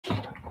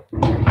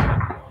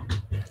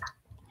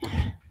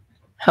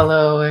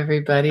Hello,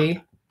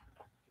 everybody.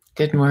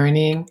 Good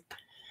morning.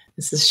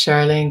 This is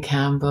Charlene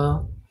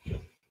Campbell,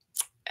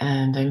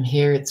 and I'm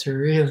here. It's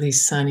really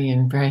sunny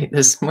and bright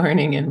this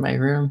morning in my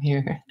room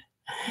here.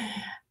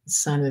 The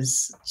sun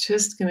is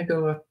just going to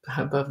go up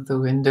above the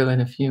window in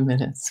a few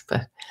minutes,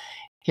 but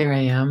here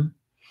I am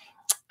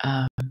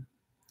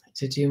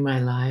to do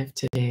my live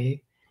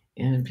today.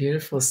 And a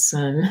beautiful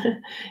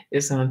sun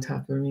is on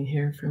top of me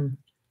here from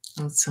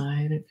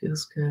outside. It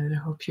feels good. I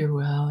hope you're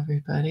well,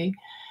 everybody.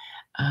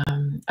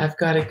 I've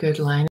got a good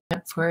lineup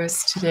for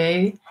us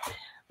today.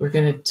 We're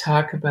going to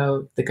talk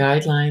about the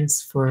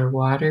guidelines for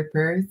water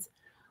birth.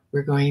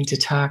 We're going to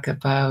talk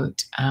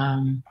about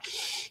how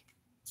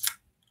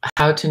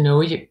to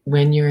know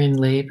when you're in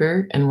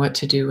labor and what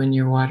to do when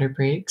your water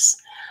breaks.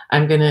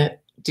 I'm going to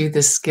do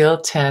the skill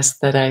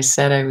test that I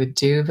said I would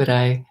do, but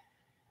I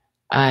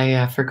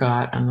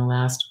forgot on the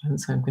last one.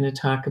 So I'm going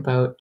to talk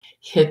about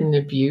hidden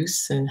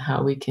abuse and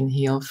how we can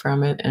heal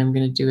from it. And I'm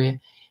going to do a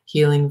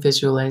healing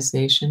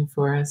visualization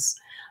for us.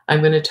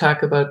 I'm going to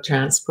talk about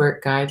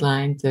transport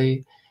guideline,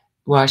 the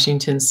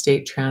Washington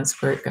State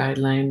Transport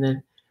Guideline.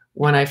 The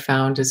one I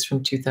found is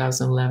from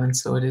 2011,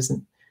 so it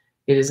isn't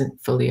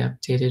fully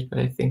updated, but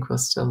I think we'll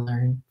still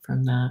learn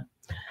from that.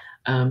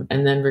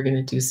 And then we're going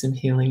to do some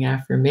healing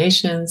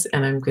affirmations,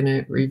 and I'm going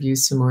to review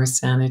some more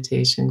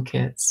sanitation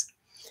kits.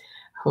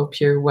 Hope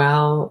you're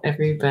well,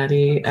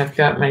 everybody. I've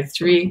got my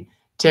 3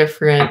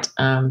 different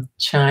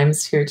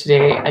chimes here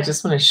today. I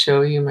just want to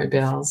show you my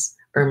bells,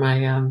 or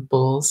my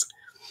bowls.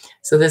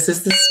 So this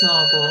is the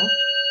small bowl.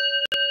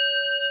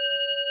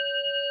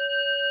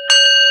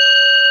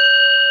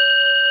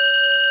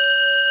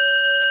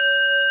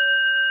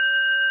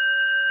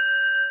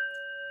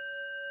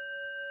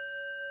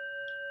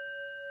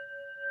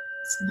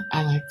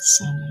 I like the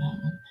sound of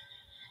that one.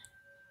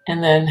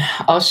 And then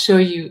I'll show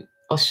you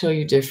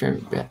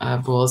different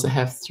bowls. I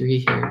have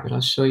 3 here, but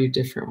I'll show you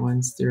different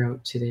ones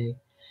throughout today.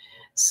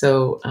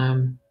 So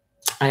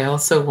I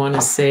also want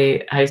to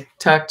say, I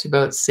talked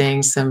about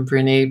saying some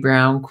Brene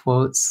Brown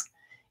quotes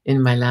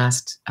in my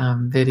last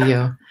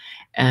video,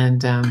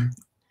 and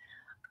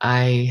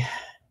I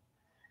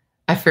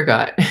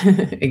forgot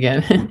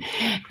again.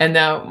 And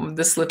now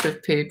the slip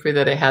of paper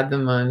that I had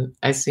them on,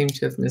 I seem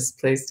to have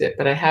misplaced it.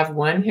 But I have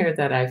one here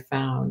that I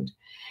found.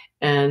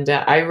 And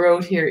I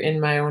wrote here in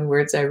my own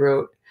words, I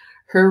wrote,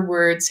 "Her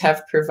words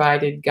have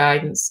provided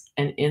guidance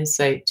and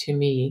insight to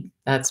me,"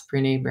 that's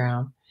Brene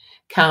Brown,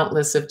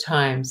 "countless of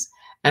times.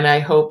 And I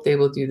hope they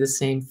will do the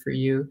same for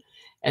you."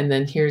 And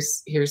then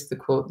here's the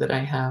quote that I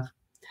have.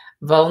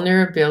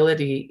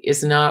 "Vulnerability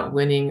is not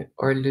winning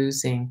or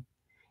losing.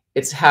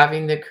 It's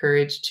having the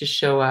courage to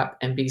show up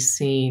and be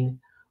seen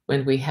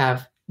when we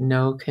have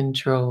no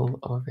control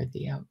over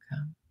the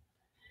outcome."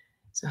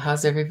 So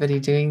how's everybody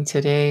doing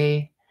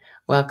today?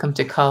 Welcome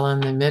to Call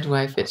on the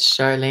Midwife. It's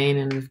Charlene,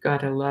 and we've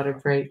got a lot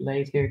of bright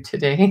light here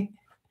today.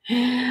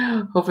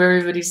 Hope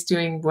everybody's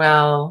doing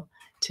well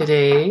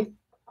today.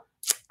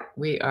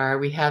 We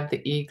have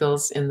the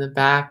eagles in the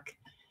back,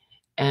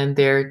 and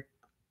they're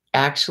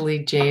actually,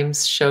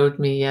 James showed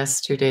me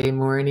yesterday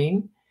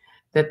morning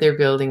that they're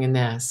building a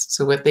nest.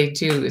 So what they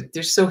do,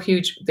 they're so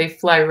huge, they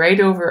fly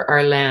right over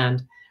our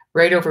land,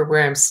 right over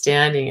where I'm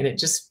standing, and it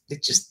just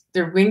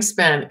their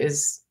wingspan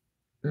is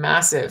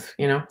massive,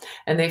 you know,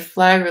 and they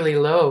fly really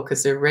low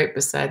because they're right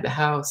beside the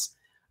house,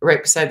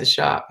 right beside the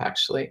shop,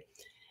 actually.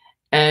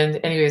 And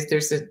anyways,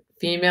 there's a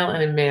female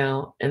and a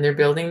male, and they're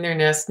building their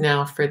nest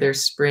now for their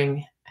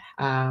spring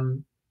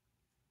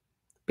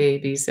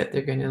babies that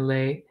they're going to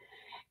lay.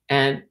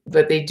 And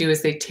what they do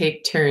is they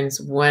take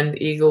turns. One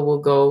eagle will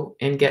go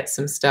and get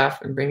some stuff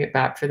and bring it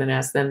back for the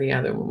nest. Then the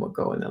other one will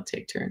go and they'll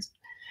take turns.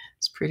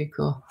 It's pretty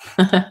cool.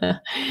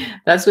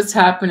 That's what's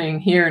happening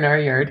here in our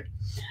yard.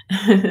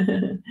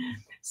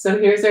 So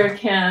here's our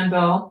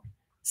candle.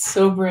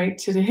 So bright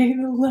today.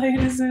 The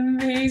light is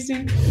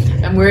amazing.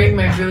 I'm wearing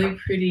my really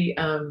pretty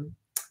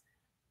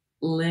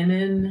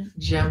linen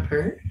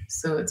jumper.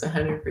 So it's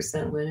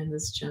 100% linen,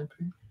 this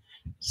jumper.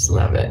 Just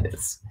love it.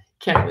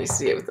 Can't really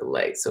see it with the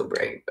light so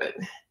bright, but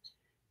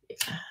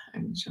yeah,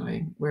 I'm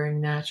enjoying wearing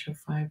natural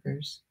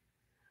fibers.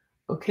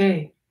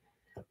 Okay.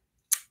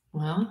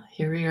 Well,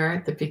 here we are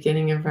at the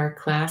beginning of our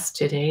class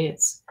today.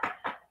 It's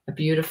a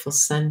beautiful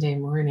Sunday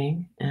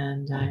morning,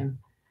 and I'm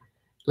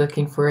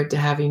looking forward to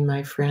having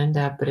my friend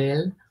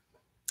April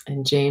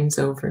and James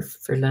over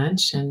for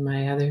lunch, and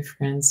my other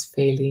friends,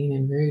 Faylene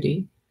and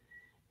Rudy,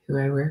 who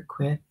I work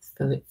with.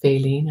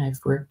 Faylene, I've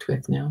worked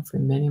with now for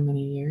many,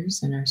 many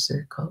years in our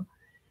circle.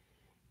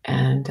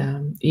 And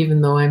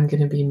even though I'm going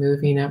to be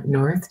moving up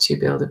north to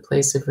build a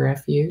place of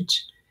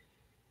refuge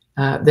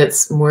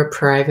that's more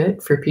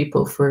private for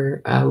people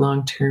for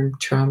long-term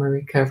trauma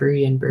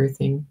recovery and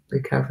birthing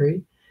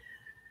recovery,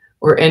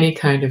 or any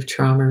kind of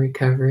trauma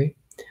recovery,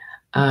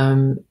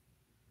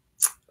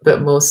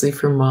 but mostly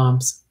for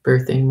moms,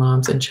 birthing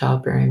moms and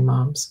childbearing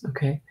moms,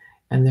 okay,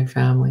 and their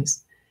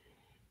families.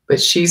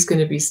 But she's going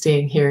to be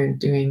staying here and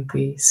doing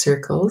the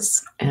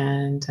circles,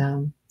 and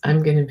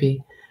I'm going to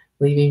be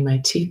leaving my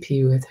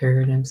teepee with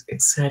her, and I'm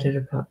excited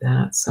about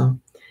that. So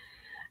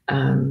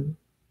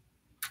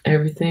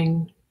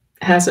Everything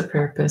has a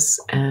purpose,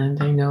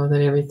 and I know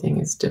that everything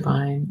is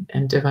divine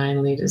and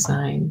divinely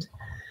designed.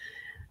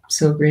 I'm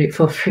so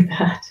grateful for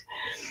that.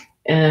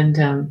 And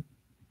I'm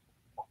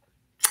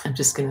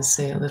just going to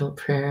say a little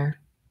prayer.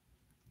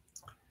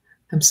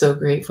 I'm so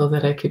grateful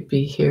that I could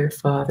be here,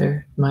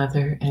 Father,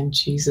 Mother, and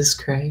Jesus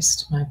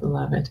Christ, my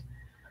beloved.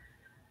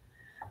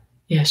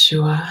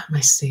 Yeshua,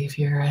 my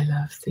Savior, I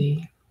love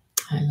thee.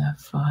 I love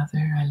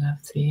Father, I love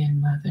thee,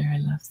 and Mother, I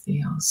love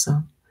thee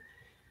also.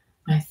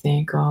 I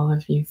thank all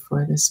of you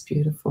for this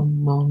beautiful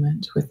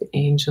moment with the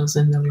angels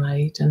and the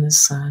light and the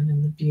sun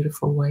and the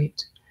beautiful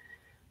white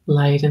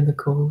light and the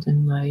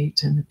golden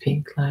light and the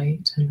pink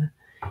light and the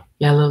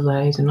yellow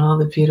light and all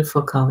the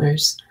beautiful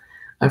colors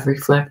of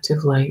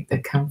reflective light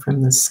that come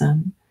from the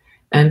sun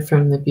and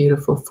from the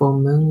beautiful full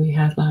moon we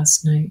had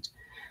last night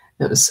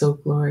that was so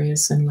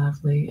glorious and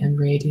lovely and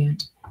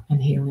radiant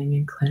and healing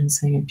and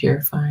cleansing and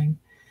purifying.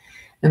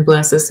 And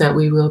bless us that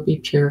we will be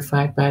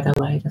purified by the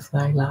light of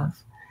thy love,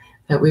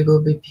 that we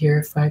will be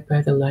purified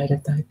by the light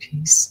of thy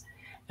peace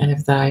and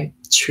of thy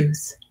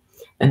truth,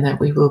 and that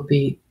we will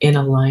be in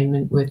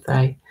alignment with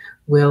thy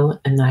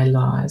will and thy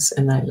laws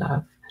and thy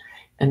love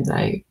and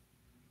thy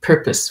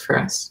purpose for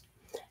us.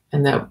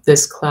 And that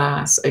this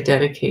class, I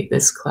dedicate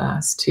this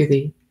class to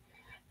thee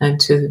and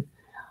to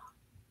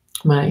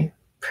my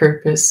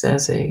purpose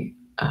as a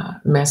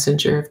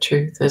messenger of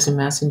truth, as a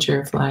messenger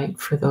of light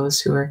for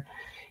those who are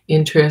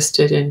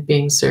interested in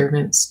being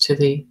servants to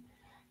thee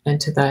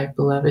and to thy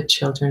beloved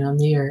children on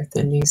the earth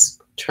in these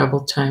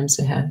troubled times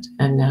ahead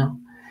and now,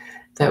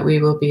 that we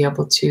will be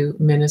able to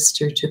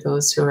minister to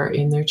those who are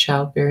in their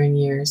childbearing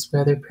years,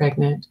 whether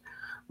pregnant,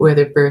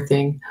 whether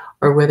birthing,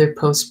 or whether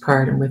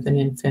postpartum with an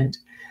infant,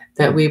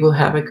 that we will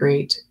have a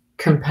great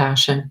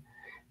compassion,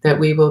 that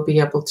we will be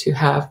able to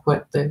have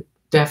what the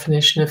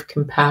definition of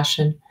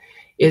compassion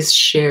is: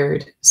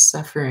 shared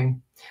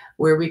suffering,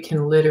 where we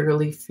can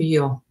literally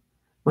feel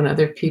when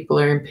other people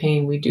are in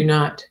pain. We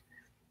don't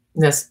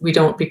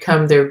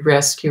become their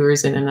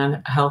rescuers in an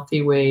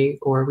unhealthy way,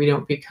 or we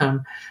don't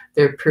become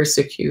their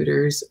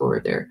persecutors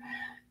or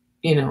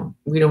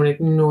we don't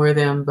ignore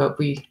them, but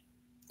we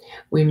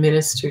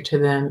minister to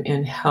them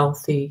in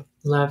healthy,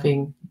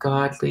 loving,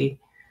 godly,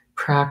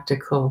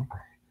 practical,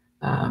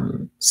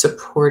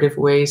 supportive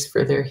ways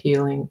for their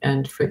healing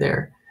and for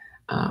their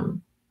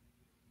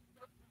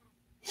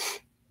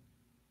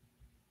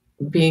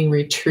being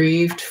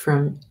retrieved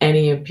from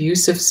any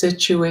abusive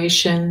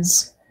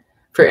situations.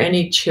 For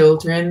any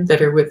children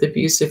that are with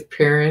abusive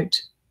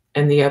parent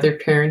and the other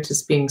parent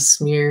is being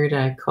smeared,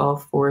 I call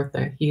forth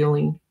a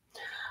healing.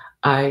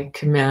 I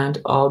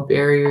command all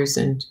barriers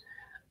and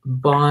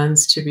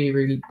bonds to be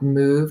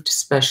removed,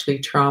 especially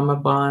trauma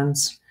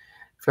bonds,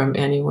 from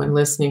anyone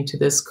listening to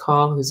this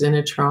call who's in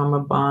a trauma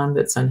bond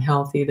that's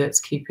unhealthy,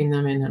 that's keeping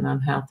them in an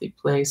unhealthy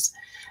place,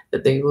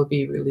 that they will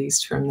be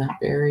released from that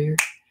barrier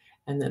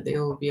and that they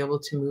will be able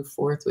to move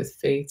forth with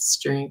faith,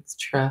 strength,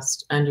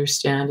 trust,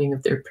 understanding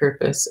of their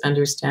purpose,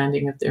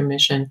 understanding of their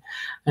mission,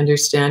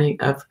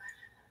 understanding of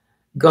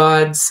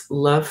God's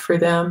love for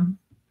them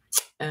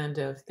and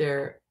of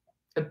their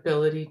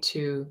ability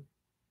to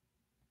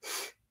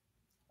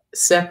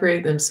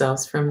separate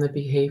themselves from the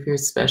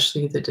behaviors,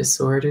 especially the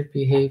disordered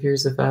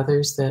behaviors of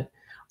others that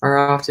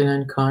are often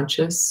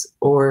unconscious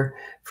or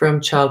from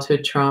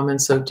childhood trauma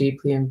and so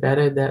deeply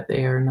embedded that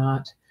they are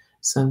not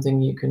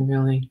something you can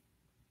really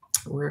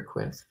work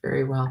with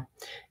very well.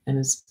 And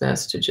it's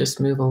best to just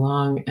move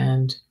along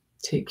and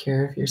take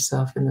care of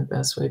yourself in the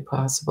best way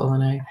possible.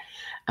 And I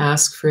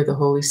ask for the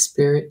Holy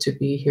Spirit to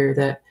be here,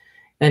 that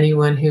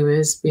anyone who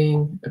is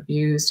being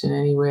abused in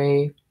any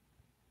way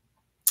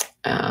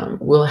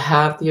will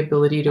have the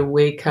ability to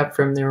wake up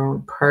from their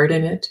own part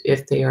in it,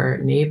 if they are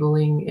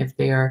enabling, if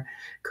they are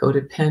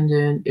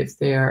codependent, if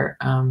they are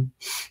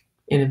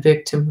in a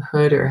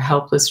victimhood or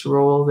helpless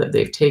role that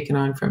they've taken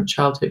on from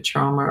childhood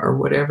trauma or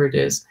whatever it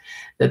is,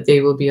 that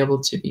they will be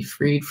able to be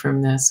freed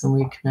from this. And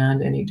we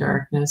command any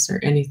darkness or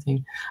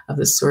anything of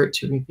the sort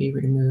to be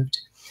removed,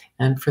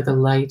 and for the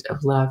light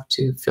of love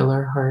to fill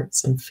our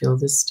hearts and fill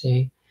this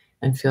day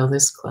and fill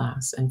this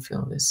class and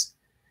fill this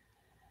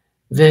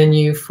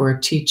venue for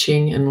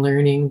teaching and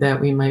learning,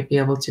 that we might be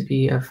able to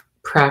be of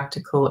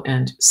practical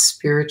and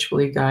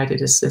spiritually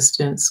guided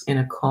assistance in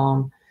a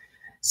calm,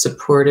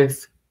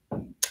 supportive,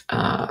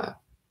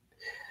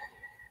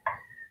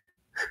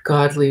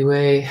 godly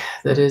way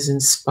that is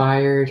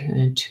inspired and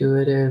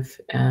intuitive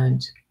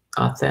and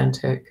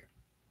authentic,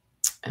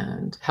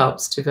 and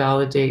helps to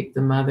validate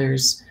the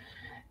mothers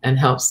and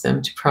helps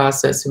them to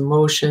process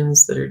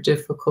emotions that are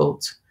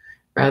difficult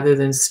rather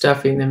than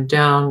stuffing them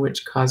down,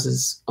 which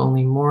causes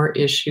only more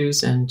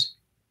issues and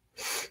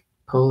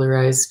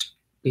polarized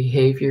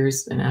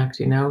behaviors and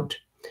acting out.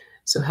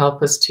 So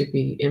help us to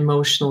be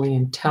emotionally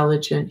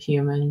intelligent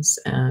humans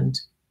and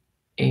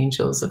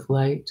angels of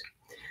light,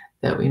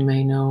 that we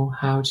may know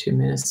how to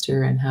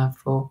minister and have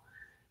full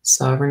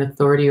sovereign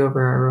authority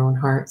over our own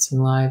hearts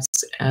and lives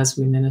as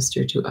we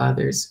minister to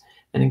others,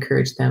 and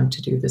encourage them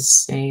to do the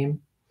same,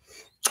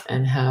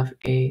 and have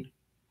a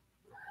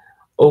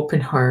open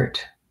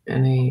heart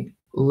and a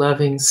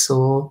loving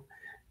soul,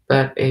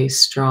 but a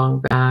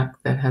strong back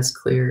that has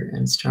clear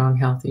and strong,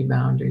 healthy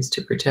boundaries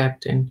to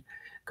protect and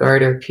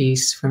guard our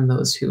peace from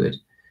those who would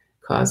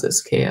cause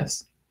us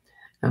chaos.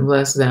 And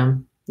bless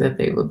them that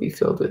they will be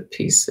filled with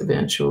peace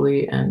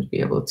eventually and be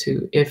able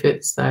to, if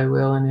it's thy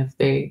will and if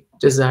they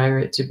desire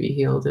it, to be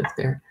healed if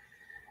they're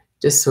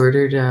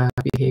disordered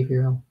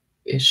behavioral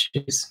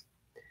issues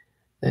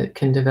that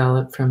can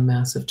develop from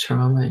massive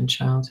trauma in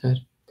childhood.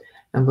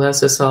 And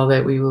bless us all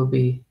that we will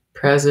be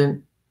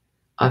present,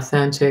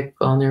 authentic,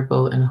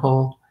 vulnerable, and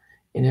whole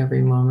in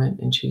every moment.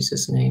 In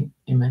Jesus' name,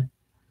 amen.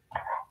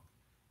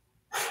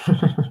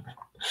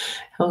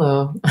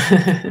 Hello.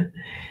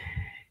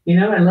 You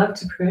know, I love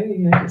to pray.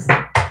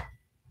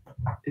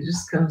 It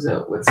just comes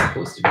out what's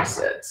supposed to be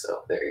said.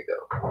 So there you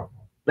go.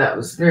 That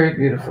was very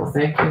beautiful.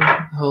 Thank you,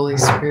 Holy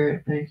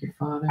Spirit. Thank you,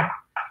 Father.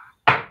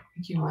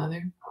 Thank you,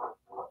 Mother.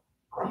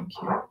 Thank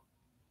you.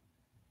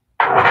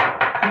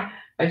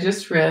 I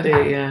just read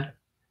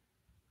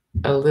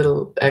a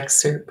little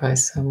excerpt by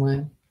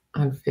someone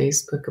on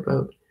Facebook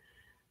about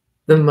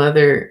the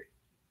mother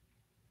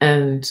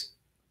and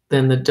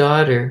then the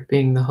daughter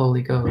being the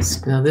Holy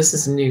Ghost. Now, this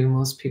is new.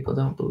 Most people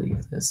don't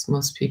believe this.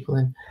 Most people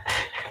in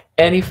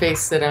any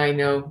faiths that I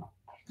know,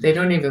 they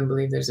don't even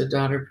believe there's a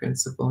daughter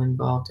principle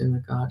involved in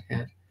the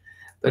Godhead.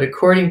 But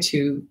according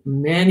to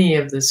many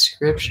of the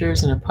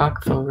scriptures and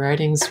apocryphal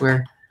writings,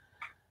 where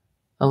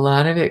a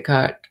lot of it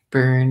got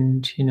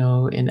burned, you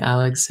know, in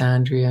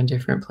Alexandria and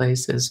different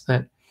places,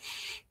 but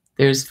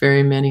there's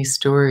very many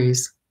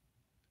stories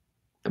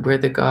where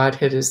the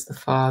Godhead is the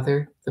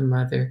Father, the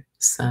Mother,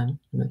 the Son,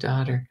 and the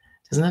Daughter.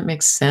 Doesn't that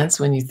make sense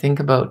when you think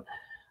about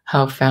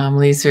how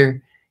families are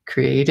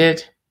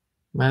created?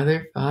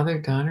 Mother,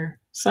 Father, Daughter,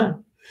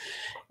 Son.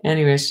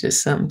 Anyway, it's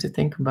just something to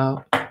think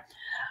about.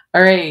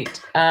 All right,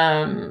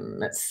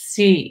 let's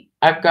see.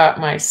 I've got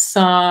my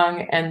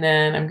song, and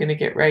then I'm going to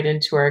get right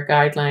into our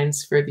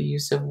guidelines for the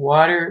use of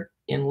water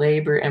in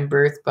labor and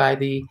birth by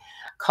the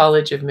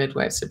College of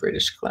Midwives of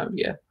British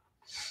Columbia.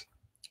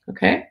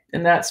 Okay,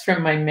 and that's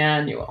from my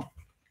manual,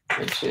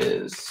 which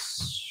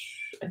is,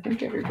 I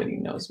think everybody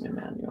knows my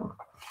manual.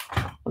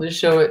 I'll just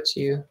show it to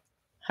you.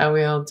 How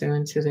we all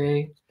doing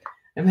today?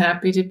 I'm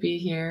happy to be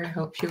here.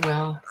 Hope you're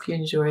well. Hope you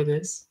enjoy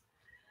this.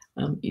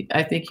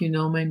 I think you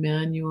know my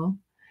manual.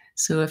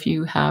 So if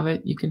you have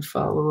it, you can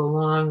follow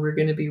along. We're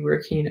going to be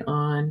working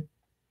on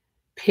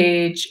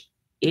page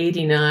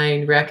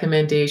 89,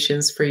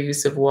 recommendations for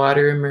use of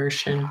water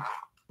immersion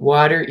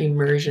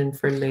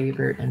for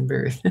labor and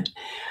birth.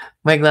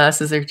 My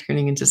glasses are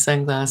turning into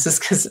sunglasses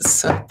because it's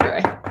so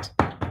bright.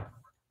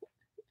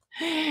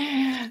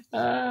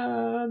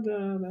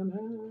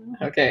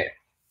 Okay,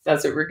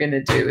 that's what we're going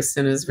to do as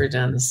soon as we're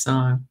done the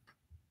song.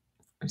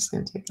 I'm just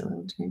going to take a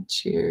little drink.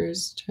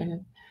 Cheers. Trying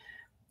to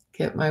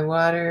get my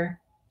water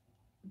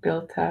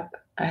built up.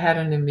 I had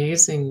an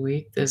amazing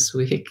week this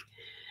week.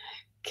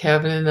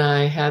 Kevin and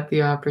I had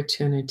the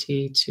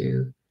opportunity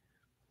to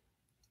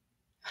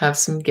have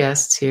some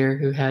guests here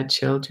who had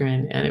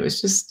children, and it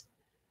was just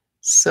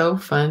so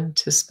fun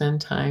to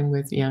spend time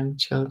with young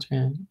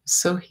children.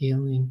 So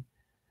healing.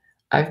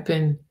 I've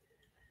been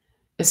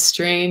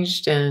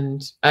estranged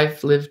and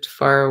I've lived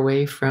far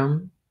away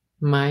from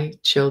my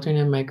children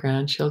and my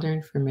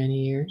grandchildren for many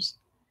years.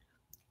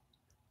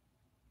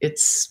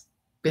 It's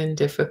been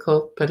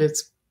difficult, but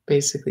it's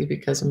basically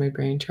because of my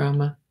brain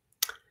trauma.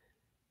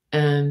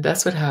 And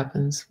that's what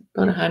happens.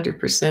 About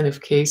 100%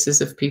 of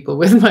cases of people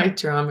with my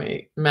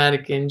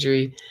traumatic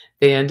injury,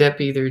 they end up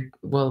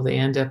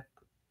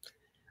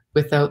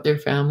without their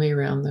family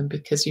around them,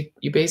 because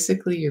you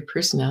basically, your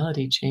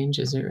personality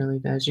changes. It really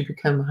does. You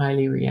become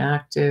highly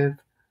reactive.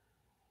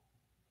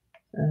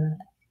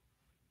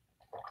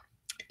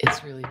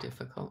 It's really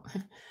difficult,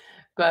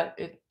 but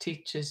it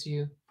teaches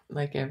you,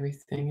 like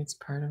everything. It's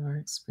part of our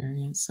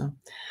experience. So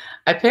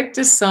I picked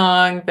a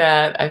song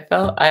that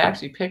I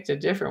actually picked a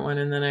different one,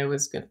 and then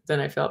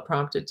I felt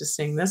prompted to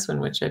sing this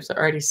one, which I've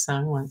already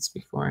sung once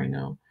before, I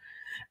know,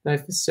 but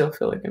I still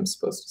feel like I'm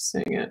supposed to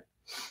sing it.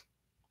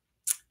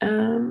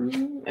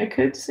 I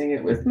could sing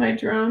it with my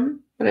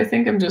drum, but I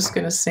think I'm just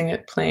going to sing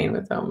it plain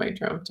without my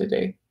drum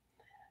today.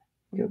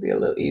 It'll be a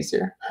little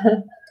easier.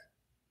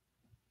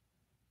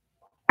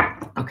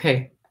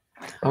 Okay,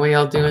 how are we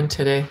all doing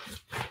today?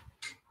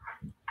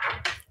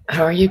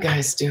 How are you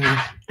guys doing?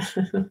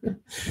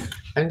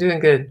 I'm doing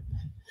good.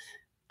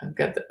 I've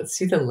got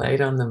see the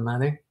light on the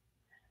mother?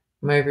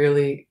 My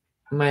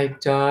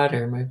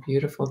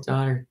beautiful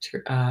daughter,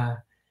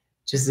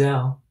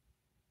 Giselle.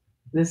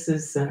 This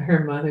is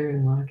her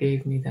mother-in-law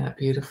gave me that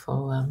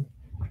beautiful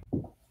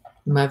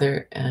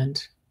mother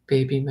and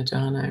baby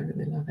Madonna. I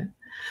really love it.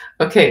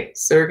 Okay,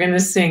 so we're going to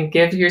sing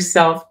Give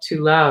Yourself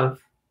to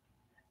Love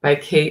by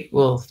Kate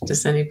Wolf.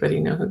 Does anybody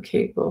know who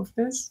Kate Wolf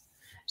is?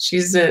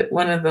 She's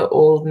one of the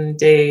olden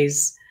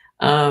days,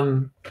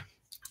 folk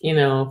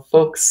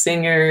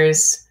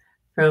singers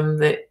from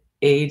the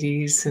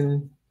 80s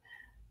and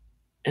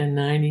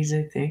 90s,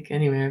 I think.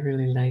 Anyway, I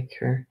really like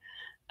her.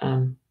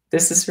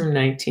 This is from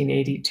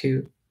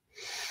 1982.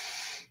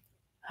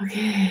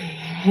 Okay,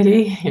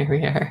 ready? Here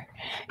we are.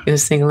 I'm going to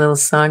sing a little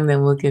song,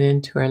 then we'll get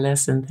into our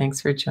lesson.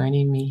 Thanks for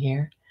joining me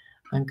here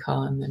on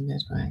Colin the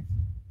Midwife.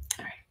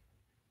 All right.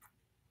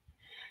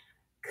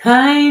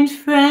 Kind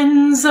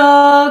friends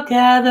all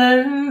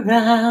gather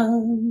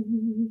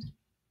round.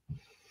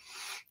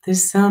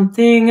 There's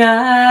something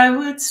I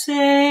would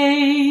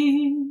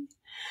say,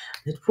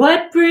 that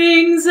what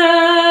brings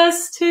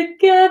us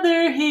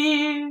together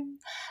here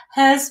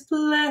has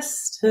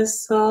blessed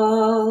us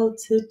all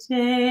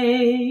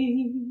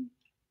today.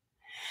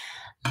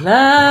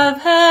 Love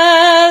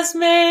has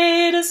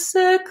made a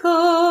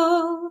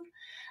circle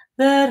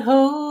that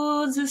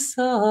holds us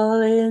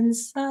all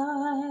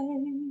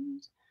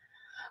inside,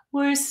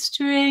 where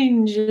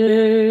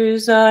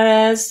strangers are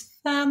as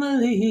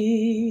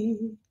family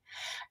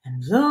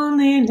and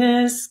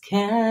loneliness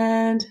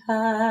can't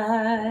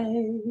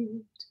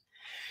hide.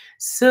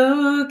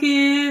 So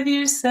give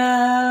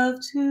yourself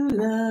to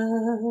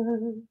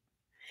love.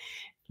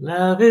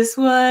 Love is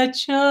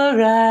what you're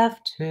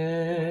after.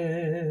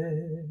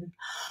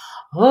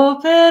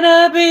 Open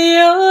up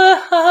your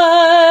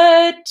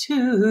heart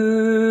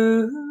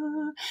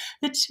to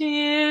the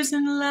tears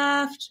and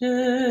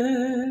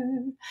laughter,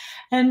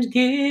 and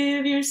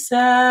give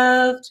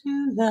yourself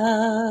to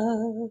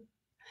love.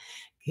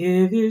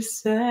 Give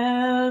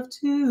yourself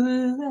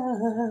to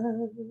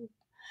love.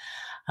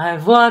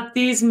 I've walked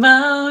these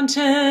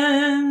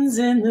mountains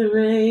in the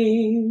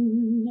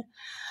rain.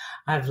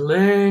 I've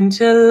learned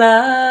to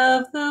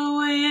love the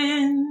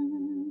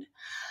wind.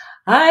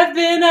 I've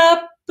been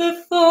up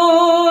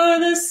before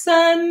the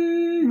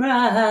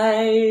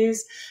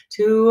sunrise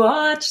to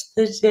watch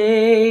the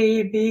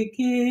day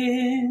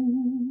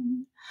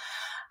begin.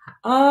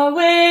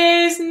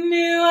 Always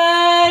knew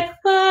I'd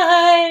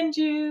find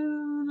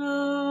you,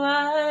 though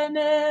I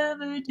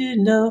never did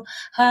know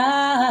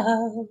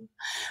how.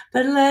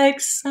 But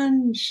like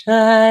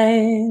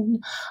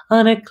sunshine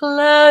on a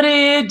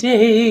cloudy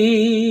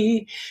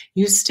day,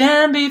 you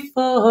stand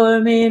before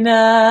me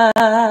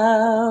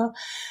now.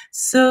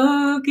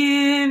 So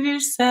give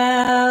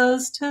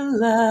yourselves to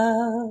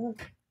love,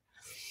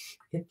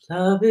 if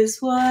love is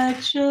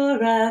what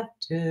you're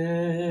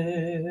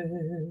after.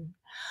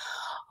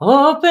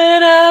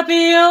 Open up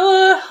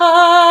your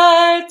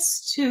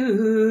hearts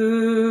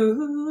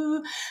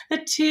to the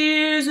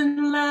tears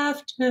and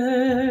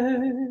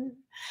laughter,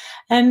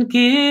 and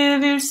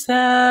give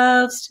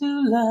yourselves to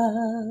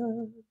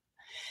love.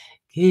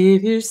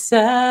 Give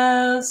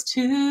yourselves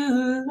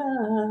to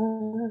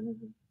love.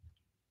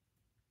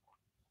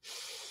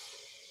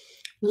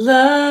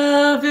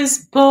 Love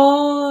is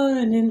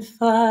born in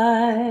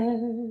fire.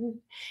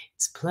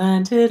 It's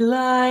planted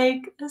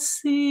like a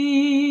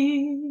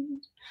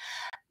seed.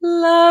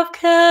 Love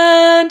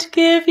can't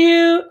give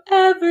you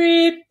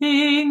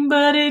everything,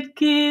 but it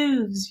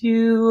gives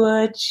you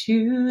what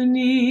you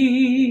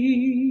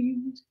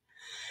need.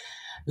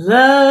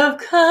 Love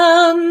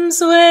comes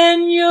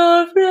when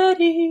you're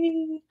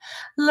ready.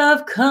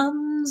 Love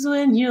comes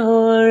when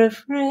you're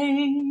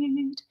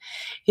afraid.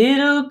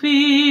 It'll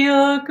be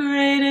your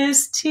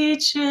greatest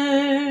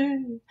teacher,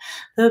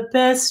 the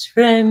best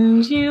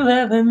friend you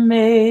ever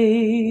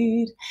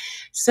made.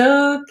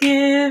 So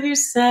give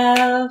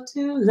yourself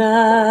to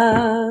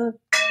love.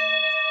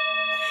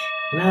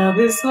 Love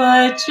is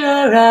what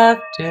you're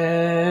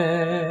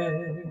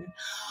after.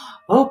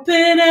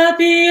 Open up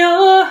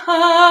your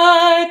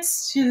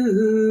hearts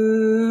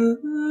to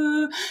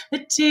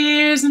the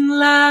tears and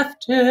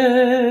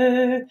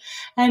laughter,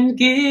 and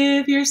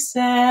give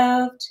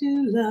yourself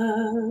to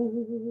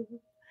love.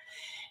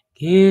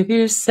 Give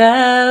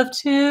yourself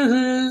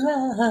to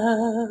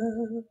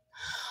love.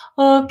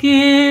 Oh,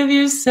 give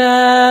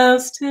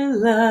yourselves to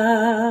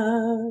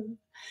love.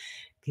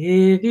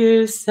 Give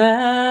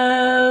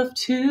yourself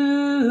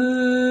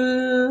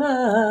to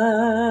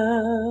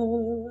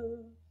love.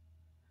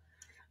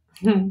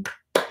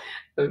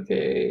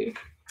 Okay.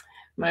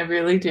 My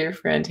really dear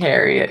friend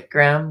Harriet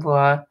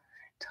Grambois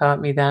taught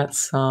me that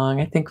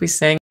song. I think we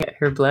sang it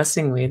her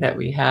blessing week that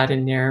we had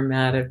in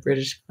Naramata,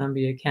 British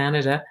Columbia,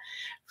 Canada,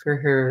 for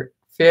her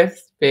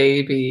 5th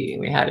baby.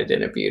 We had it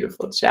in a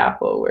beautiful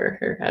chapel where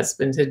her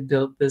husband had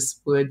built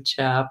this wood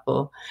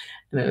chapel.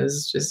 And it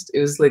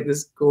was like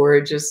this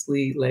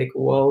gorgeously like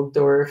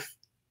Waldorf.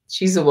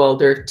 She's a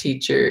Waldorf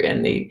teacher,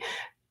 and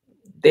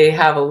they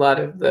have a lot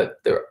of the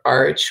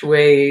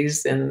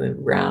archways and the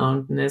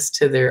roundness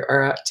to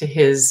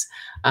his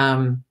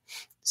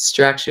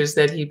structures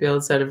that he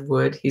builds out of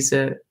wood. He's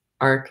an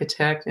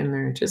architect, and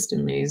they're just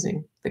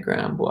amazing, the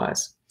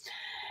Grambois.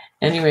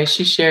 Anyway,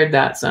 she shared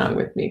that song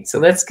with me. So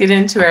let's get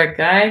into our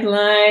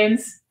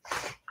guidelines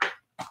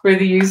for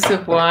the use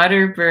of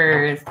water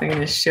births. I'm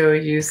going to show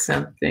you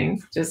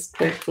something just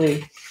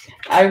quickly.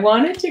 I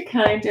wanted to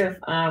kind of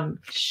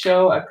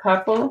show a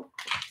couple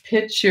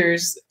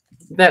pictures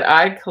that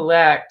I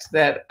collect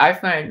that I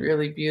find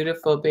really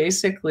beautiful.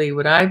 Basically,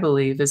 what I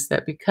believe is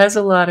that because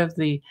a lot of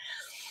the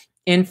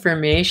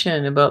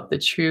information about the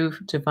true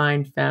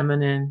divine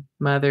feminine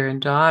mother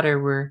and daughter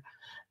were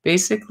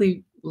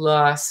basically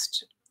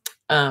lost,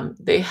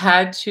 they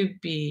had to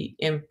be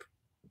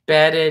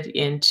embedded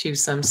into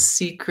some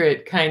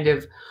secret kind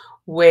of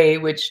way,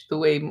 which the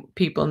way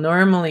people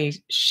normally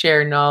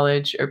share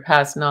knowledge or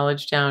pass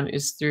knowledge down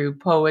is through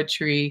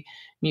poetry,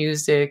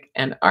 music,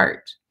 and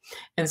art.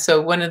 And so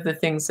one of the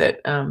things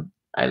that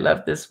I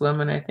love this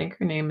woman, I think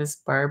her name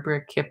is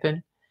Barbara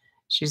Kippen.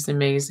 She's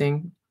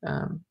amazing.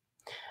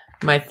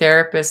 My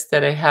therapist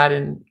that I had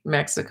in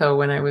Mexico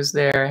when I was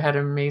there, I had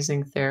an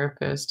amazing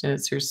therapist, and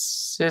it's her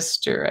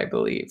sister, I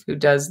believe, who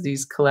does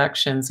these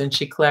collections, and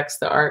she collects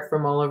the art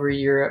from all over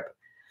Europe.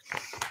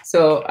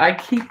 So I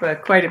keep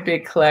quite a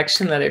big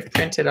collection that I've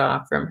printed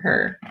off from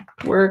her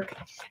work.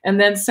 And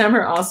then some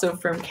are also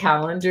from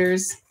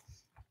calendars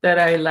that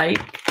I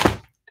like.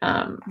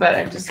 But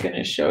I'm just going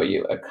to show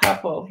you a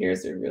couple.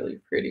 Here's a really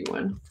pretty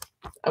one.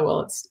 Oh,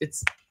 well,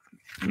 it's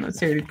not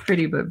very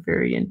pretty, but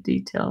very in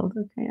detailed.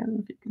 Okay, I don't know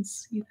if you can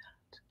see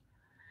that.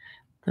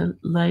 The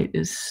light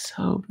is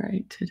so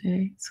bright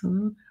today. It's a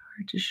little bit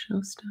hard to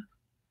show stuff.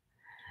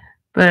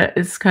 But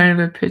it's kind of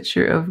a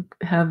picture of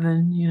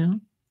heaven, you know,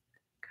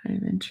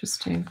 kind of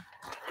interesting.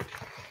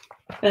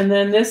 And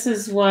then this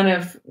is one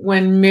of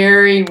when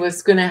Mary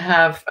was going to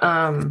have,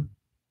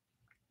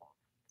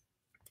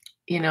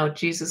 you know,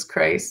 Jesus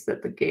Christ,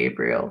 that the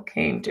Gabriel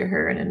came to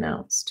her and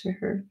announced to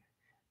her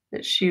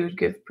that she would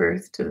give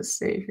birth to the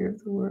Savior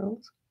of the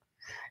world.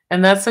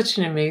 And that's such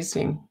an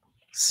amazing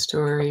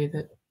story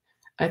that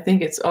I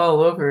think it's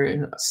all over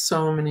in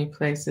so many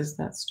places,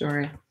 that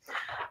story.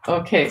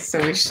 Okay,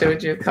 so we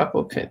showed you a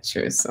couple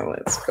pictures, so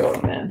let's go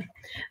then.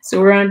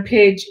 So we're on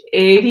page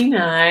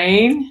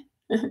 89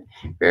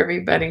 for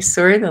everybody.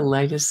 Sorry the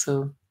light is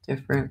so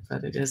different,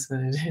 but it is what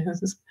it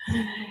is.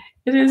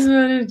 It is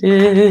what it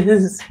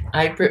is.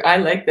 I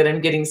like that I'm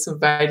getting some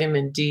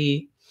vitamin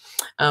D.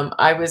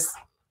 I was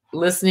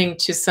listening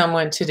to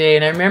someone today,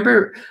 and I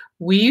remember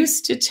we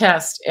used to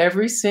test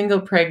every single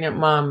pregnant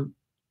mom.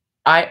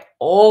 I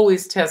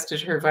always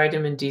tested her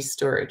vitamin D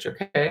storage,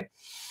 okay?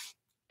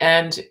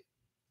 And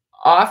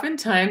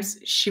oftentimes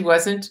she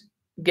wasn't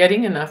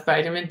getting enough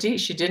vitamin D.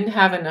 She didn't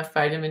have enough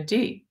vitamin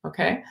D,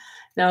 okay?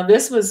 Now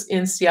this was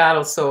in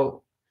Seattle,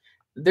 so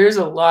there's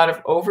a lot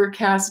of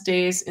overcast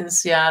days in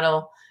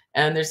Seattle,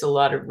 and there's a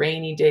lot of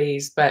rainy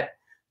days, but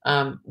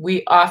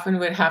we often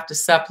would have to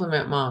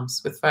supplement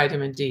moms with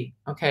vitamin D,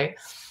 okay?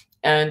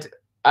 And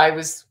I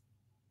was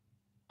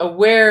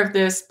aware of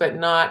this, but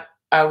not,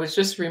 I was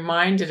just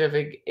reminded of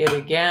it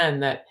again,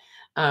 that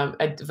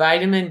a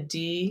vitamin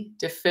D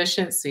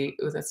deficiency,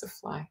 oh, that's a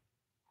fly.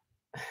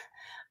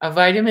 A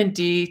vitamin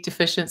D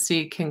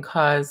deficiency can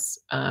cause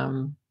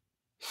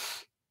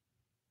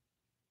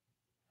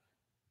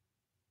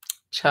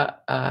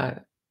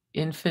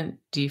infant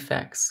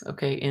defects,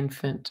 okay,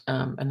 infant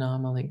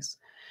anomalies.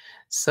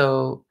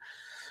 So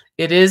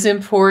it is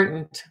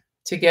important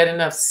to get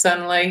enough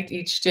sunlight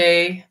each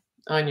day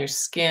on your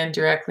skin,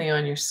 directly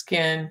on your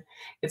skin.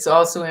 It's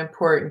also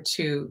important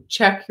to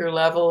check your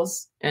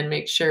levels and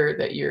make sure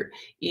that you're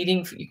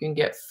eating. You can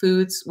get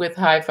foods with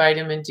high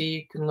vitamin D.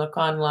 You can look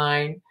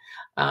online.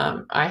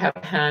 I have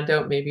a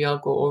handout. Maybe I'll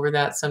go over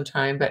that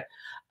sometime. But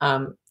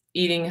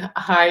eating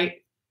high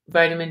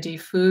vitamin D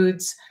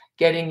foods,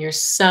 getting your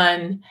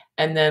sun,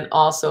 and then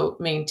also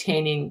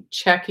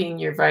checking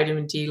your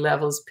vitamin D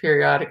levels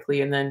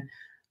periodically, and then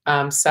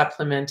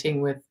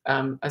supplementing with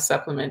a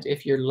supplement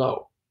if you're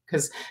low.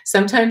 Because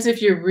sometimes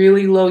if you're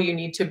really low, you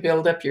need to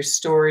build up your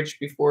storage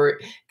before,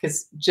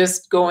 because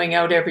just going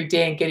out every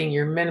day and getting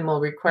your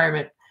minimal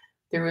requirement.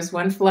 There was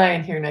one fly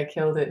in here and I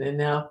killed it, and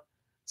now,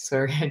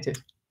 sorry, I did,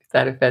 if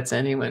that offends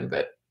anyone,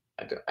 but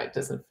it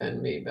doesn't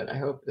offend me, but I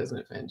hope it doesn't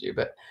offend you.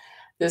 But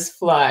this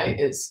fly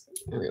is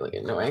really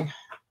annoying.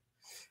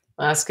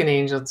 Ask an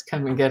angel to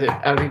come and get it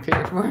out of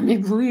here for me,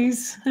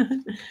 please.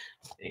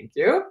 Thank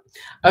you.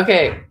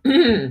 Okay.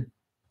 We're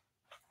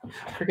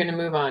going to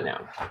move on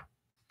now.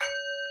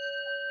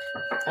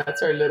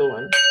 That's our little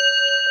one.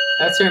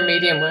 That's our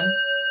medium one.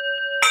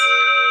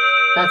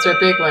 That's our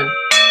big one.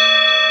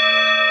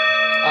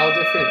 All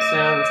different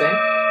sounds, eh?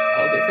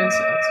 All different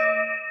sounds.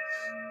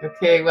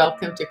 Okay,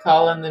 welcome to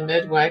Call on the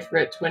Midwife. We're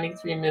at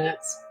 23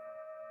 minutes.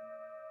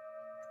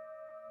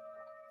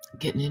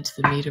 Getting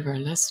into the meat of our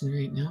lesson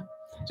right now.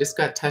 Just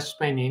got touched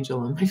by an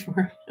angel on my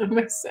forehead, on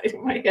my side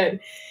of my head.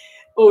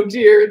 Oh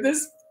dear,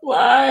 this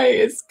fly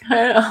is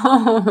kind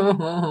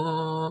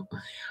of...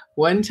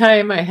 One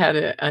time I had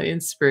an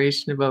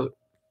inspiration about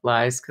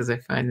flies because I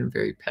find them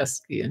very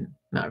pesky and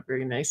not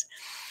very nice.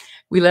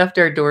 We left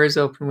our doors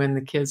open when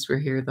the kids were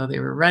here, though. They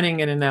were running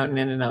in and out and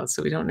in and out.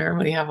 So we don't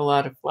normally have a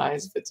lot of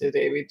flies, but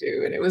today we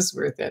do. And it was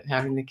worth it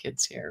having the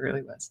kids here. It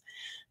really was.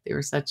 They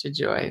were such a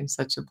joy and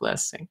such a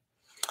blessing.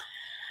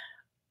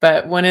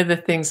 But one of the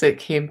things that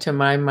came to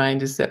my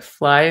mind is that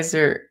flies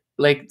are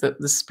like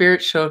the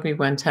Spirit showed me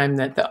one time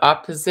that the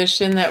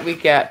opposition that we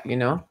get, you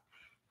know,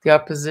 the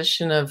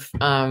opposition of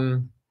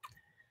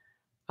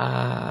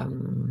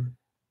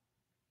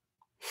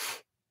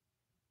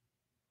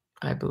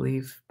I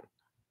believe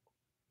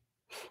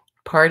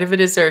part of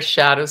it is our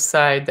shadow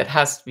side that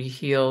has to be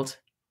healed,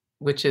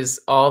 which is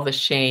all the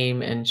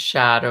shame and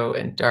shadow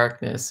and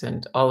darkness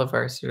and all of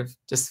our sort of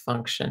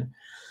dysfunction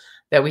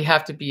that we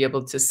have to be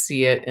able to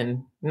see it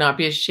and not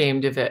be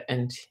ashamed of it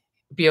and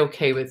be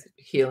okay with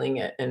healing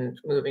it and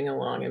moving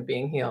along and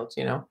being healed,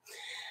 you know?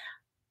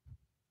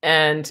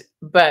 And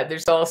but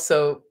there's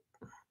also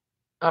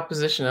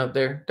opposition out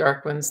there,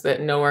 dark ones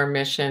that know our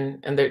mission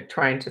and they're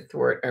trying to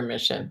thwart our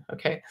mission,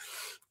 okay?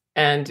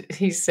 And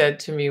he said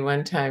to me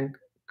one time,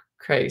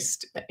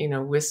 Christ,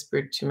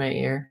 whispered to my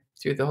ear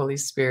through the Holy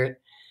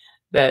Spirit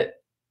that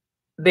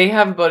they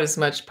have about as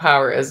much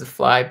power as a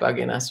fly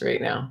bugging us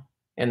right now.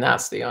 And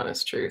that's the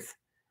honest truth.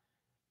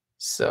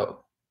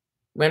 So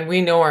when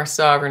we know our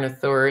sovereign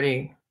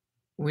authority,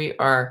 we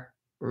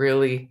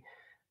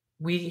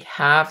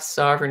have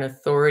sovereign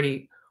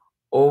authority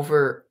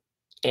over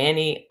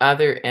any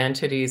other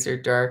entities or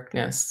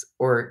darkness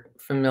or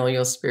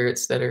familial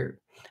spirits that are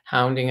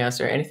hounding us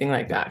or anything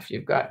like that. If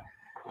you've got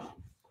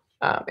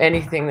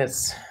anything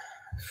that's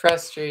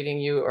frustrating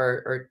you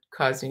or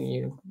causing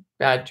you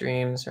bad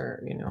dreams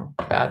or,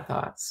 bad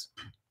thoughts,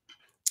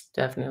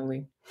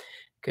 definitely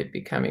could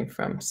be coming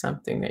from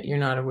something that you're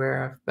not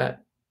aware of, but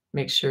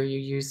make sure you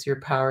use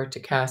your power to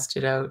cast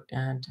it out.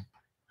 And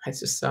I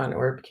just saw an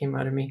orb came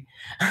out of me.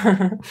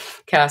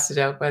 Cast it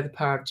out by the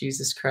power of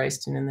Jesus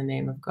Christ and in the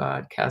name of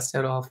God. Cast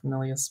out all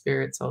familial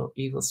spirits, all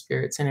evil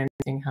spirits, and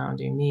anything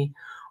hounding me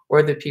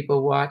or the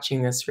people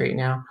watching this right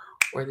now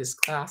or this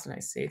class. And I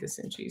say this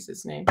in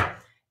Jesus' name.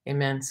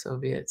 Amen. So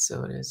be it.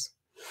 So it is.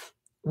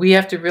 We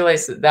have to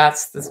realize that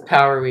that's the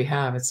power we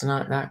have. It's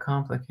not that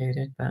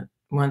complicated, but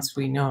once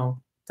we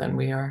know, then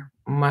we are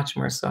much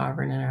more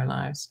sovereign in our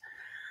lives.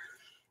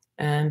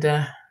 And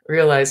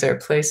realize our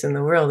place in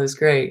the world is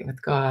great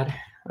with God.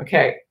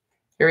 Okay,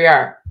 here we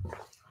are.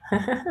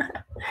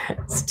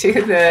 Let's do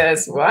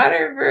this.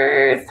 Water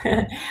birth.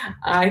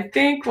 I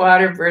think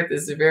water birth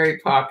is a very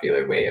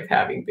popular way of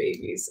having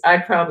babies. I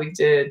probably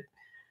did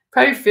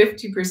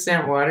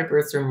 50% water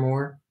births or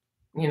more.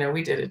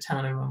 We did a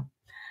ton of them.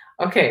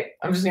 Okay,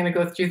 I'm just going to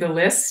go through the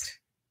list.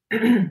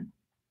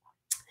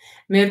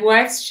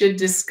 Midwives should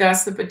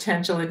discuss the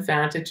potential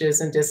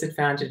advantages and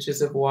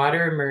disadvantages of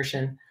water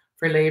immersion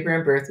for labor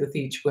and birth with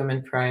each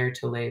woman prior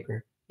to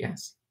labor.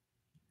 Yes.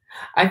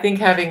 I think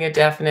having a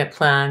definite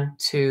plan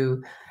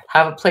to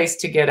have a place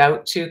to get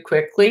out to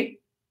quickly,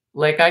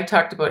 like I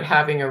talked about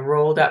having a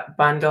rolled up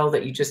bundle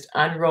that you just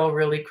unroll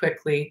really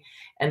quickly.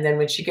 And then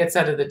when she gets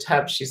out of the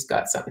tub, she's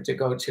got something to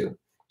go to.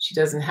 She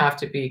doesn't have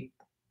to be,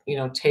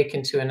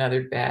 taken to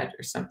another bed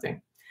or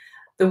something.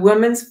 The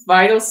woman's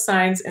vital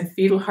signs and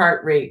fetal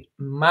heart rate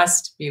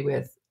must be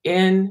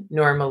within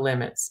normal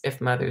limits if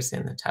mother's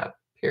in the tub,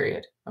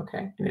 period.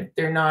 Okay. And if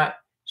they're not,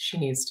 she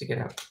needs to get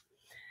out.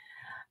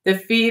 The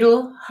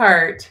fetal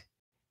heart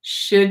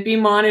should be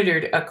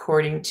monitored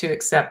according to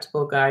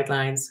acceptable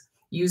guidelines.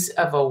 Use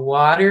of a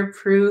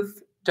waterproof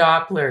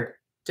Doppler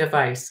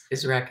device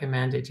is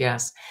recommended,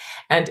 yes.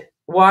 And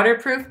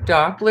waterproof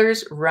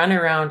Dopplers run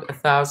around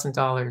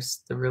 $1,000,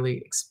 the really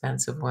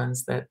expensive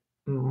ones that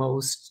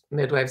most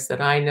midwives that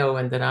I know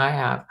and that I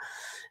have.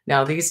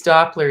 Now, these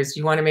Dopplers,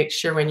 you want to make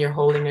sure when you're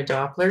holding a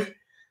Doppler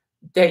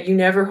that you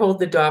never hold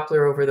the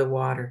Doppler over the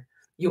water.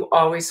 You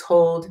always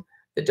hold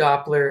the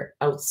Doppler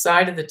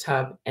outside of the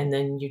tub, and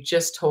then you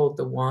just hold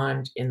the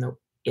wand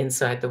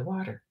inside the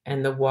water,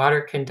 and the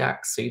water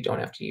conducts, so you don't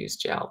have to use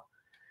gel.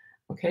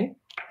 Okay.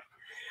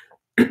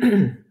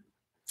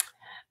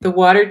 The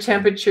water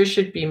temperature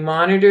should be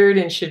monitored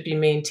and should be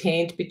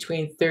maintained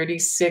between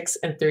 36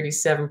 and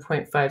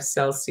 37.5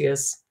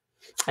 Celsius.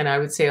 And I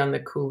would say on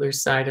the cooler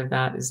side of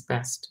that is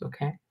best,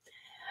 okay?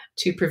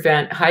 To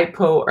prevent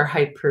hypo or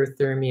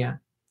hyperthermia.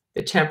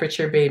 The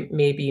temperature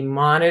may be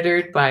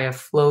monitored by a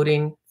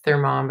floating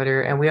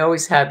thermometer. And we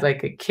always had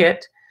like a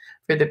kit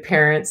for the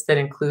parents that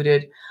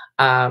included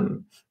a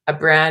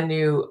brand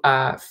new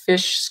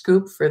fish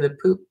scoop for the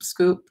poop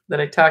scoop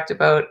that I talked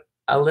about,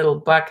 a little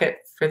bucket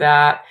for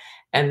that,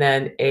 and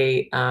then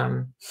a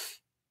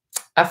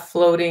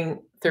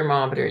floating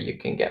thermometer. You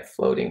can get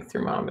floating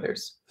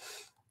thermometers.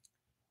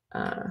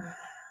 The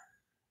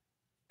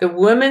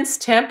woman's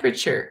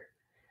temperature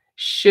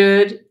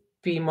should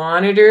be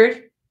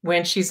monitored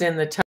when she's in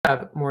the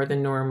tub more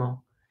than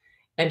normal.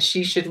 And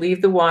she should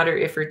leave the water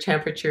if her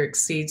temperature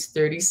exceeds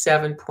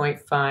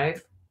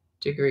 37.5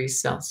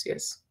 degrees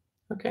Celsius.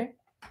 Okay?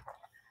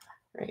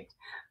 Right.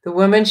 The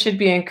woman should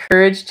be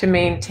encouraged to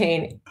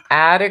maintain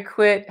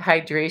adequate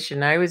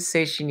hydration. I would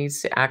say she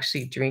needs to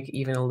actually drink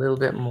even a little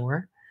bit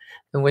more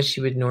than what she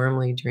would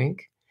normally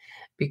drink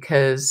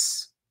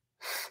because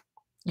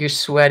you're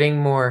sweating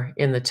more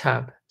in the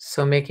tub.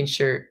 So making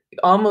sure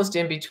almost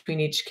in between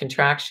each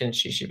contraction,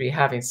 she should be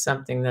having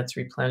something that's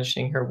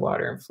replenishing her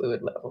water and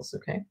fluid levels,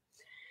 okay?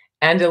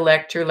 And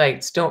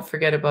electrolytes. Don't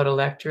forget about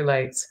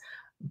electrolytes.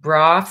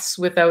 Broths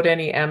without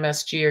any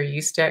MSG or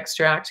yeast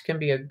extract can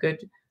be a good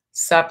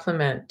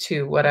supplement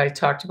to what I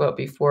talked about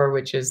before,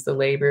 which is the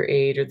labor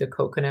aid or the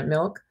coconut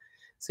milk.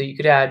 So you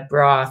could add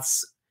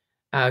broths,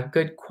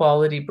 good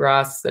quality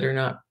broths that are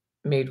not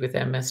made with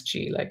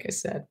MSG, like I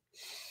said.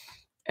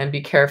 And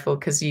be careful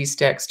because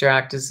yeast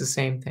extract is the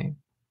same thing.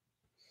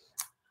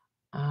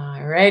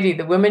 Alrighty,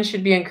 the women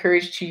should be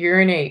encouraged to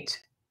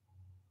urinate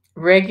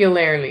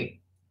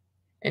regularly,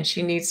 and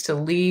she needs to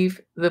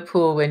leave the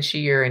pool when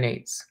she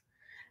urinates.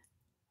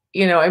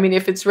 You know, I mean,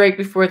 if it's right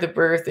before the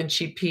birth and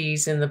she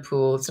pees in the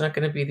pool, it's not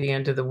going to be the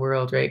end of the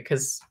world, right?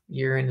 Because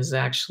urine is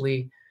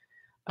actually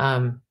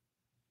um,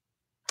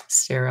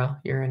 sterile.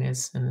 Urine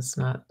is, and it's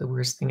not the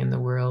worst thing in the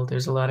world.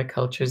 There's a lot of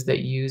cultures that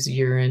use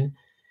urine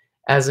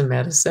as a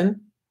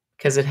medicine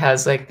because it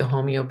has like the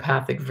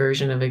homeopathic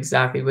version of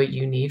exactly what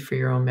you need for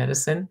your own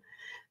medicine.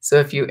 So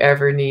if you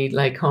ever need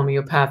like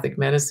homeopathic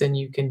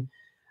medicine,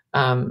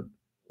 um,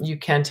 you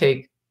can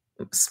take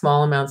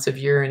small amounts of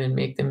urine and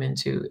make them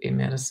into a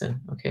medicine.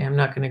 Okay, I'm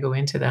not going to go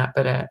into that,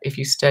 but if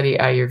you study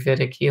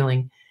Ayurvedic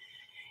healing,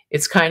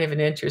 it's kind of an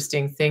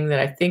interesting thing that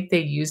I think they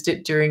used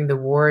it during the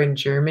war in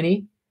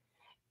Germany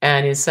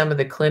and in some of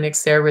the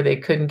clinics there where they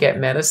couldn't get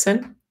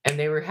medicine and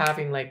they were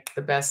having like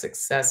the best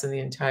success in the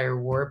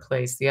entire war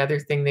place. The other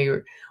thing they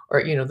were,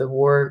 or, you know, the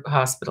war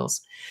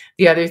hospitals,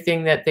 the other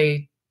thing that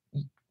they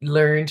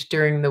learned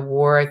during the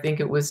war, I think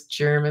it was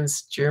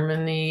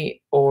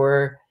Germany,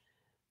 or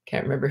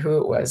can't remember who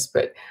it was,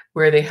 but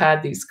where they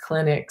had these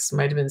clinics,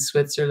 might have been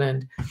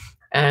Switzerland,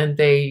 and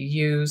they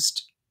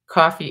used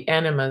coffee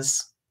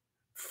enemas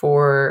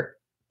for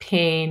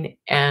pain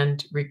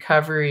and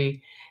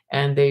recovery,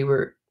 and they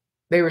were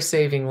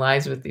saving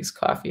lives with these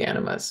coffee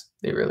enemas.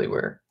 They really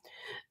were.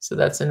 So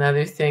that's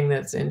another thing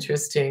that's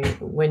interesting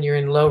when you're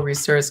in low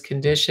resource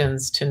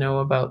conditions to know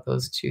about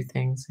those two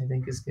things, I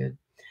think is good.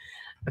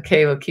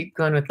 Okay, we'll keep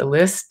going with the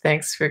list.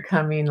 Thanks for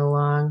coming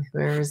along.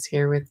 Whoever's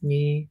here with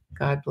me,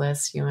 God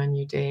bless you on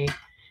your day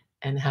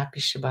and happy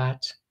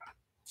Shabbat.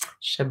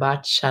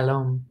 Shabbat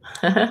Shalom.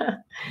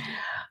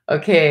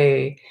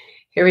 Okay,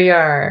 here we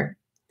are.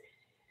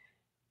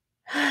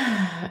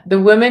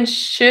 The woman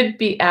should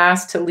be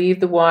asked to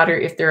leave the water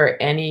if there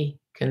are any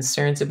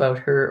concerns about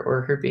her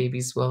or her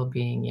baby's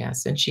well-being.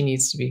 Yes, and she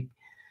needs to be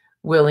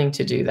willing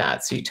to do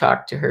that. So you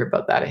talk to her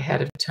about that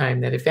ahead of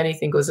time, that if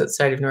anything goes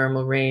outside of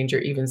normal range or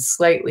even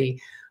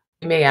slightly,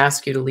 we may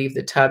ask you to leave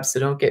the tub. So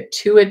don't get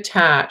too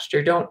attached,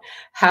 or don't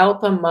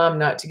help a mom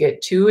not to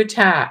get too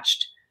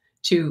attached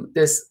to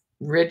this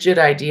rigid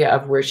idea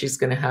of where she's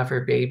going to have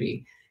her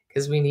baby,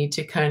 because we need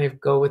to kind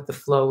of go with the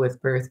flow with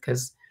birth,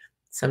 because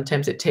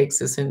sometimes it takes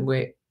us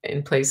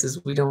in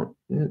places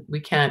we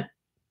can't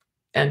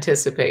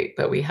anticipate,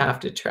 but we have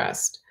to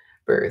trust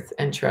birth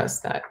and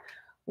trust that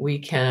we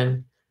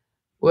can.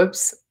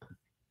 Whoops.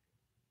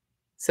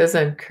 Says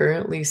I'm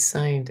currently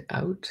signed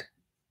out.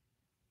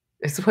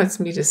 It wants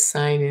me to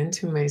sign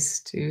into my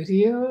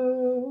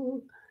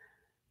studio.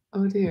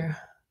 Oh dear.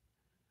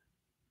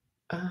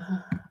 Do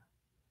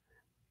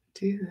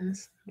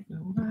this. I don't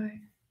know why.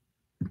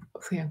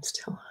 Hopefully I'm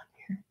still on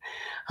here.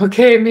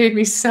 Okay, it made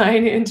me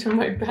sign into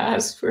my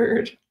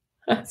password.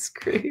 That's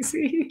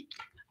crazy.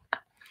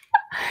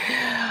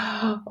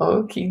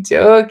 Okie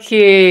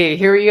dokie.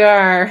 Here we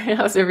are.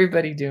 How's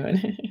everybody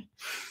doing?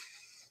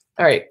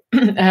 All right.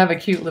 I have a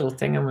cute little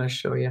thing I'm going to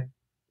show you.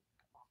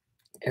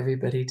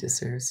 Everybody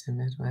deserves a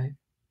midwife.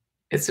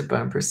 It's a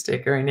bumper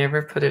sticker. I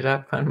never put it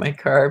up on my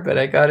car, but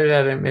I got it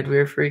at a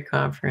midwifery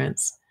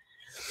conference.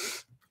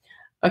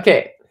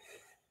 Okay.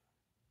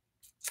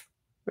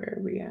 Where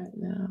are we at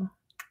now?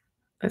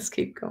 Let's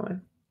keep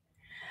going.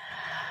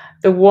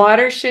 The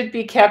water should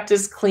be kept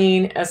as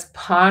clean as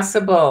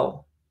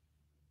possible.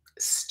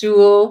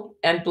 Stool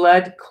and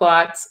blood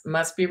clots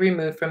must be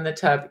removed from the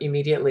tub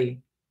immediately.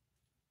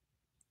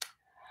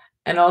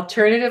 An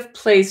alternative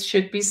place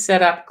should be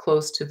set up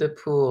close to the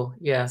pool.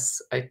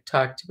 Yes, I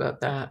talked about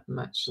that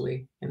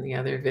muchly in the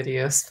other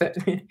videos, but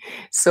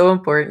so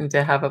important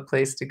to have a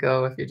place to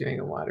go if you're doing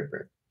a water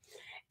birth,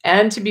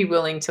 and to be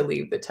willing to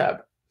leave the tub.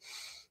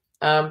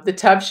 The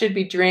tub should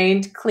be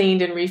drained,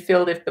 cleaned, and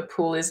refilled if the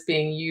pool is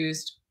being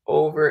used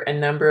over a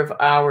number of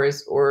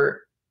hours,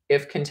 or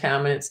if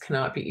contaminants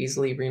cannot be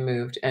easily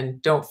removed.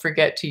 And don't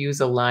forget to use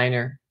a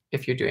liner.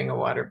 If you're doing a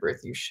water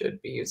birth, you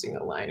should be using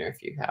a liner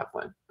if you have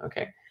one.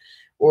 Okay.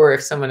 Or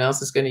if someone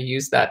else is going to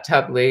use that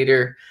tub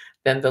later,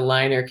 then the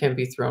liner can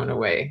be thrown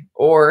away.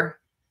 Or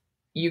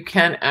you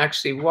can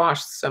actually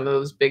wash some of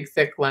those big,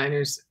 thick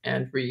liners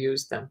and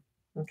reuse them.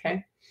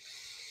 Okay.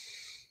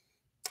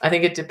 I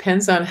think it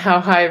depends on how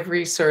high of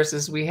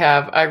resources we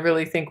have. I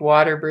really think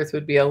water birth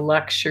would be a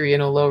luxury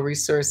in a low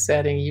resource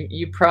setting.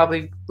 You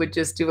probably would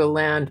just do a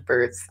land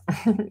birth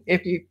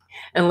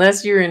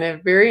unless you're in a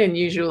very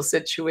unusual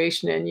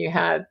situation and you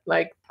had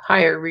like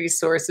higher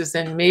resources,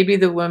 and maybe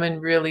the woman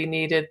really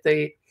needed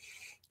the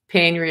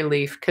pain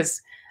relief,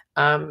 because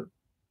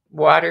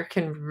water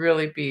can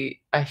really be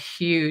a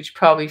huge,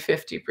 probably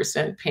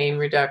 50% pain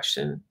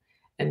reduction,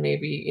 and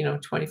maybe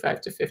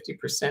 25 to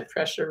 50%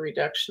 pressure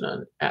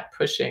reduction at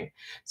pushing.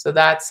 So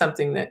that's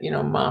something that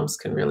moms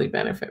can really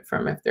benefit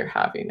from if they're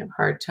having a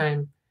hard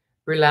time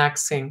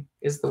relaxing,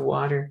 is the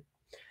water.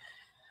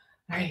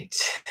 All right,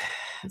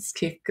 let's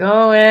keep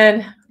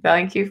going.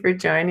 Thank you for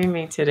joining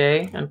me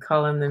today on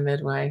Calling the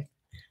Midwife.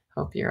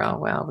 Hope you're all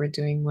well. We're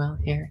doing well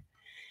here.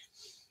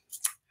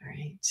 All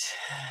right.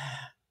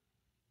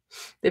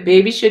 The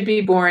baby should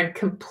be born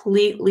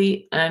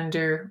completely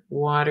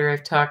underwater.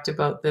 I've talked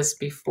about this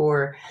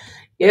before.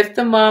 If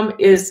the mom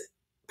is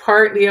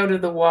partly out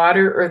of the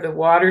water or the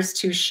water's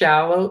too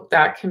shallow,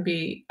 that can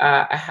be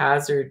a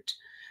hazard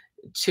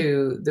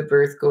to the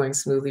birth going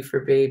smoothly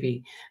for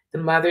baby. The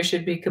mother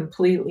should be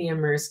completely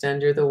immersed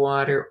under the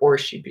water, or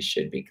she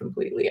should be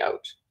completely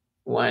out,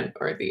 one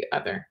or the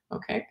other,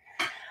 okay?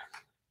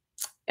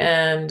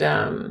 And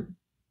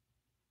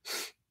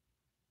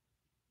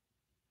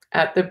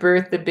at the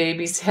birth, the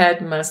baby's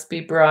head must be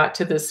brought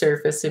to the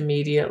surface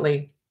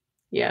immediately.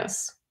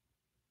 Yes.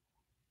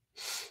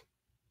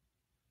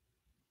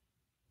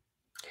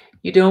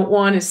 You don't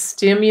want to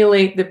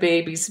stimulate the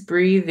baby's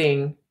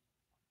breathing,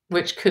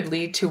 which could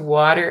lead to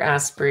water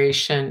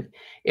aspiration.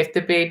 If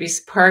the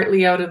baby's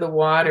partly out of the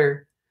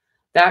water,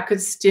 that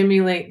could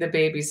stimulate the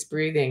baby's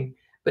breathing.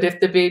 But if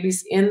the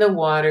baby's in the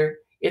water,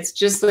 it's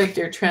just like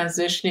they're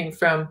transitioning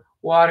from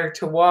water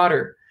to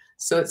water.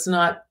 So it's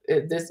not,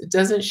 it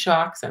doesn't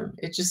shock them.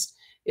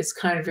 It's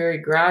kind of very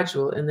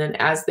gradual. And then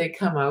as they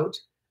come out,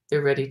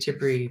 they're ready to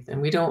breathe.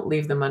 And we don't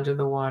leave them under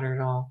the water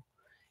at all.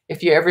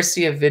 If you ever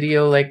see a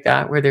video like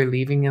that where they're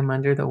leaving them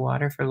under the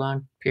water for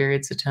long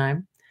periods of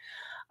time,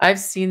 I've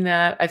seen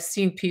that. I've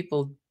seen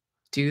people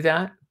do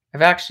that.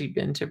 I've actually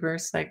been to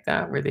births like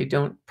that where they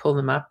don't pull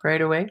them up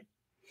right away.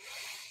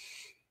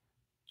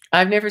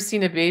 I've never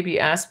seen a baby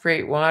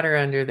aspirate water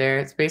under there.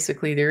 It's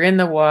basically they're in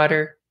the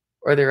water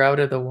or they're out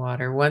of the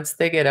water. Once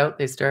they get out,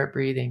 they start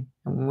breathing.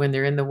 And when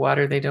they're in the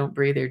water, they don't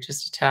breathe. They're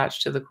just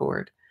attached to the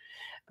cord.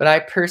 But I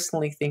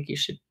personally think you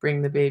should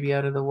bring the baby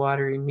out of the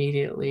water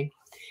immediately.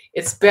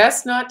 It's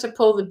best not to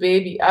pull the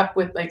baby up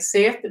with, like,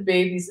 say if the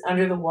baby's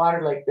under the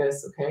water like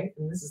this, okay?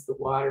 And this is the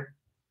water.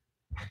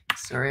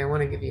 Sorry, I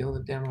want to give you a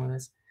little demo of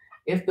this.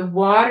 If the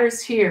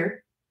water's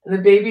here and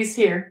the baby's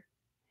here,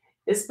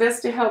 it's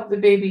best to help the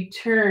baby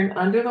turn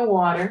under the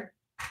water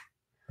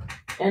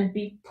and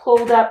be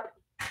pulled up.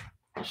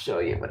 I'll show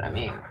you what I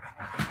mean.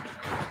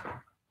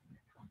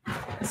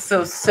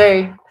 So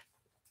say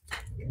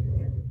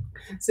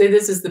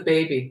this is the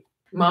baby.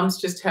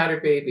 Mom's just had her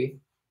baby.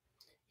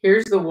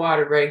 Here's the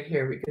water right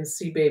here. We can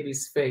see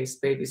baby's face.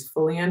 Baby's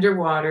fully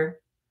underwater.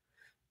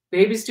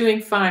 Baby's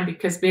doing fine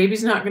because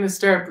baby's not going to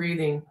start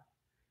breathing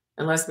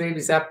unless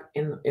baby's up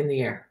in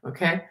the air,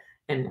 okay?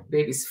 And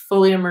baby's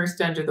fully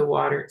immersed under the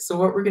water. So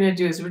what we're going to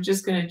do is we're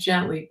just going to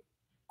gently,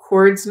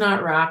 cords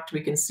not wrapped.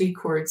 We can see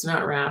cords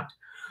not wrapped.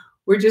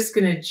 We're just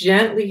going to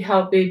gently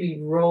help baby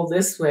roll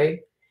this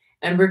way,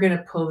 and we're going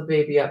to pull the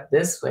baby up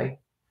this way.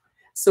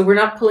 So we're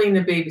not pulling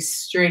the baby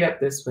straight up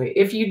this way.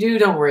 If you do,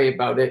 don't worry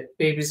about it.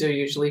 Babies are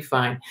usually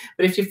fine.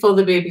 But if you pull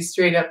the baby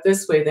straight up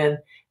this way, then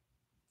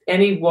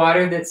any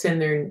water that's in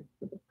their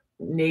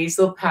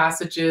nasal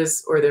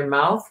passages or their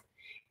mouth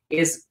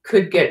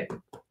could get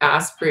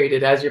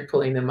aspirated as you're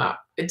pulling them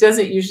up. It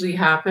doesn't usually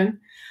happen,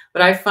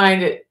 but I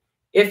find it,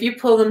 if you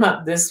pull them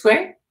up this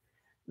way,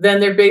 then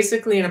they're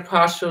basically in a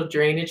postural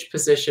drainage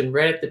position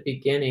right at the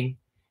beginning,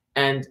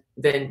 and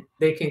then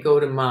they can go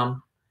to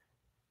mom.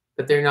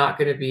 But they're not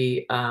going to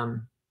be, they're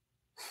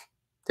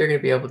going to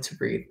be able to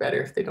breathe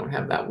better if they don't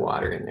have that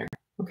water in there.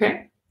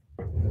 Okay?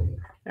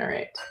 All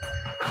right.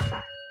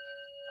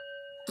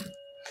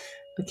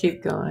 We'll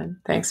keep going.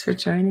 Thanks for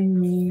joining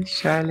me,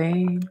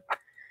 Charlene,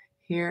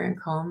 here and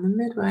Calm the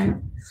Midwife.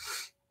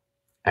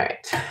 All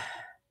right.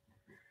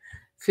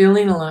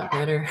 Feeling a lot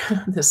better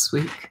this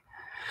week.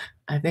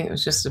 I think it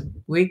was just a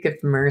week of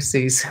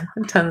mercies.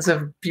 Tons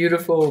of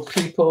beautiful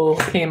people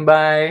came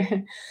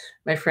by.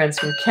 My friends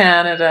from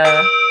Canada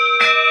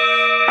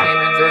came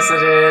and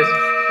visited.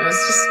 It was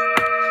just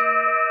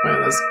one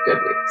of those good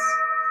weeks.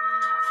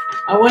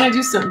 I want to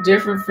do something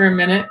different for a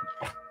minute,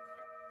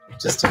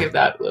 just to give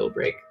that a little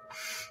break.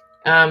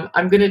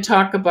 I'm going to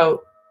talk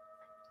about,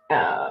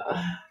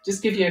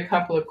 just give you a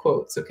couple of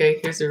quotes, okay?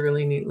 Here's a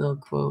really neat little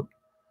quote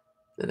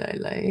that I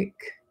like.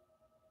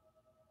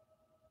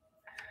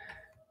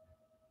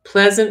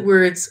 Pleasant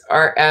words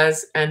are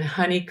as an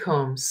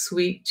honeycomb,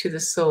 sweet to the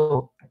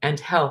soul and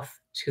health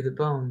to the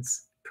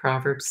bones.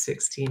 Proverbs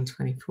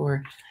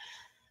 16:24.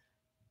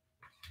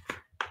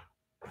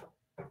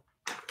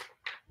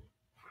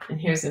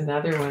 And here's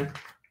another one.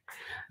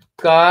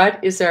 God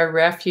is our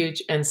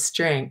refuge and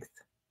strength,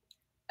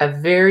 a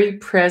very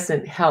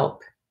present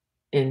help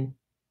in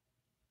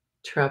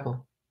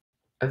trouble.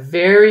 A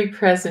very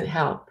present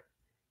help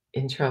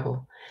in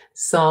trouble.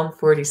 Psalm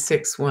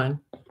 46:1.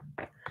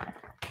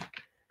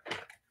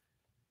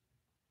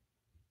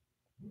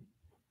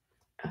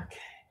 Okay.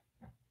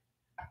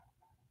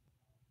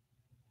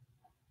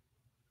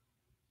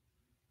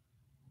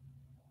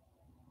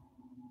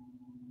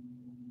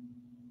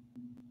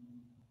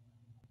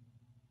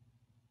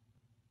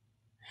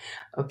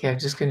 Okay, I'm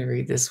just going to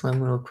read this one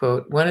little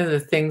quote. One of the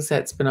things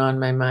that's been on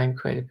my mind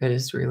quite a bit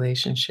is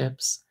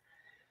relationships.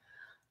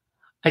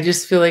 I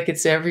just feel like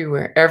it's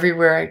everywhere.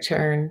 Everywhere I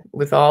turn,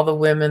 with all the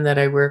women that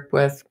I work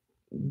with,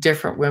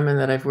 different women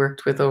that I've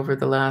worked with over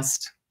the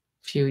last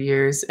few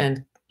years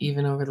and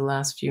even over the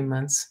last few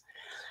months,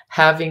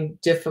 having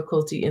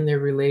difficulty in their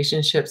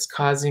relationships,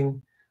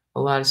 causing a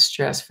lot of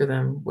stress for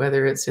them,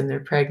 whether it's in their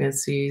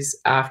pregnancies,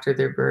 after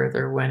their birth,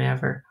 or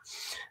whenever.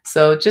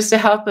 So just to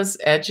help us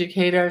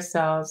educate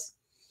ourselves,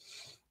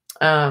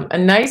 a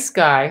nice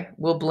guy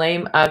will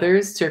blame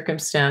others,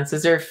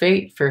 circumstances, or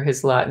fate for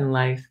his lot in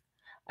life.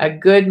 A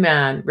good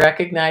man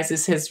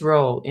recognizes his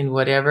role in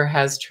whatever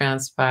has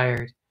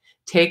transpired,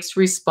 takes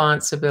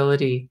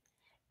responsibility,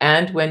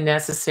 and when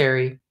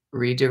necessary,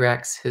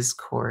 redirects his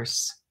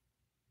course.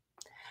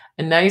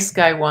 A nice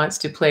guy wants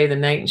to play the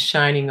knight in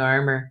shining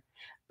armor,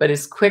 but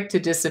is quick to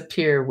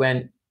disappear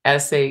when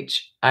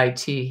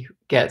SHIT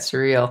gets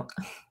real.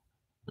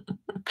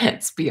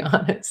 Let's be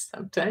honest,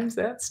 sometimes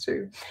that's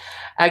true.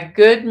 A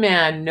good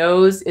man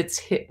knows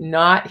it's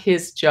not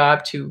his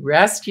job to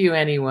rescue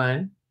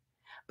anyone,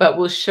 but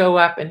will show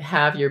up and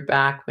have your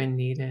back when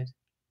needed.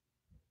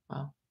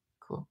 Wow,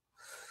 cool.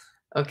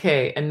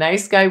 Okay, a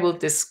nice guy will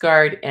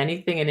discard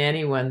anything and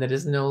anyone that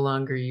is no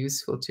longer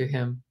useful to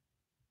him.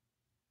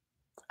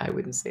 I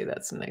wouldn't say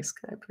that's a nice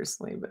guy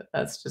personally, but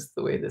that's just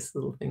the way this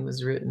little thing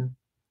was written.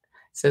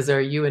 It says,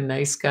 are you a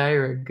nice guy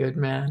or a good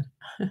man?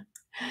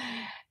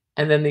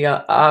 And then the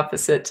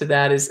opposite to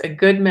that is a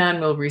good man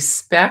will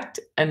respect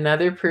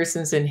another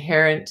person's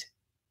inherent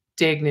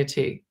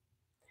dignity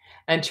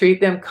and treat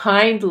them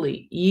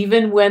kindly,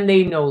 even when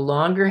they no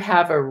longer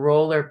have a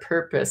role or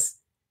purpose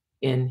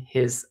in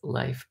his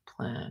life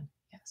plan.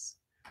 Yes.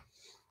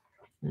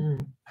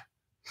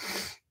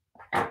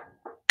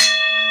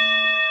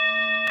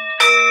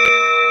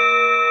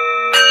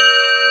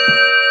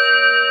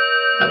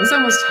 That was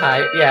almost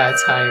high. Yeah,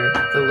 it's higher.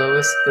 The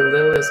lowest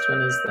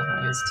one is the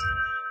highest.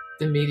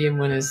 The medium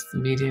one is the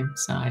medium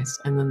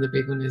sized, and then the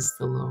big one is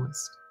the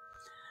lowest.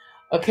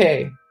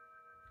 Okay,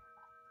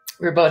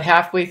 we're about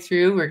halfway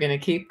through. We're going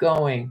to keep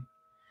going.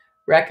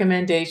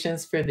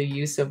 Recommendations for the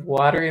use of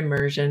water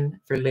immersion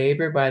for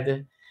labor by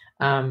the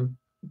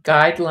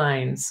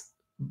guidelines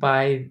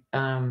by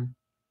the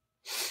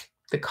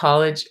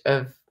College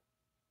of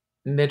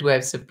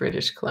Midwives of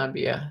British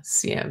Columbia,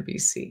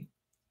 CMBC.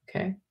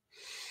 Okay.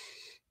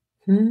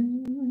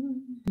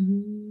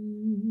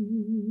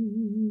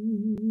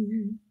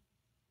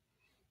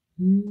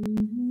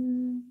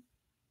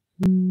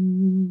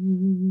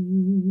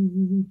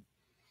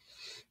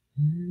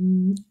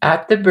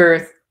 At the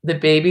birth, the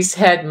baby's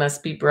head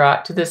must be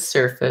brought to the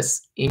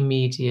surface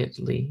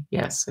immediately.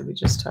 Yes, so we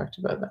just talked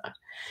about that.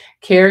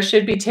 Care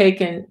should be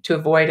taken to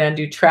avoid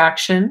undue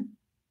traction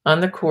on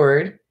the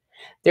cord.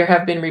 There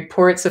have been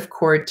reports of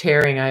cord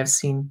tearing. I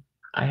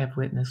have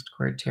witnessed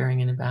cord tearing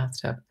in a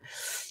bathtub.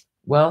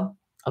 Well,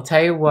 I'll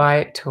tell you why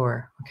it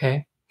tore,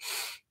 okay?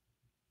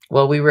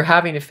 Well, we were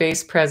having a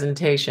face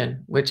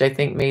presentation, which I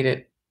think made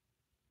it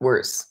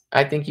worse.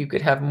 I think you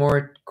could have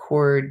more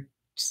cord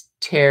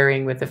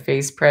tearing with a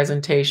face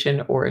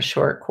presentation or a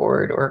short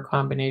cord or a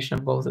combination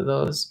of both of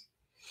those.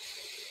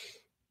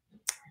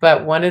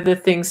 But one of the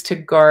things to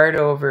guard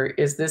over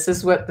is this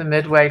is what the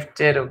midwife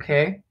did,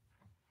 okay?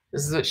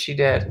 This is what she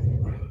did.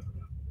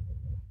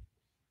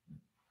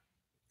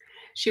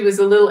 She was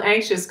a little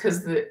anxious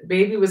because the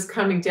baby was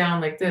coming down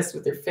like this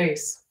with her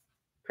face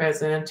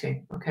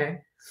presenting,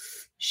 okay?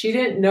 She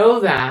didn't know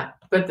that,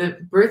 but the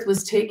birth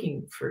was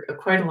taking for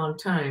quite a long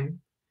time.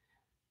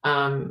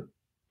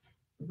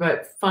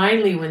 But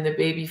finally, when the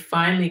baby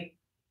finally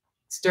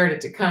started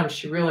to come,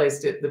 she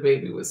realized the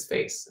baby was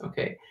face,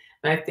 okay?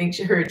 And I think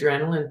her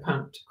adrenaline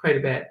pumped quite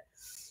a bit.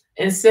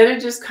 Instead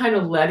of just kind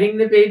of letting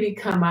the baby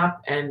come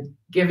up and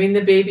giving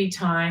the baby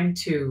time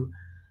to,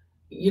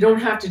 you don't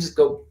have to just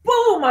go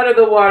boom out of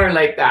the water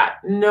like that.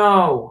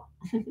 No,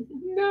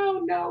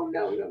 no.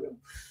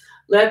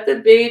 Let the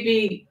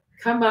baby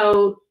come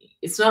out.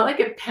 It's not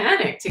like a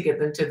panic to get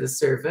them to the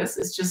surface.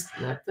 It's just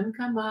let them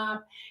come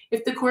up.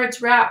 If the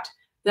cord's wrapped,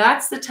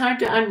 that's the time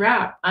to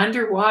unwrap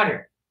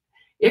underwater.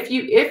 If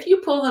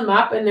you pull them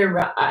up and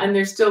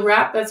they're still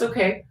wrapped, that's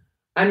okay.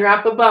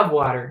 Unwrap above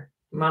water.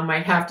 Mom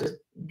might have to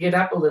get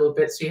up a little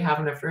bit so you have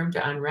enough room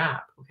to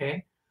unwrap,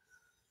 okay?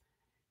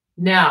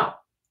 Now,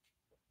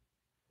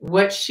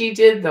 what she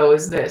did though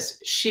is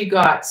this. She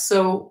got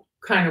so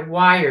kind of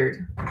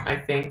wired, I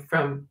think,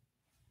 from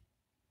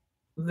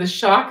the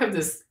shock of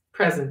this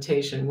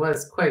presentation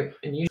was quite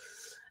unusual.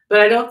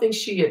 But I don't think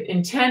she had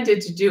intended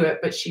to do it,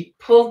 but she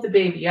pulled the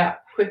baby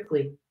up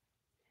quickly.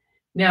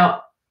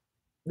 Now,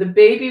 the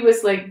baby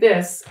was like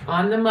this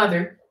on the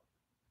mother,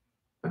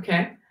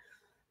 okay?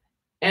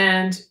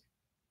 And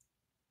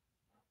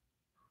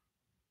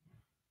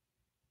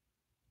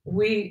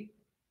we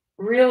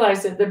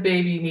realized that the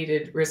baby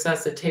needed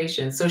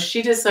resuscitation. So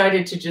she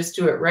decided to just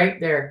do it right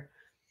there.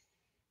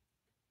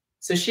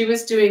 So she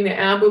was doing the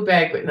ambu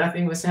bag, but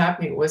nothing was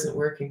happening. It wasn't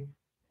working.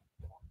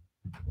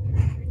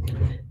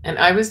 And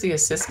I was the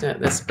assistant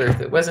at this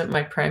birth. It wasn't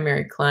my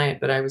primary client,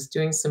 but I was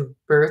doing some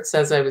births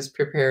as I was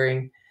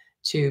preparing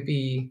to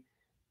be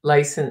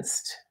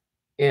licensed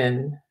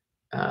in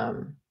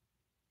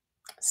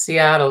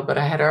Seattle, but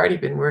I had already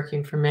been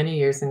working for many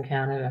years in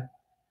Canada,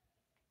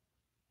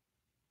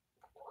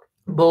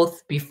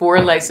 both before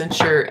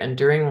licensure and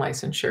during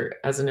licensure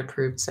as an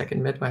approved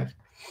second midwife.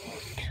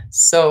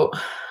 So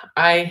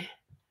I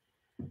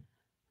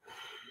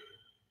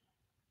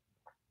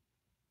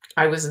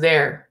I was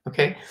there,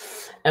 okay?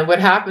 And what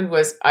happened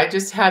was I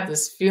just had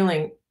this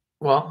feeling,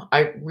 well,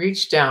 I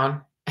reached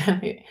down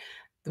and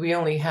we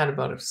only had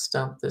about a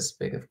stump this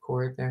big of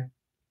cord there.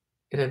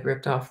 It had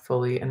ripped off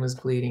fully and was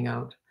bleeding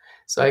out.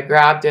 So I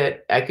grabbed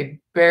it. I could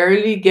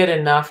barely get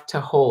enough to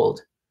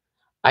hold.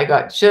 I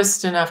got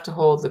just enough to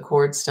hold the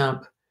cord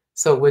stump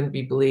so it wouldn't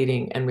be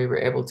bleeding, and we were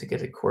able to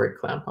get a cord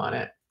clamp on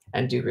it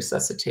and do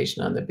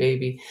resuscitation on the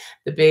baby.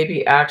 The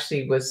baby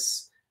actually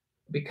was,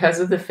 because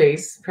of the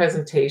face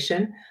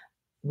presentation,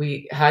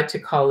 we had to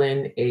call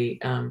in a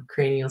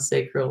cranial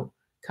sacral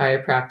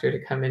chiropractor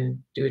to come and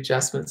do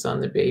adjustments on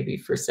the baby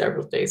for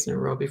several days in a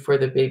row before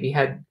the baby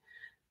had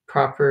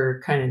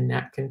proper kind of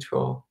neck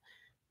control.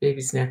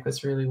 Baby's neck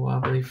was really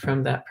wobbly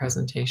from that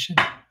presentation.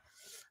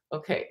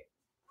 Okay,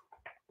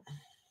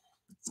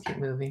 let's keep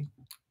moving.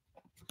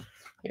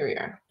 Here we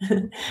are.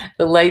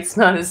 The light's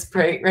not as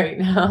bright right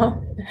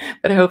now,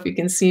 but I hope you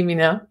can see me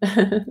now.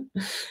 All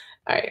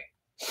right.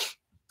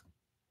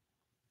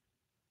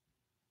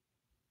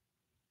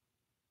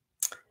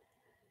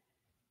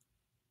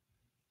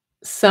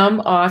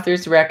 Some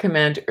authors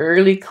recommend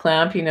early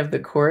clamping of the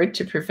cord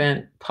to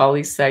prevent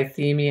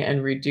polycythemia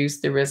and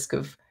reduce the risk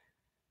of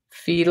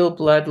fetal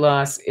blood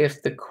loss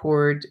if the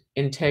cord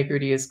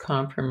integrity is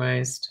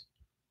compromised.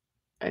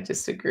 I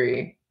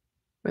disagree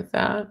with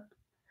that.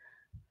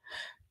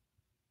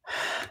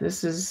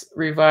 This is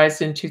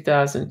revised in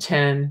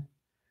 2010.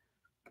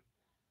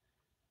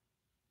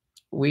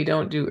 We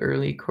don't do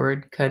early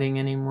cord cutting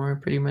anymore,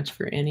 pretty much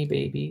for any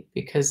baby,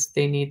 because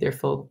they need their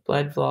full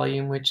blood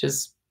volume, which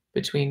is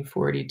between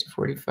 40 to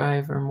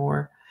 45 or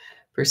more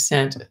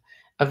 %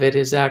 of it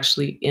is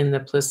actually in the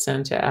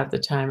placenta at the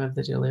time of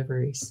the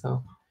delivery.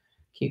 So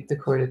keep the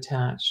cord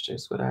attached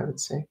is what I would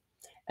say.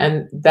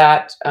 And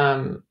that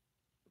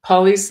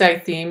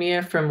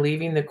polycythemia from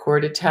leaving the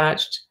cord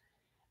attached,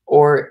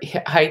 or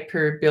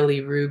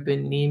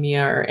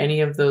hyperbilirubinemia, or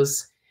any of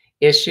those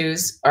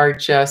issues are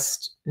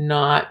just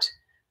not,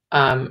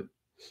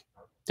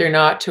 they're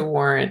not to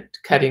warrant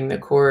cutting the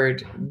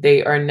cord.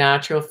 They are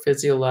natural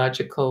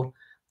physiological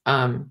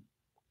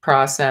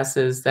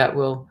processes that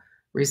will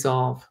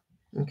resolve.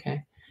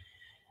 Okay.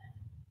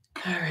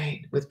 All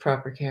right. With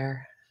proper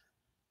care.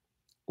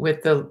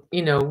 With the,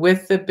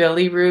 with the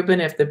bilirubin,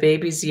 if the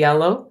baby's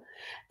yellow,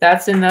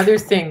 that's another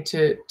thing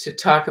to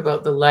talk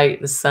about, the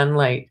light, the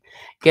sunlight.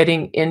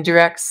 Getting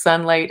indirect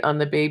sunlight on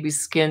the baby's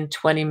skin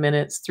 20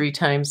 minutes 3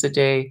 times a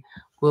day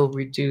will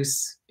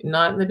reduce,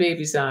 not in the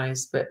baby's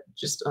eyes, but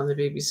just on the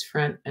baby's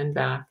front and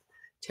back,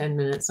 10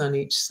 minutes on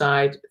each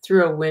side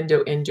through a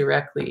window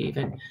indirectly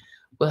even,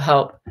 will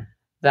help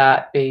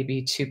that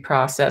baby to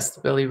process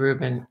the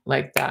bilirubin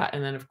like that.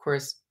 And then, of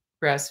course,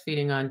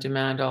 breastfeeding on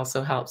demand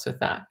also helps with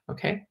that.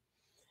 Okay.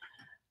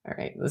 All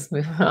right, let's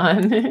move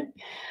on.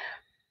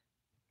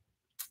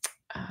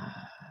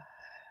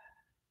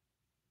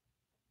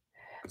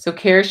 So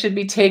care should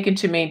be taken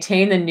to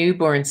maintain the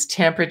newborn's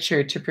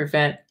temperature to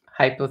prevent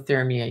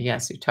hypothermia.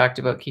 Yes, we talked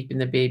about keeping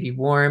the baby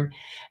warm,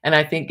 and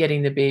I think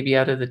getting the baby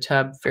out of the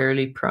tub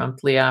fairly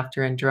promptly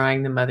after, and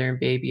drying the mother and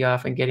baby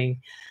off, and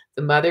getting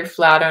the mother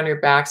flat on her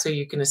back so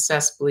you can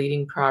assess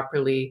bleeding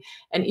properly.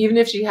 And even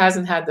if she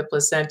hasn't had the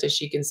placenta,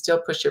 she can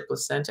still push her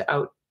placenta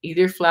out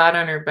either flat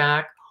on her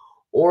back,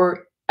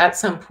 or at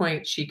some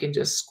point she can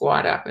just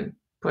squat up and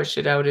push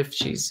it out if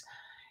she's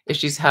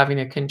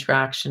having a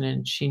contraction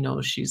and she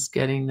knows she's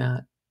getting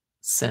that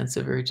sense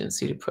of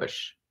urgency to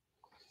push.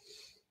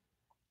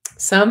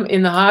 Some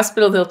in the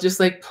hospital, they'll just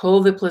like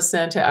pull the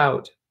placenta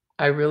out.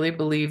 I really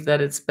believe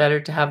that it's better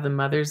to have the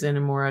mothers in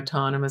a more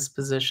autonomous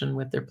position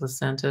with their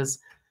placentas,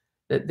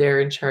 that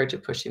they're in charge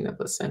of pushing the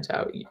placenta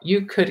out.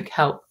 You could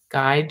help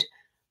guide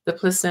the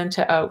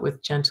placenta out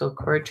with gentle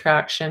cord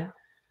traction,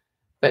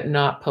 but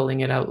not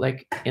pulling it out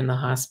like in the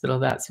hospital.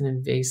 That's an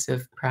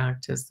invasive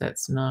practice.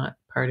 That's not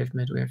part of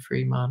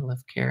midwifery model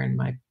of care, in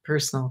my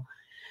personal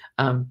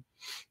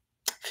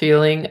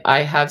feeling.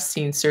 I have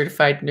seen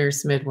certified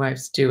nurse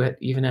midwives do it,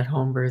 even at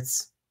home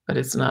births, but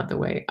it's not the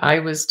way I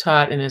was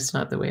taught, and it's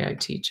not the way I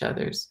teach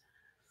others.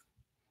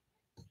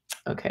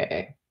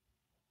 Okay.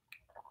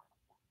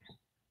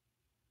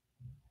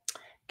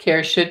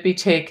 Care should be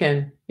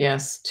taken,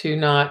 yes, to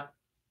not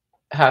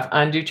have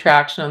undue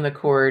traction on the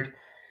cord.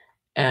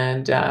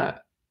 And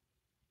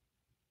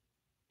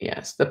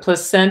yes, the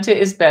placenta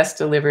is best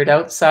delivered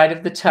outside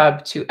of the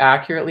tub to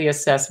accurately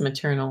assess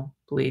maternal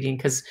bleeding,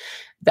 because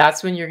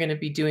that's when you're going to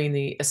be doing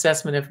the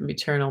assessment of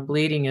maternal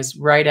bleeding, is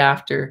right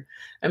after.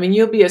 I mean,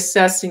 you'll be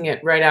assessing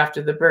it right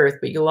after the birth,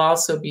 but you'll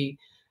also be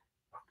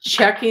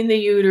checking the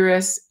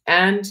uterus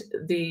and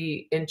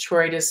the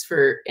introitus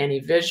for any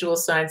visual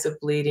signs of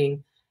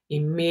bleeding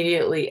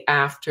immediately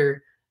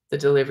after the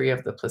delivery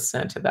of the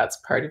placenta. That's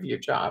part of your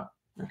job,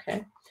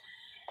 okay?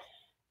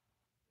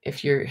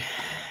 If you're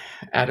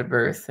at a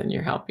birth and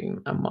you're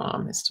helping a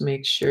mom, is to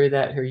make sure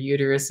that her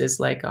uterus is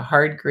like a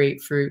hard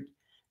grapefruit,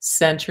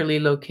 centrally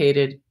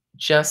located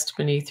just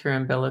beneath her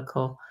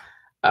umbilical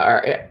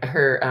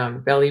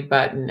her belly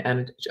button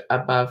and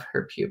above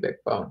her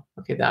pubic bone.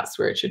 Okay, that's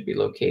where it should be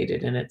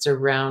located. And it's a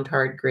round,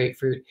 hard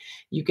grapefruit.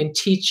 You can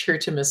teach her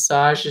to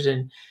massage it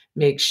and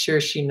make sure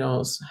she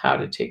knows how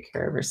to take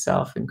care of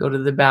herself and go to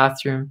the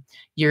bathroom,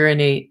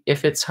 urinate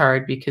if it's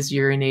hard, because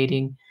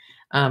urinating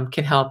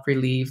can help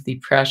relieve the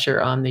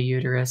pressure on the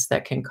uterus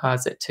that can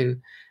cause it to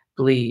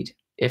bleed.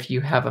 If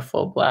you have a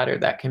full bladder,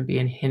 that can be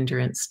a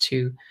hindrance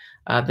to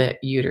the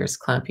uterus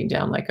clamping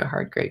down like a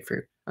hard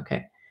grapefruit.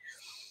 Okay.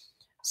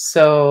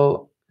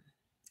 So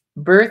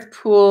birth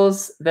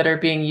pools that are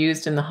being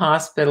used in the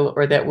hospital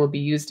or that will be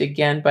used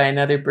again by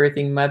another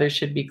birthing mother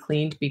should be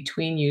cleaned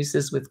between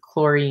uses with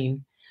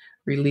chlorine,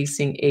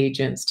 releasing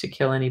agents to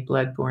kill any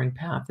bloodborne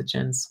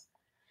pathogens.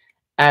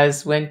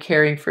 As when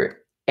caring for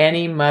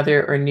any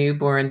mother or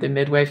newborn, the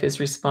midwife is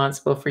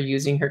responsible for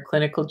using her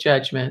clinical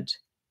judgment,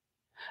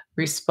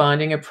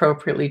 responding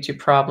appropriately to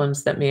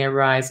problems that may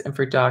arise, and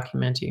for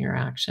documenting her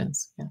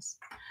actions. Yes.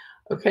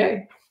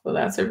 Okay. Well,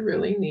 that's a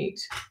really neat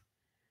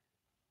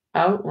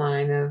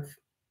outline of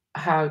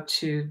how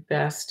to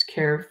best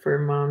care for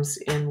moms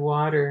in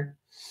water.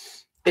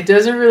 It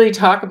doesn't really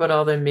talk about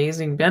all the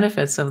amazing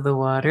benefits of the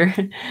water,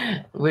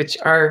 which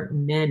are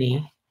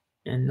many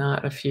and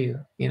not a few.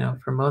 You know,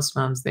 for most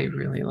moms, they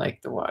really like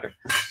the water.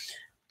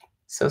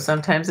 So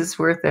sometimes it's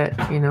worth it,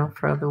 you know,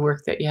 for the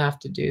work that you have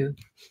to do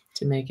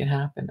to make it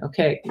happen.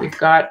 Okay, we've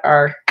got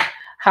our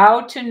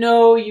how to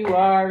know you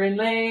are in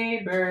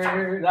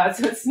labor. That's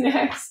what's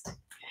next.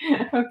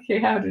 Okay,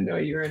 how to know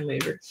you're in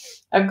labor.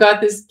 I've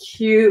got this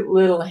cute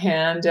little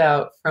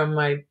handout from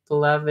my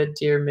beloved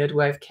dear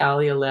midwife,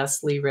 Callie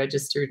Leslie,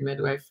 registered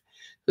midwife,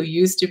 who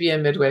used to be a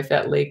midwife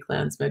at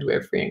Lakelands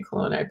Midwifery in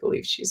Kelowna. I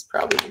believe she's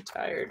probably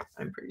retired.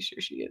 I'm pretty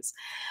sure she is.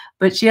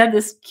 But she had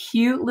this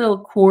cute little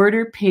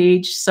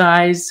quarter-page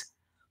size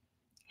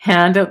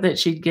handout that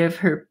she'd give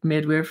her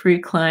midwifery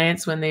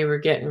clients when they were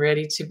getting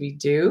ready to be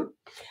due.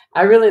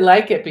 I really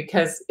like it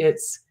because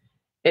it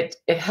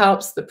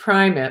helps the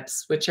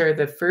Primips, which are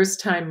the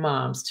first-time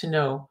moms, to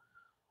know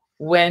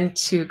when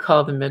to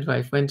call the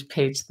midwife, when to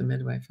page the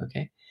midwife,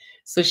 okay?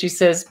 So she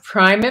says,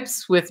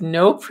 Primips with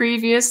no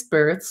previous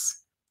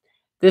births,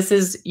 this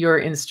is your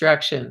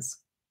instructions.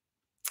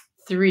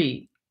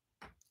 3.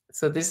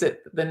 So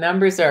the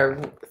numbers are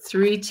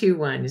 3, 2,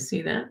 1. You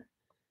see that?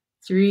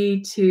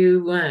 3,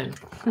 2,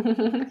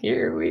 1.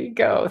 Here we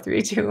go.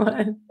 3, 2,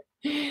 1.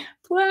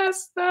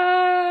 Blast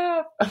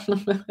off.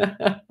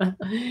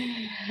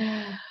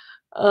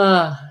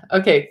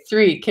 Okay,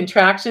 3.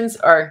 Contractions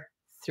are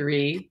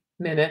 3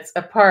 minutes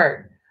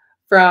apart.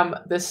 From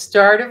the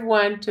start of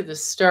one to the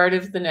start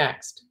of the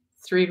next.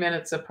 3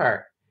 minutes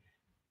apart.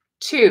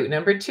 2.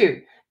 Number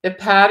 2. The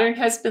pattern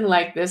has been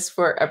like this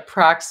for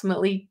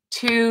approximately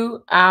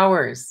 2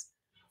 hours.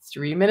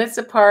 3 minutes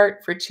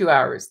apart for 2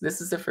 hours.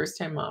 This is a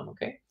first-time mom,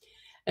 okay?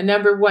 And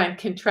number 1,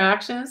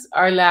 contractions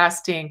are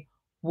lasting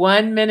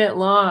 1 minute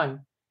long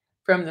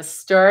from the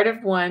start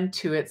of one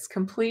to its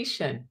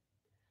completion.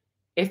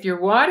 If your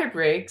water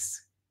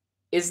breaks,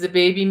 is the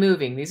baby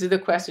moving? These are the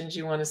questions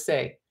you want to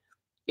say.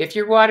 If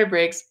your water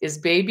breaks, is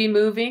baby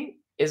moving?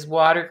 Is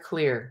water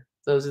clear?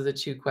 Those are the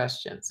 2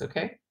 questions,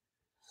 okay?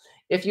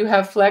 If you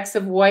have flecks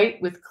of white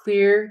with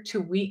clear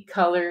to weak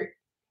color,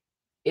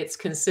 it's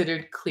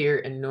considered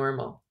clear and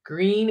normal.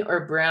 Green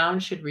or brown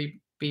should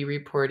be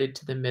reported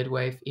to the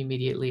midwife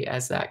immediately,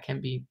 as that can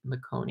be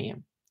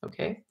meconium,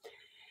 okay?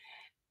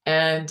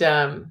 And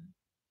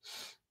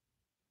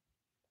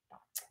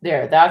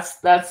there, that's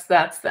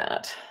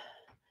that.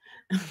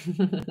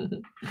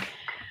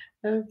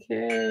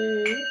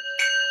 Okay.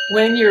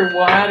 When your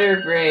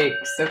water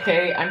breaks,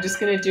 okay? I'm just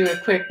going to do a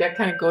quick, that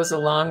kind of goes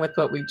along with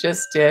what we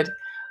just did.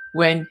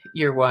 When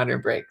your water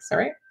breaks, all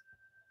right?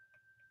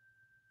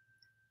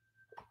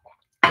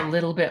 A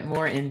little bit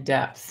more in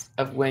depth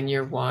of when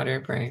your water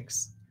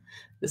breaks.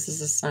 This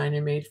is a sign I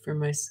made for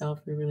myself.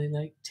 I really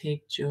like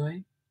take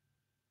joy.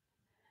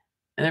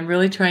 And I'm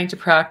really trying to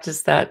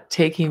practice that,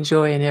 taking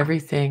joy in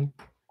everything,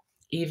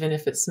 even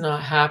if it's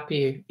not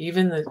happy,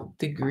 even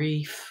the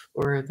grief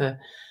or the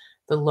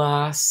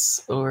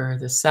loss or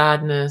the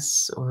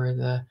sadness or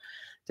the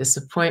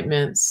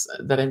disappointments,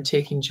 that I'm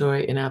taking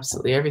joy in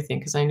absolutely everything,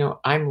 because I know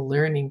I'm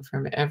learning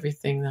from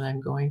everything that I'm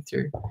going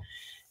through.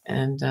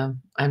 And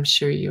I'm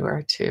sure you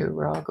are too.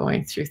 We're all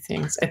going through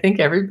things. I think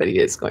everybody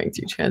is going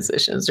through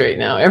transitions right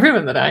now.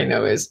 Everyone that I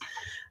know is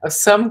of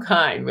some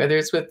kind, whether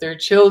it's with their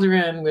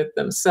children, with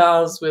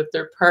themselves, with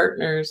their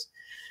partners.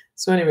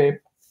 So anyway,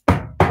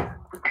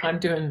 I'm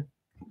doing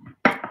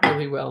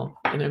really well,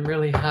 and I'm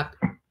really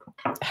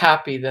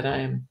happy that I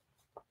am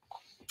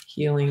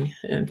healing.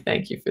 And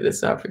thank you for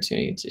this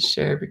opportunity to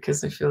share,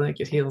 because I feel like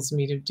it heals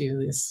me to do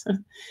this.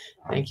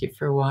 Thank you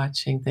for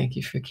watching. Thank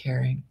you for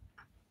caring.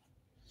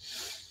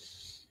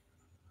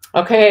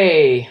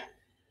 Okay.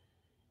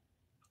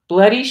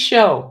 Bloody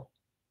show.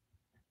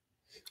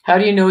 How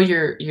do you know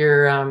you're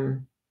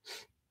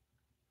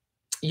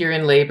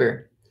in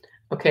labor?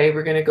 Okay,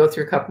 we're going to go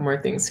through a couple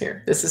more things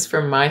here. This is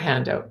from my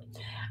handout.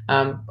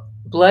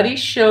 Bloody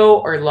show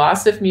or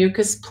loss of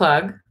mucus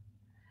plug,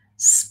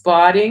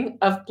 spotting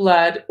of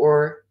blood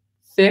or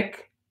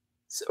thick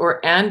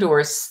or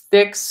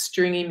thick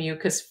stringy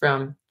mucus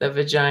from the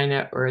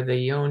vagina or the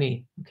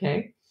yoni,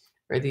 okay,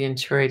 or the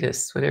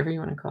introitus, whatever you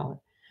want to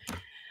call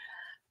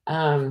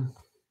it.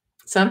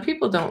 Some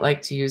people don't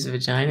like to use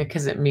vagina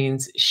because it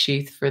means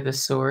sheath for the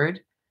sword,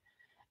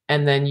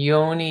 and then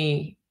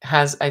yoni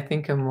has, I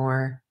think, a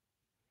more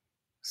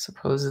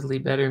supposedly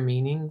better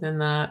meaning than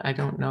that. I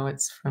don't know.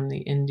 It's from the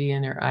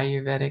Indian or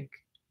Ayurvedic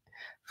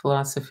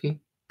philosophy.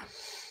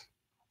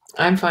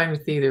 I'm fine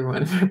with either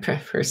one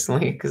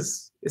personally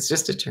because it's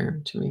just a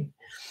term to me.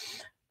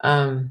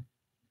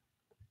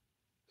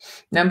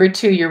 Number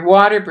 2, your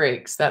water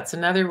breaks. That's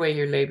another way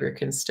your labor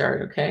can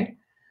start, okay?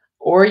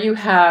 Or you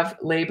have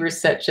labor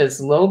such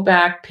as low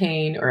back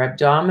pain or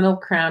abdominal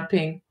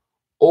cramping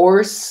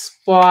or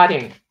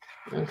spotting,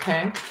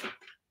 okay?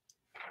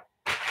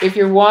 If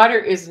your water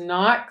is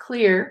not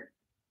clear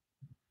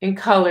in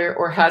color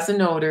or has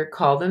an odor,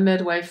 call the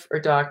midwife or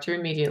doctor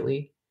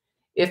immediately.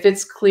 If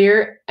it's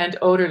clear and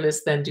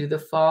odorless, then do the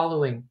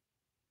following.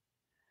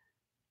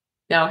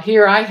 Now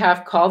here I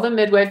have call the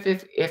midwife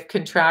if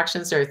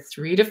contractions are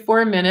 3 to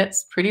 4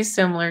 minutes, pretty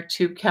similar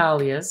to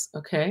Callia's,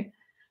 okay?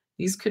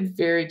 These could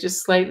vary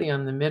just slightly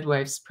on the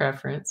midwife's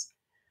preference.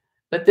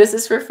 But this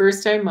is for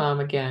first-time mom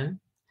again.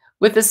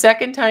 With a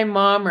second-time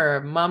mom or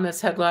a mom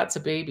that's had lots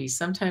of babies,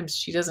 sometimes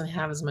she doesn't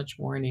have as much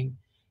warning.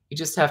 You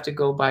just have to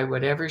go by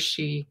whatever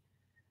she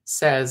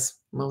says.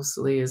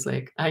 Mostly is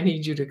like, I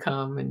need you to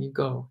come, and you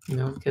go, you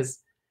know, because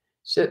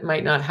she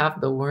might not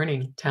have the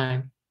warning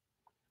time.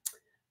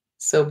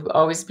 So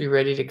always be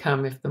ready to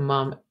come if the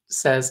mom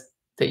says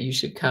that you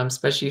should come,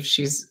 especially if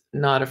she's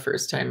not a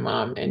first-time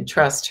mom, and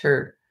trust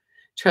her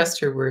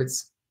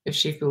words. If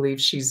she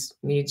believes she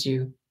needs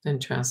you, then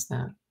trust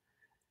that.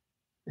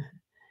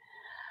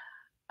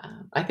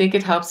 I think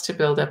it helps to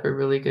build up a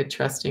really good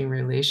trusting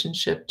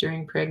relationship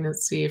during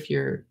pregnancy if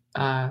you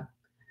are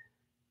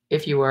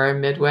a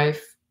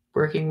midwife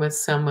working with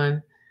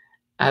someone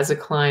as a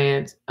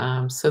client,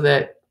 so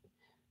that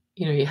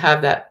you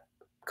have that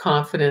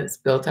confidence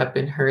built up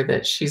in her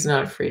that she's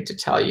not afraid to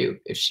tell you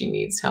if she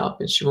needs help,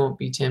 and she won't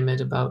be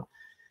timid about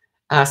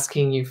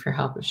asking you for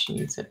help if she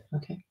needs it.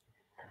 Okay.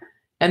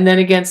 And then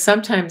again,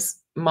 sometimes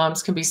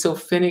moms can be so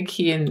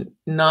finicky and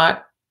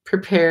not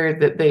prepared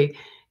that they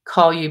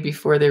call you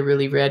before they're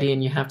really ready,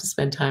 and you have to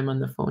spend time on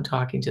the phone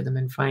talking to them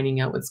and finding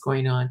out what's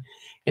going on.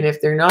 And if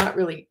they're not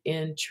really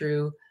in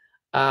true,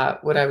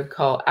 what I would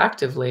call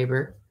active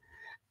labor,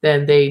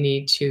 then they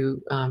need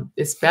to,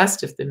 it's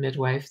best if the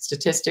midwife,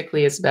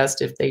 statistically, it's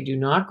best if they do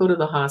not go to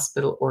the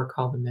hospital or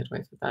call the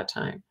midwife at that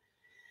time.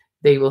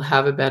 They will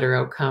have a better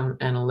outcome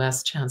and a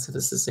less chance of a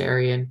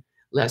cesarean,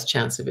 less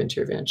chance of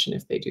intervention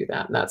if they do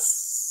that. And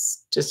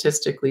that's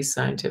statistically,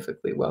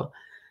 scientifically, well,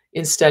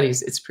 in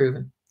studies, it's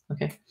proven,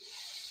 okay?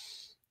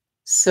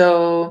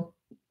 So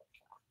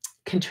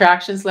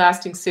contractions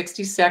lasting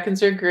 60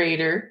 seconds or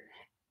greater,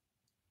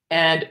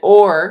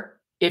 or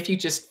if you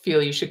just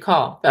feel you should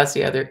call. That's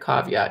the other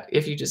caveat,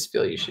 if you just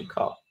feel you should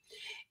call.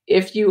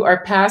 If you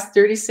are past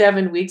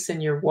 37 weeks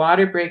and your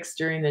water breaks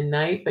during the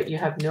night, but you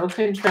have no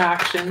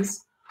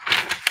contractions,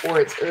 or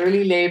it's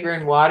early labor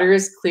and water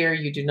is clear,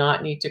 you do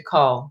not need to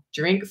call.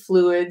 Drink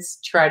fluids,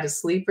 try to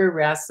sleep or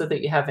rest so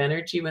that you have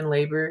energy when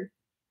labor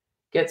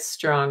gets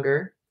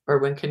stronger or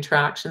when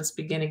contractions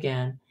begin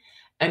again,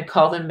 and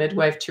call the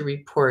midwife to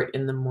report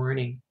in the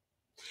morning.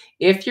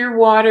 If your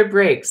water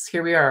breaks,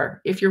 here we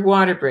are, if your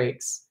water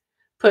breaks,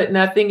 put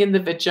nothing in the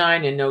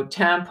vagina, no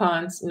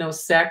tampons, no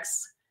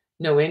sex,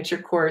 no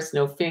intercourse,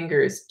 no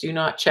fingers. Do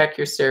not check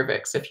your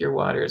cervix if your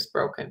water is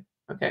broken,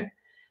 okay?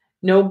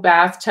 No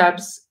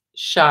bathtubs,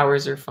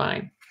 showers are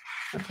fine,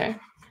 okay?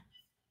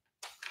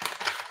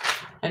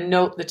 And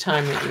note the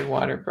time that your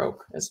water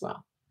broke as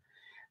well.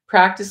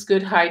 Practice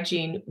good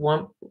hygiene.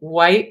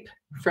 Wipe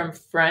from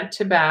front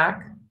to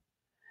back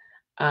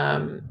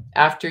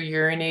after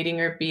urinating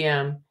or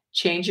BM.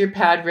 Change your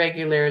pad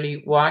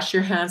regularly. Wash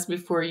your hands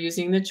before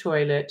using the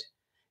toilet.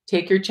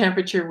 Take your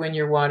temperature when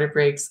your water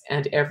breaks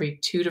and every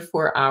 2 to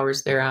 4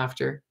 hours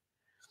thereafter.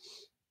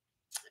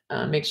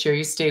 Make sure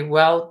you stay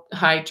well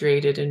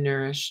hydrated and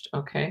nourished,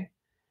 okay?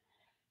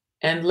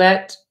 And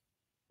let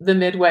the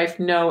midwife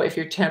know if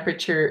your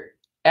temperature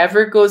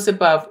ever goes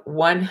above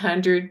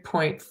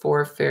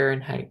 100.4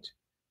 Fahrenheit,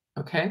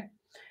 okay?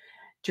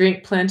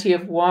 Drink plenty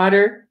of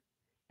water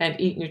and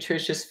eat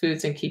nutritious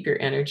foods and keep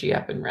your energy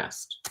up and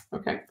rest,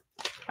 okay?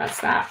 That's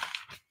that.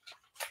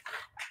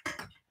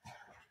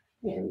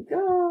 Here we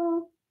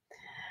go.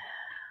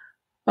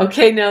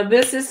 Okay, now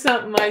this is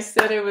something I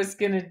said I was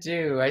going to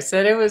do. I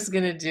said I was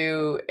going to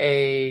do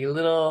a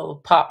little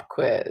pop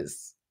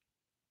quiz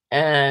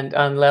and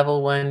on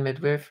level 1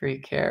 midwifery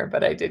care,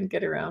 but I didn't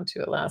get around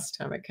to it last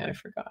time. I kind of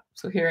forgot.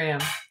 So here I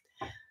am.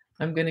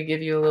 I'm going to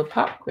give you a little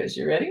pop quiz.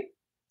 You ready?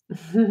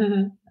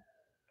 You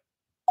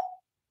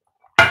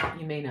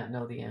may not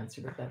know the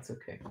answer, but that's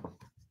okay.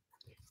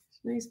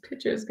 Nice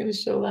picture I was going to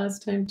show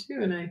last time too,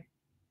 and I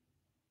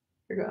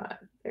forgot.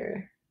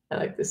 There. I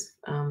like this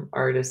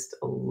artist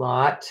a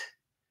lot.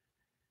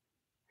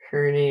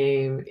 Her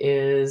name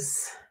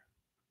is,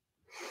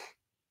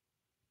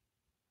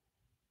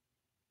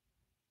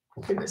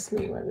 goodness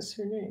me, what is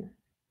her name?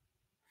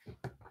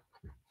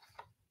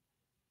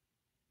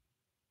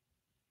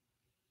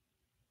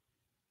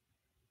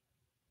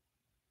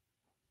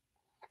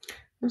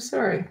 I'm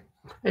sorry.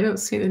 I don't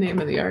see the name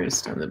of the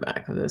artist on the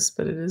back of this,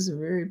 but it is a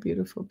very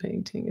beautiful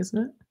painting,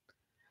 isn't it?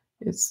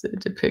 It's a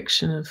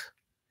depiction of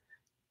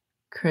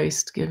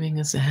Christ giving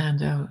us a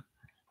handout.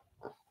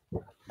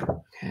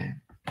 Okay.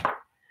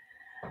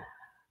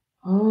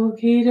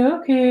 Okie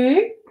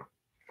dokie.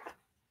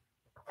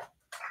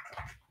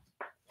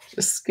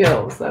 Just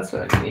skills, that's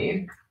what I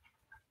need.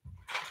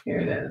 Here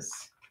it is.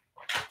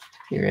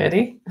 You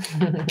ready?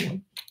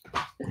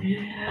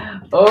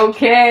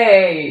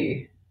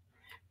 Okay.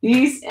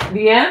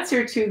 The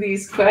answer to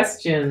these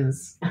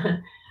questions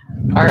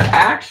are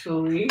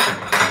actually,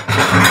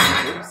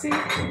 oopsie.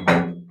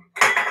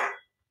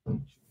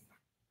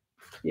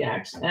 The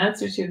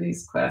answer to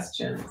these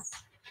questions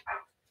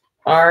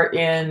are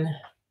in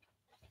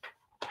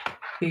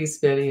these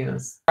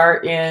videos.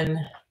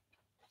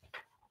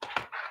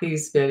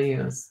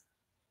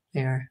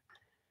 There.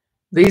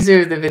 These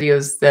are the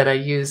videos that I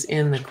use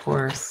in the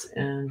course,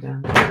 and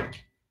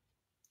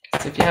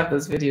so if you have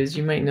those videos,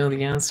 you might know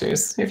the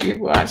answers if you've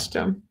watched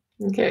them.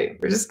 Okay,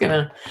 we're just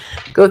gonna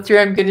go through.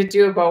 I'm gonna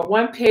do about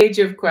 1 page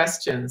of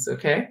questions,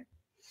 okay?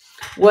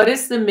 What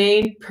is the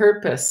main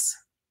purpose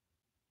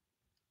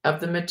of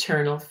the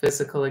maternal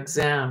physical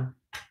exam?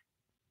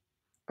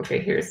 Okay,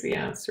 here's the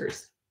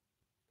answers.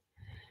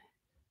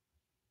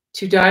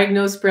 To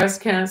diagnose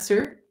breast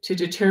cancer, to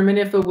determine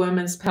if a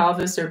woman's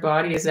pelvis or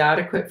body is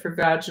adequate for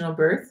vaginal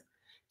birth,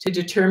 to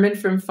determine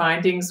from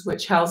findings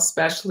which health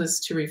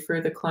specialists to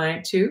refer the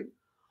client to,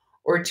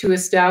 or to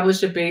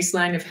establish a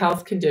baseline of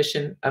health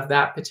condition of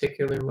that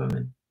particular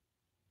woman.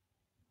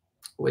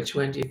 Which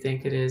one do you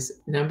think it is?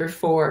 Number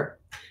 4,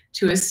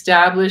 to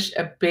establish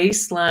a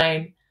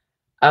baseline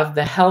of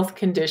the health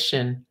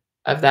condition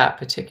of that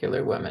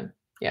particular woman.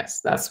 Yes,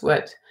 that's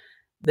what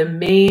the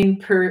main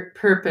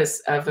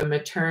purpose of a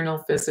maternal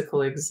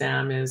physical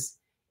exam is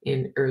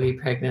in early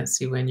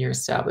pregnancy when you're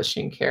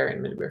establishing care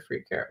in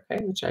midwifery care,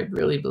 okay? Which I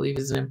really believe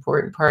is an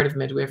important part of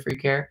midwifery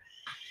care,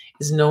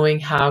 is knowing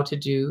how to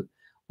do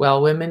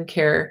well women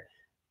care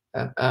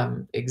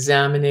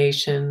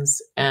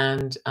examinations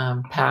and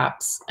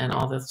PAPs and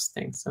all those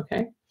things,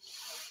 okay?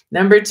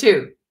 Number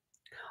 2,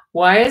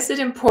 why is it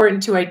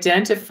important to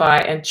identify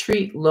and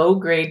treat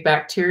low-grade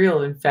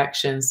bacterial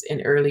infections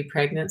in early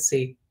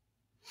pregnancy?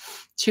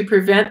 To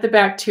prevent the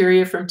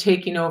bacteria from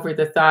taking over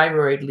the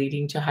thyroid,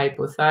 leading to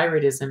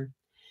hypothyroidism,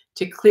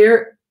 to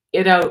clear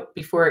it out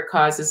before it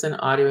causes an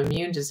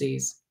autoimmune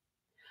disease.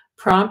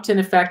 Prompt and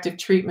effective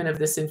treatment of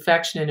this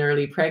infection in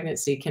early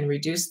pregnancy can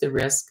reduce the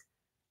risk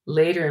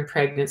later in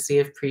pregnancy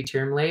of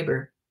preterm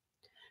labor.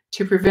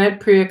 To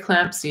prevent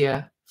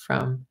preeclampsia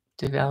from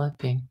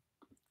developing.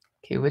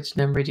 Okay, which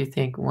number do you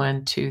think?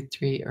 1, 2,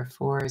 3, or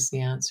 4 is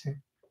the answer?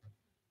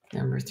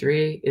 Number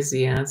 3 is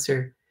the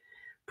answer.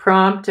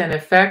 Prompt and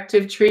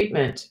effective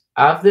treatment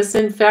of this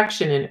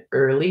infection in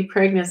early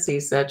pregnancy,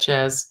 such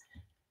as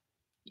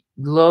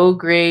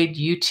low-grade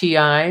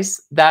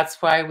UTIs.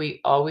 That's why we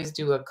always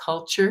do a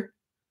culture.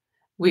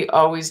 We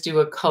always do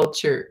a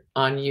culture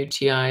on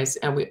UTIs,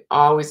 and we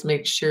always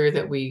make sure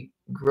that we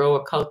grow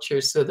a culture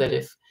so that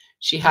if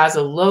she has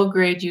a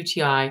low-grade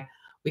UTI,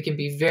 we can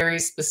be very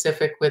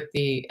specific with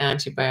the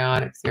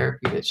antibiotic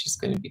therapy that she's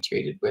going to be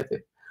treated with.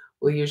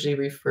 We'll usually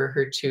refer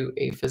her to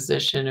a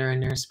physician or a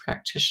nurse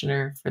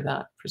practitioner for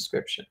that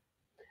prescription.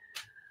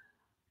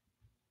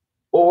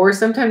 Or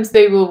sometimes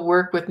they will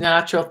work with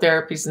natural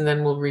therapies and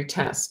then we'll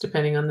retest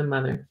depending on the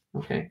mother.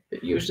 Okay,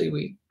 but usually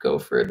we go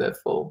for the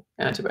full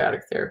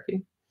antibiotic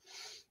therapy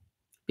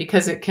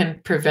because it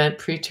can prevent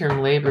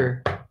preterm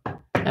labor.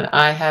 And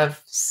I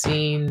have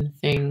seen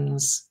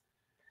things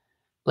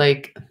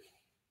like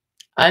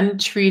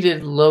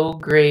untreated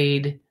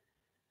low-grade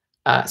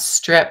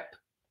strep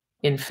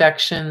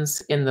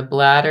infections in the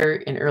bladder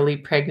in early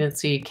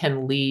pregnancy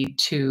can lead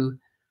to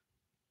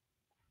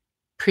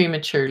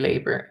premature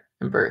labor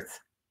and birth.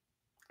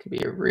 It could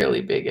be a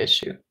really big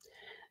issue.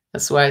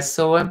 That's why it's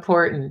so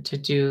important to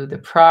do the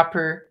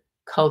proper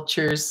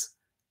cultures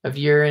of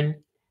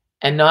urine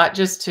and not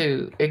just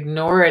to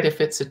ignore it if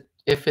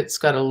it's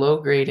got a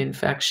low-grade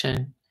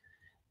infection.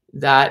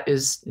 That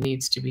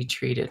needs to be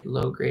treated,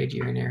 low-grade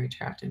urinary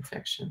tract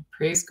infection.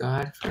 Praise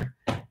God for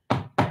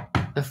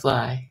the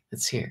fly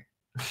that's here.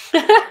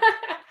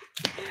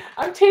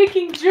 I'm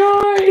taking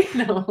joy.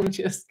 No, I'm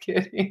just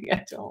kidding.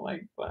 I don't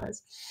like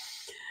flies.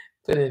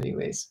 But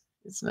anyways,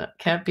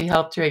 can't be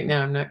helped right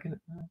now. I'm not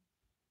gonna.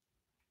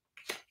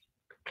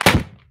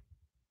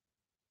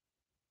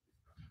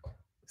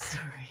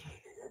 Sorry.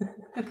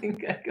 I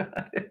think I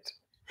got it.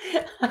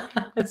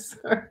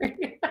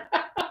 Sorry.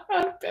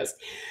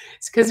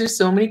 It's because there's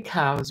so many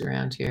cows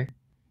around here.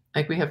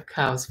 Like we have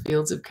cows,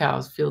 fields of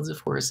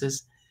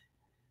horses.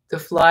 The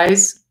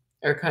flies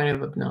are kind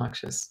of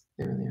obnoxious.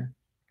 There they are.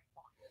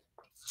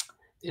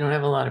 They don't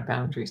have a lot of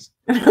boundaries.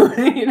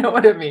 You know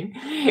what I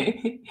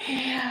mean?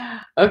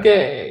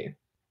 Okay.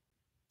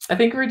 I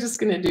think we're just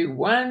going to do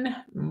one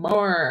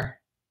more.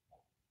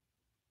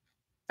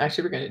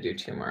 Actually, we're going to do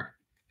two more.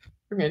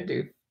 We're going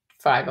to do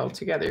 5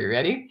 altogether. You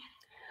ready?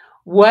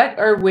 What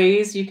are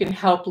ways you can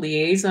help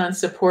liaison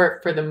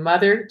support for the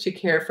mother to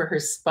care for her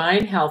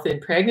spine health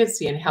in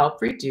pregnancy and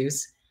help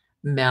reduce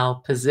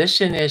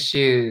malposition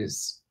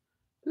issues?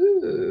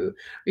 Ooh.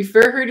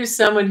 Refer her to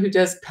someone who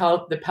does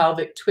the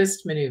pelvic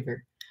twist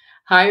maneuver.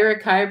 Hire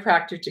a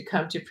chiropractor to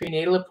come to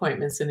prenatal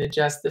appointments and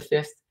adjust the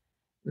 5th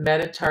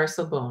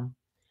metatarsal bone.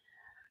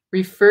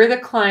 Refer the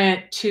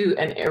client to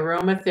an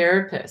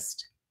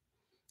aromatherapist.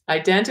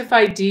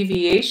 Identify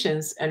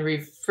deviations and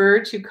refer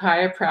to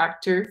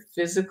chiropractor,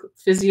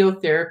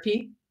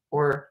 physiotherapy,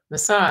 or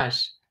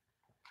massage.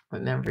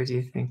 What number do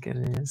you think it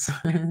is?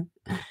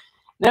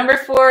 Number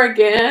 4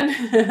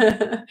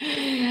 again.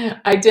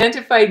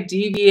 Identify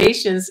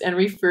deviations and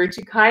refer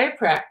to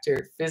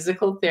chiropractor,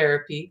 physical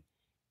therapy,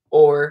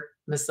 or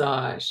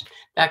massage.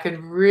 That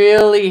could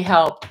really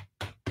help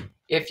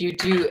if you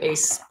do a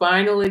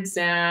spinal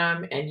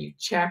exam and you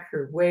check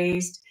her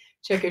waist,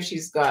 check if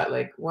she's got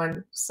like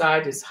one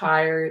side is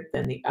higher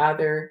than the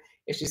other,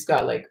 if she's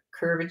got like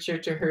curvature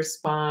to her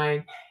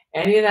spine,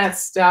 any of that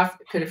stuff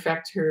could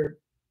affect her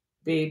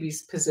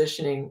baby's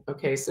positioning.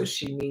 Okay, so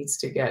she needs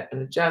to get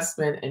an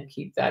adjustment and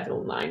keep that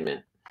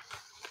alignment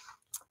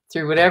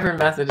through whatever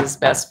method is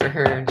best for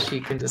her, and she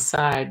can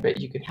decide, but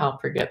you can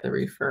help her get the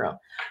referral.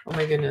 Oh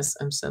my goodness,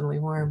 I'm suddenly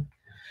warm.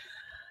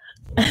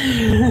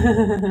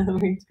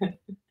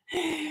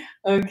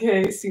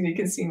 Okay, so you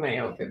can see my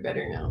outfit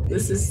better now.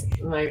 This is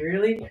my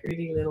really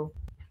pretty little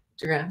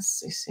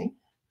dress, you see?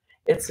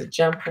 It's a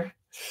jumper,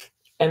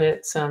 and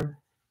it's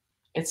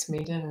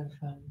made out of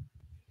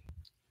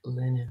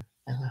linen.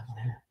 I love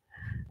linen.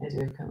 I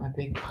do. I've got my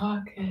big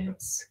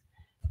pockets.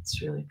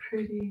 It's really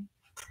pretty.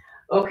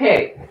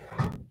 Okay,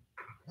 I'm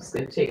just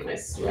gonna take my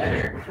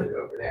sweater and put it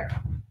over there.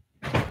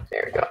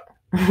 There we go.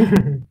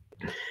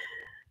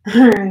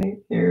 All right,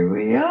 here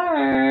we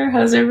are.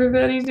 How's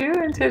everybody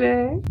doing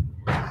today?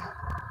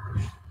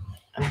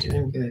 I'm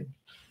doing good.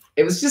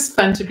 It was just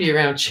fun to be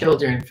around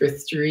children for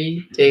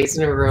 3 days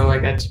in a row. I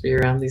got to be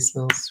around these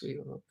little sweet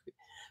little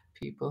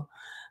people.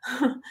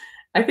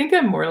 I think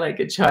I'm more like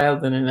a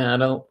child than an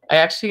adult. I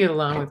actually get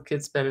along with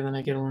kids better than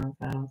I get along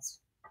with adults.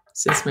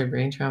 Since my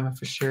brain trauma,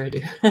 for sure I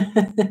do.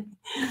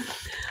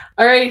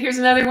 All right, here's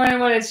another one I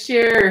want to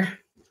share.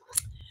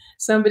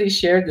 Somebody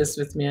shared this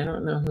with me. I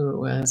don't know who it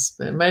was,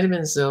 but it might have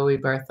been Zoe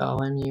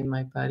Bartholomew,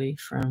 my buddy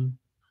from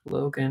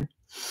Logan.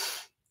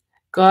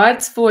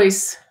 God's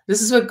voice.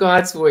 This is what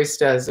God's voice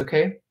does,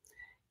 okay?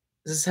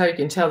 This is how you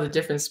can tell the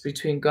difference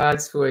between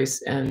God's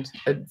voice and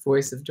a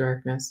voice of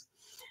darkness.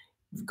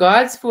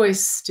 God's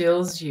voice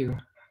stills you,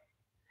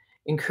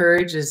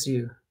 encourages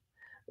you,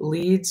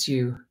 leads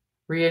you,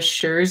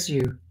 reassures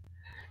you,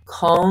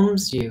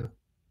 calms you,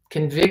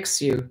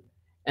 convicts you,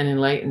 and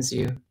enlightens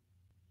you.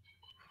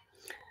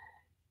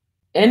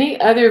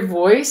 Any other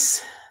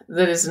voice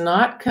that is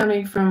not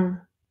coming from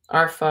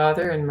our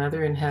Father and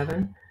Mother in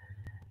heaven,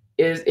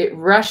 it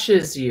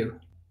rushes you,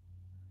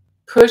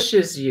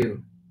 pushes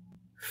you,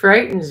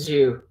 frightens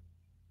you,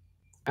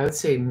 I would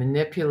say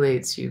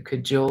manipulates you,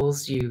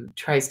 cajoles you,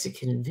 tries to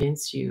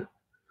convince you,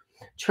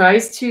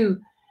 tries to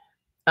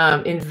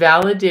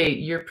invalidate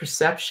your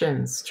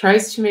perceptions,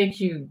 tries to make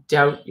you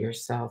doubt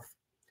yourself,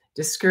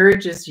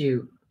 discourages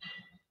you,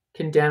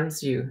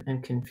 condemns you,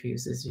 and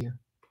confuses you.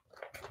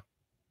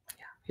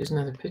 Here's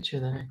another picture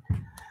that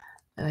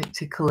I like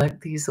to collect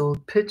these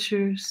old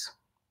pictures.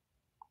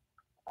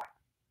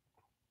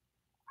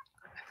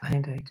 I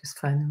just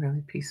find them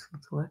really peaceful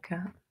to look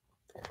at.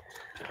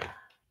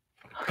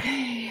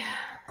 Okay.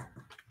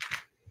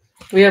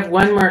 We have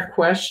one more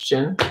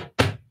question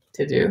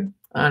to do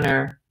on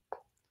our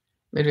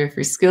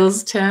midwifery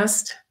skills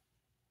test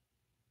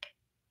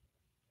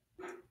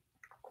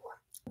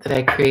that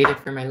I created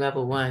for my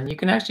level 1. You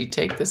can actually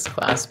take this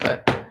class,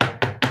 but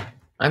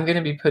I'm going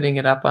to be putting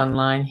it up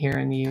online here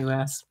in the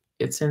US.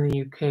 It's in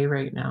the UK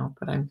right now,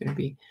 but I'm going to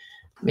be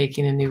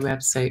making a new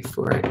website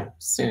for it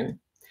soon.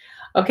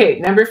 Okay,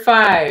 number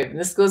 5.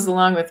 This goes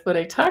along with what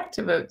I talked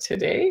about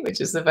today,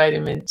 which is the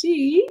vitamin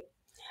D.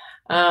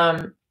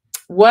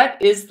 What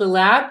is the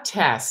lab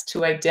test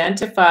to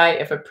identify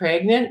if a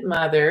pregnant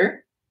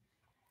mother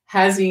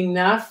has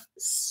enough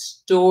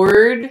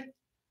stored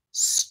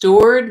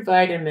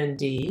vitamin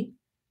D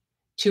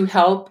to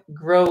help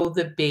grow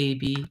the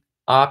baby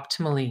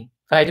optimally?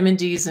 Vitamin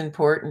D is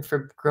important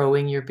for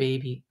growing your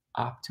baby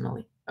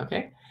optimally,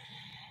 okay?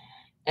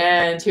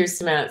 And here's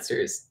some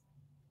answers.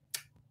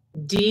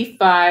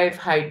 D5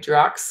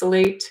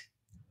 hydroxylate,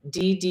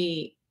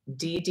 DD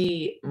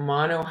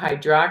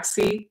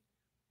monohydroxy,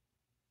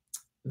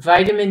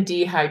 vitamin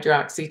D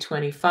hydroxy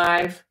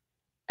 25,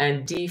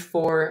 and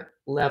D4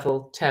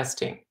 level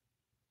testing.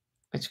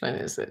 Which one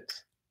is it?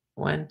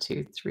 1,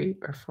 2, 3,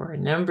 or 4?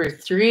 Number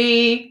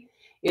 3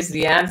 is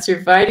the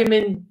answer.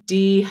 Vitamin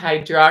D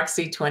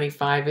hydroxy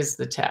 25 is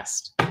the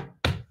test.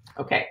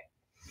 Okay.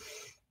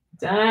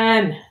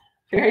 Done.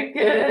 Very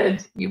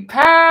good. You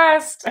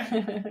passed.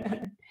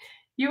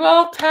 You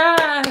all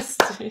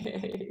passed.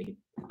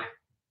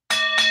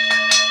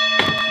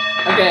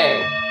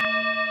 Okay.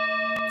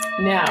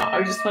 Now,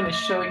 I just want to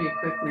show you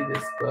quickly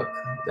this book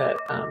that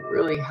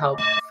really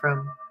helped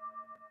from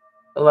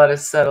a lot of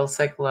subtle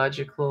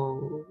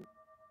psychological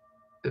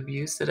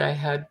abuse that I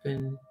had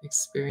been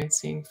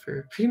experiencing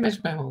for pretty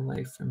much my whole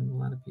life from a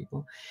lot of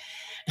people.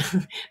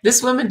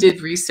 This woman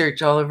did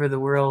research all over the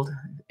world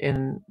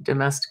in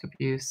domestic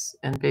abuse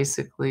and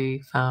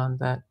basically found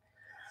that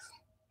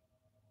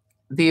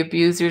the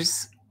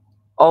abusers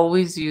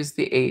always use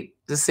the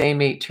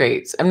same 8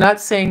 traits. I'm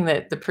not saying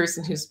that the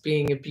person who's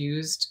being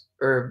abused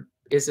or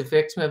is a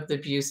victim of the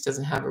abuse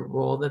doesn't have a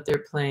role that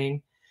they're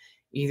playing,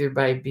 either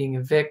by being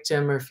a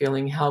victim or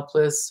feeling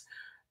helpless,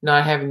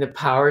 not having the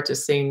power to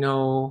say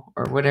no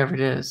or whatever it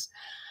is.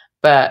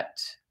 But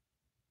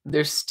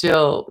there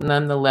still,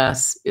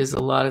 nonetheless, is a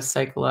lot of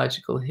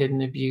psychological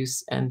hidden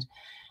abuse. And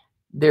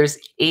there's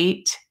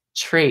 8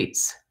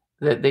 traits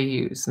that they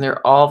use. And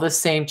they're all the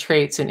same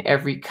traits in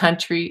every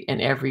country, in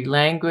every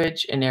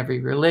language, in every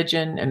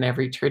religion, and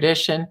every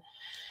tradition.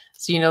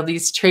 So, you know,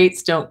 these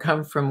traits don't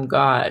come from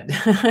God.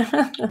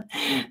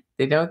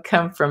 They don't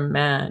come from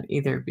man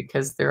either,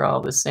 because they're all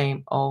the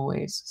same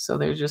always. So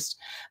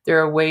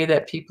they're a way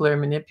that people are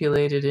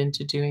manipulated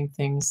into doing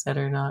things that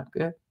are not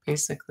good,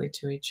 basically,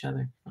 to each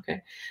other.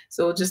 Okay.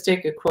 So we'll just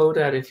take a quote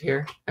out of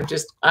here.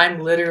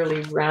 I'm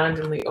literally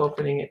randomly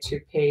opening it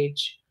to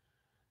page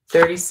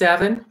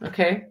 37.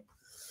 Okay.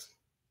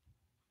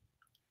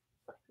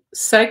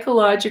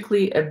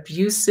 Psychologically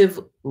abusive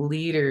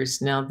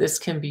leaders. Now, this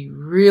can be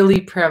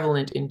really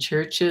prevalent in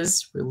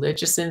churches,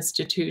 religious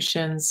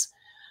institutions.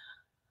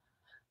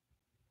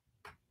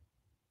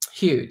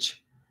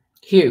 Huge,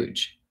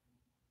 huge.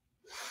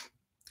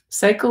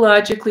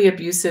 Psychologically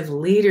abusive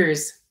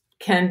leaders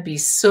can be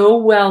so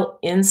well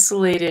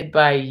insulated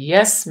by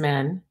yes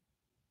men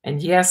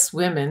and yes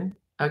women,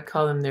 I'd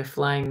call them their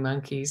flying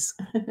monkeys,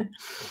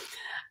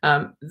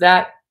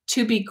 that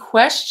to be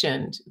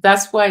questioned.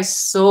 That's why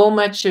so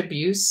much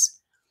abuse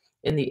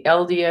in the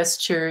LDS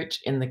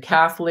church, in the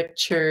Catholic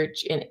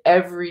church, in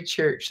every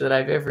church that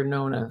I've ever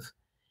known of,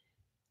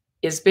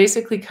 is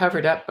basically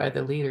covered up by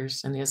the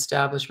leaders and the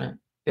establishment.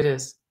 It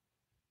is.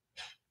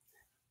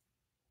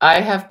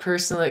 I have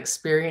personal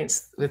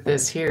experience with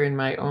this here in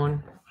my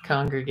own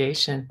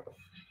congregation.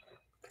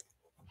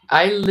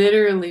 I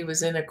literally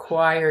was in a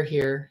choir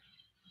here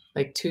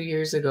like 2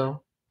 years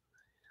ago.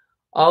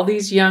 All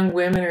these young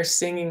women are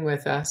singing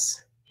with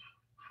us.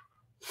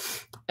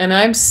 And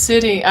I'm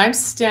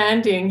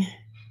standing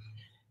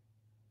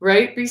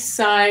right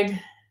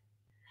beside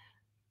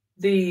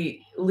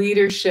the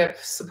leadership,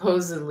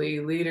 supposedly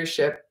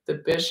leadership,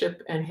 the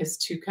bishop and his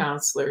 2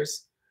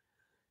 counselors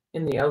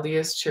in the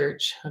LDS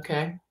church.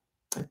 Okay.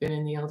 I've been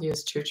in the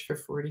LDS church for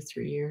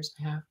 43 years.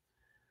 I have.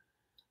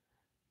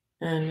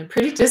 And I'm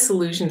pretty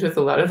disillusioned with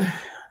a lot of the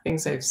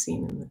things I've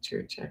seen in the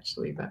church,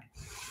 actually. But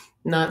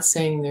not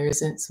saying there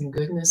isn't some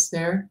goodness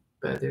there,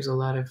 but there's a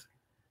lot of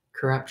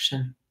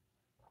corruption.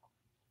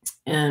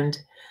 And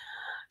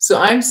so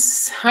I'm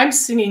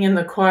singing in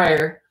the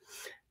choir.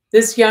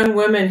 This young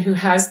woman who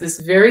has this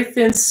very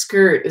thin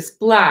skirt is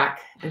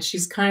black, and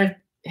she's kind of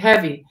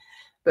heavy,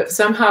 but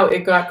somehow it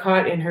got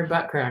caught in her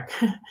butt crack.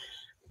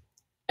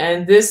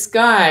 And this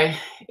guy,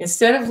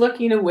 instead of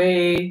looking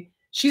away,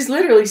 she's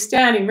literally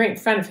standing right in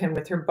front of him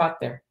with her butt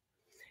there.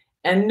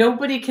 And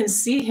nobody can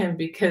see him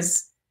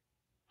because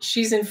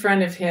she's in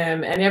front of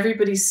him and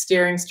everybody's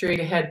staring straight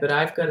ahead, but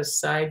I've got a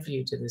side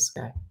view to this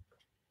guy.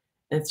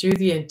 And through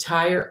the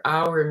entire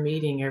hour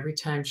meeting, every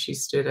time she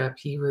stood up,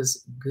 he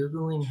was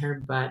Googling her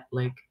butt.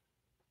 Like,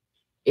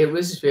 it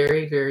was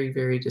very, very,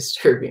 very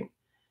disturbing.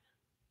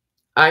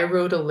 I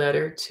wrote a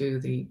letter to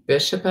the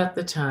bishop at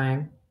the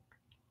time,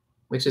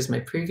 which is my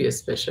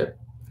previous bishop.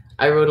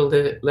 I wrote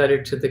a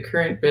letter to the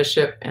current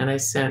bishop, and I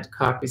sent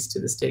copies to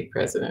the stake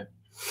president.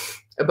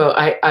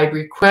 I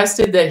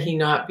requested that he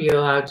not be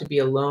allowed to be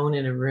alone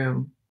in a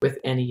room with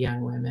any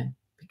young women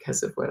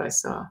because of what I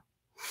saw.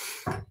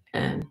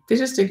 And they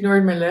just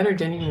ignored my letter,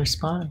 didn't even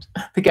respond.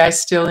 The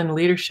guy's still in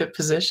leadership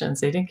positions.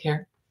 They didn't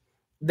care.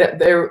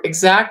 Their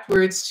exact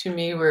words to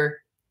me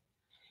were,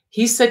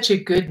 "He's such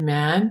a good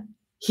man.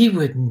 He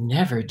would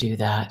never do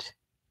that."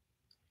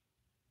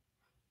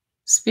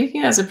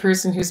 Speaking as a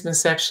person who's been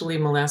sexually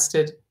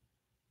molested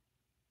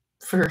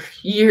for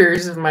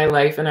years of my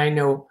life, and I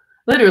know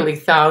literally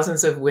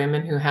thousands of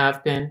women who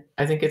have been,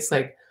 I think it's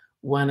like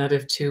 1 out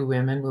of 2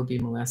 women will be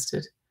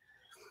molested.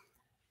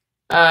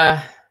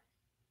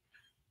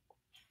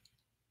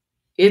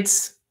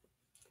 It's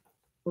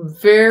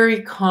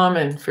very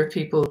common for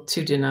people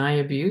to deny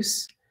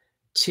abuse,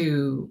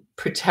 to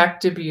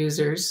protect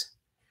abusers,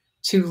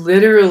 to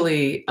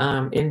literally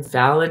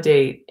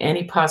invalidate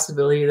any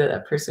possibility that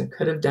that person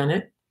could have done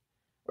it,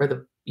 or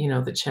the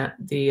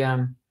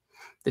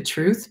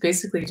truth,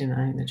 basically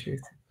denying the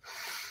truth.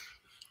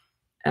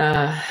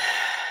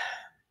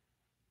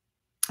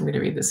 I'm going to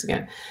read this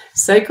again.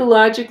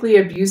 Psychologically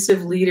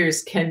abusive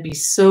leaders can be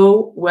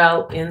so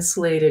well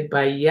insulated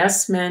by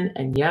yes men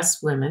and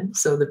yes women.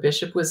 So the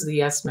bishop was the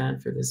yes man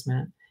for this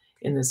man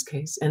in this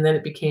case. And then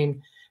it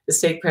became the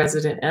stake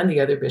president and the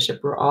other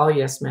bishop were all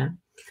yes men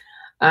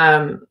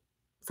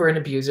for an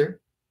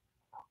abuser,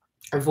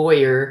 a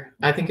voyeur.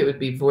 I think it would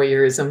be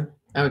voyeurism,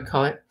 I would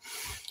call it.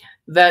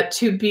 That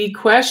to be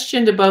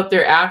questioned about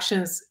their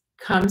actions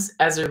comes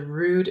as a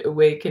rude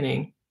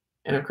awakening.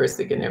 And of course,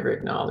 they can never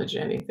acknowledge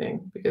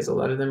anything because a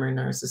lot of them are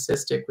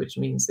narcissistic, which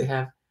means they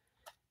have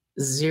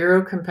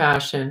zero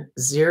compassion,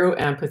 zero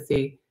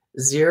empathy,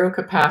 zero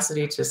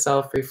capacity to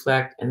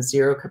self-reflect, and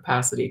zero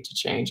capacity to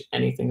change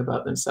anything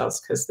about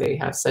themselves because they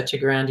have such a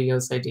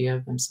grandiose idea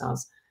of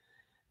themselves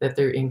that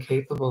they're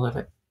incapable of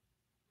it.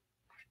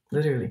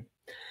 Literally.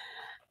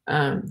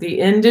 The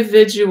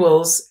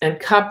individuals and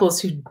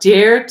couples who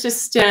dare to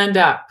stand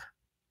up,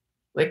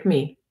 like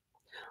me,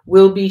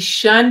 will be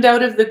shunned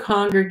out of the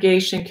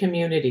congregation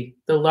community,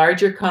 the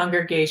larger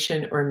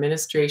congregation or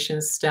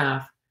administration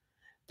staff,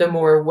 the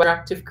more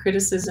active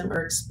criticism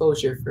or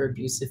exposure for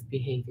abusive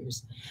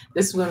behaviors.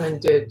 This woman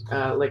did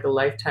like a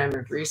lifetime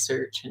of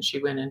research, and she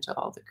went into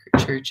all the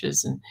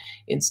churches and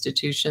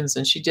institutions,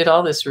 and she did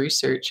all this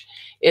research.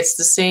 It's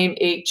the same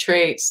 8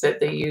 traits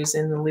that they use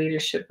in the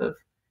leadership of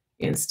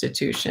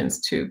institutions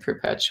to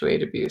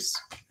perpetuate abuse.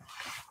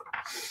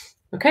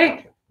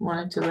 Okay,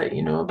 wanted to let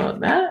you know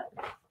about that.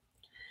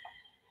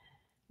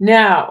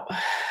 Now,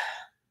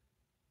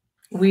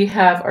 we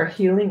have our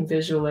healing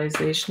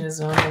visualization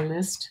is on the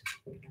list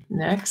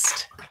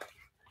next.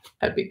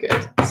 That'd be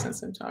good,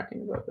 since I'm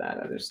talking about that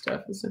other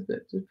stuff is a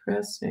bit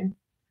depressing.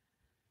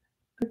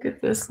 Look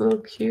at this little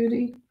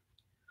cutie.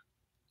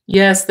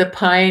 Yes, the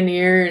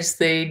pioneers,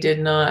 they did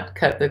not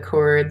cut the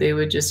cord. They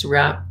would just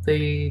wrap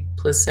the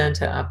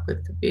placenta up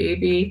with the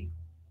baby.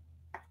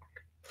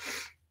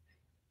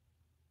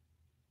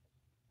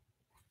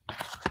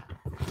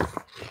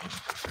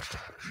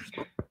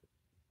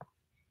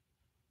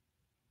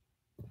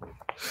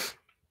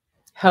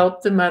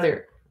 Help the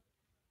mother.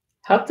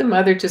 Help the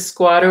mother to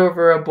squat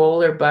over a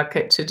bowl or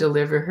bucket to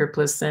deliver her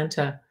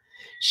placenta.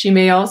 She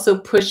may also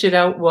push it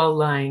out while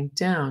lying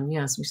down.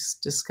 Yes, we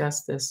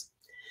discussed this.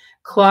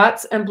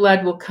 Clots and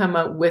blood will come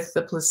out with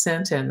the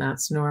placenta, and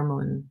that's normal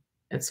and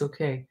it's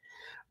okay.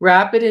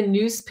 Wrap it in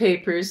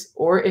newspapers,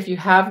 or if you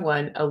have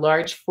one, a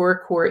large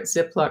 4-quart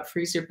Ziplock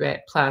freezer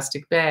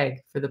plastic bag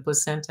for the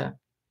placenta.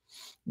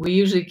 We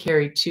usually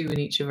carry 2 in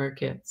each of our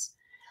kits.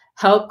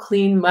 Help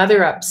clean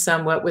mother up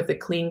somewhat with a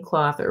clean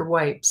cloth or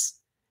wipes.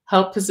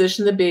 Help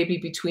position the baby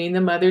between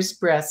the mother's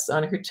breasts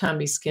on her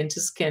tummy, skin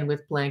to skin,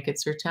 with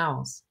blankets or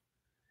towels.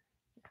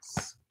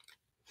 Yes.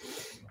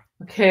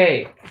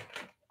 Okay.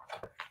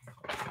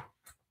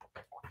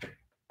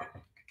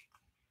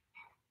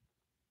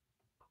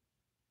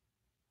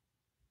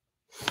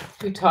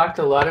 We talked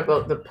a lot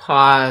about the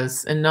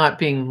pause and not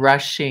being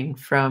rushing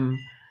from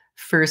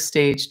first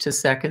stage to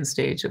second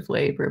stage of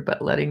labor,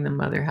 but letting the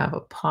mother have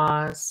a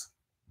pause.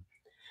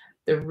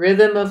 The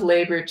rhythm of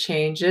labor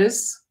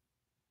changes.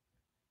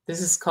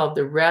 This is called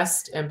the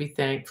rest and be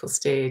thankful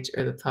stage,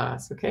 or the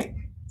pause, okay?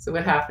 So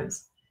what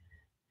happens?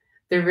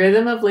 The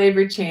rhythm of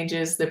labor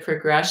changes, the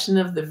progression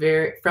of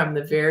from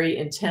the very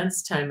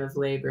intense time of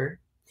labor,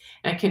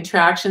 and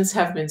contractions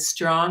have been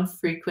strong,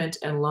 frequent,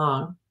 and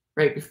long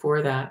right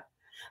before that.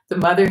 The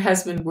mother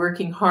has been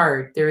working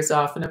hard. There is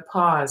often a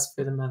pause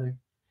for the mother,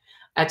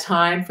 a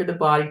time for the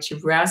body to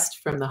rest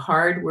from the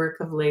hard work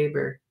of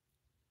labor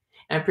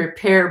and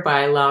prepare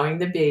by allowing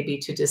the baby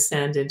to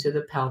descend into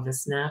the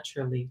pelvis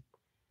naturally.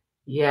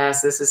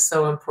 Yes, this is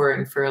so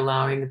important for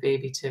allowing the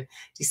baby to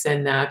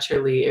descend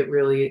naturally.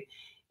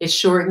 It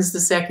shortens the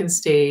second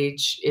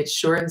stage. It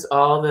shortens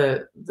all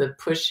the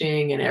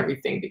pushing and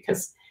everything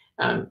because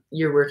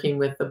you're working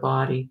with the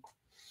body.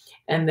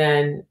 And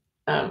then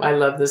I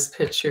love this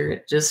picture.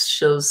 It just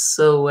shows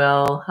so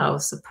well how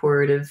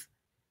supportive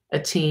a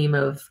team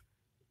of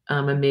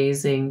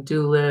amazing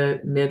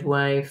doula,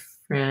 midwife,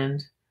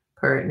 friend,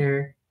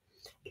 partner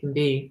can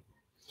be.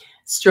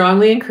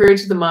 Strongly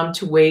encourage the mom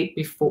to wait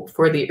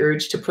for the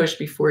urge to push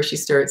before she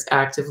starts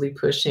actively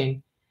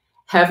pushing.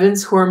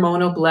 Heaven's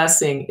hormonal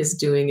blessing is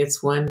doing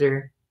its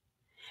wonder.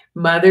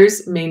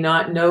 Mothers may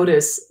not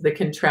notice the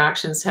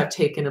contractions have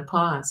taken a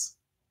pause.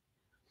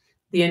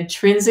 The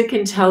intrinsic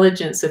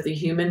intelligence of the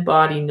human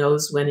body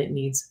knows when it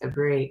needs a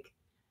break.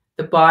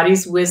 The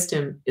body's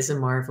wisdom is a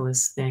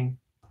marvelous thing.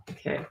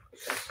 Okay,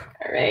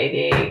 all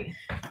righty.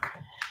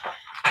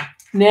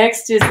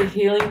 Next is the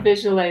healing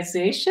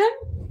visualization.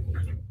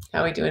 How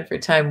are we doing for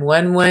time?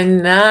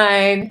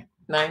 119.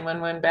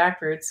 911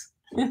 backwards.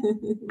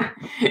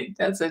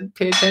 That's a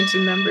pay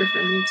attention number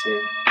for me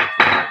too.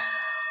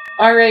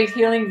 All right,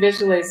 healing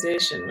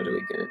visualization. What are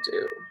we going to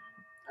do?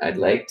 I'd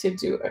like to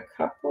do a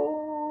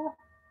couple.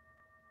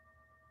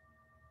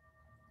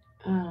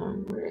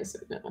 Where is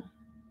it now?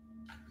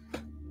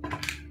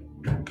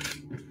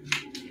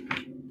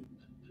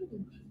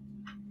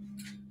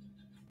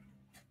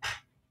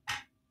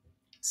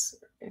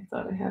 Sorry, I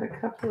thought I had a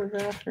couple of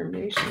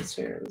affirmations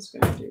here I was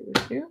going to do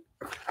with you.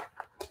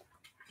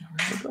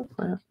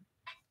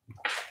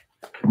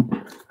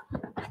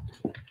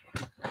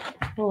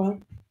 Oh well,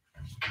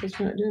 guess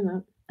we're not doing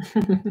that.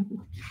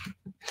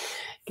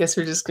 Guess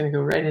we're just going to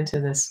go right into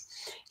this.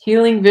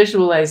 Healing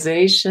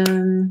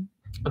visualization.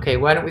 Okay,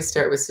 why don't we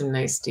start with some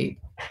nice deep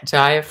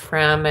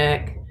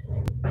diaphragmatic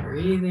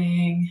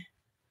breathing.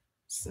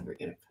 So we're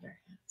going to put our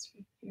hands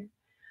right here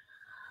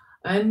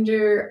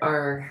under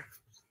our,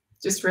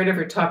 just right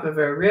over top of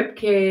our rib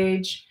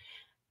cage,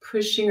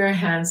 pushing our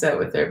hands out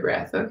with our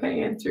breath.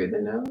 Okay, in through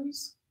the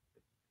nose.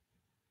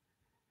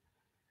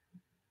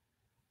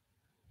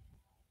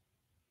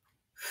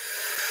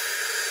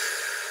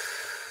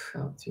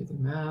 Out through the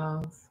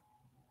mouth.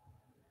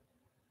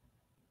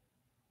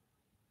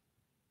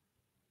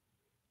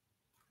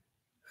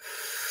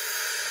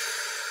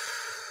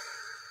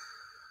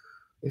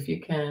 If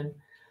you can,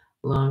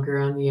 longer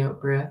on the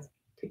out breath.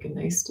 Take a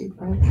nice deep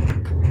breath.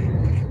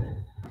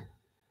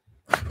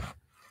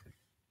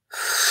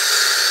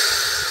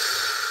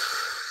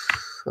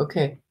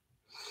 Okay.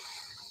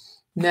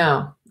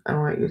 Now, I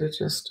want you to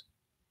just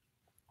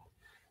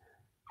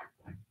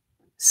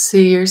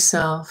see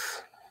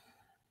yourself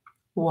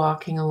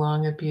walking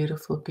along a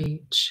beautiful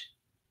beach.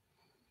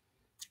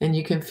 And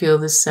you can feel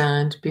the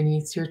sand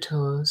beneath your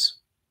toes.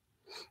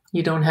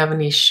 You don't have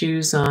any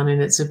shoes on,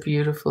 and it's a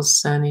beautiful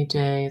sunny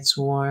day. It's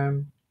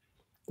warm.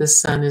 The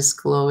sun is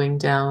glowing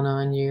down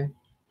on you.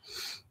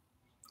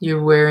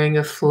 You're wearing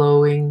a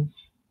flowing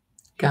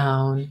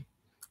gown,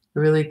 a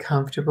really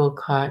comfortable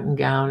cotton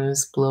gown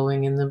is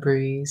blowing in the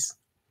breeze.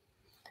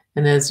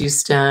 And as you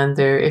stand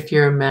there, if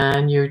you're a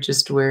man, you're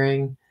just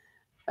wearing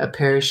a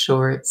pair of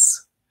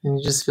shorts and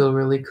you just feel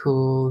really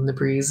cool and the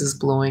breeze is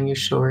blowing your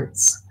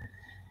shorts.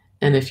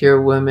 And if you're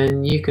a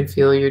woman, you can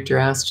feel your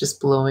dress just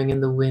blowing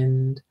in the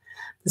wind.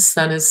 The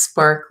sun is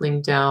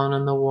sparkling down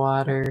on the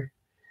water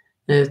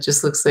and it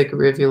just looks like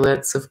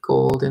rivulets of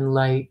golden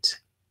light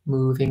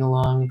moving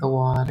along the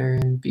water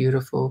in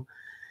beautiful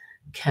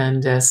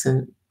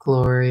incandescent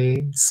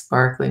glory,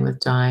 sparkling with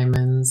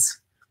diamonds.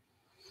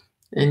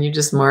 And you're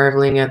just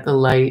marveling at the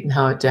light and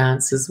how it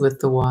dances with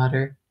the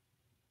water.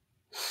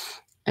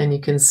 And you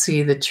can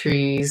see the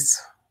trees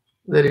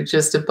that are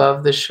just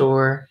above the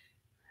shore.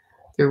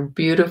 They're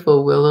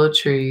beautiful willow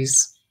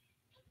trees.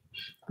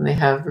 And they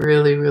have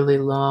really, really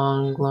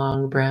long,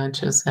 long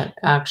branches that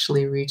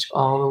actually reach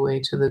all the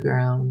way to the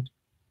ground.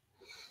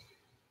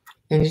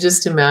 And you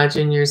just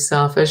imagine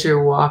yourself as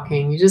you're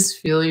walking, you just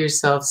feel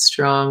yourself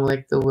strong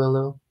like the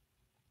willow.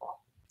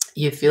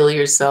 You feel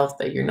yourself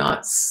that you're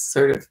not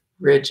sort of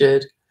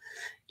rigid.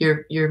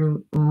 You're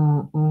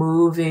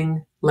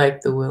moving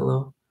like the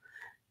willow.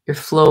 You're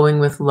flowing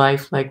with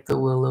life like the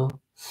willow.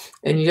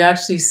 And you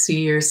actually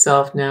see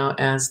yourself now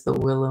as the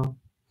willow.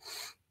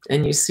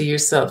 And you see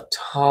yourself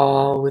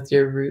tall with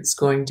your roots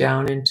going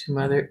down into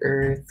Mother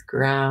Earth,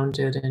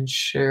 grounded and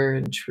sure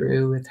and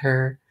true with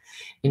her.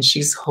 And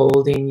she's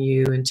holding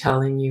you and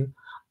telling you,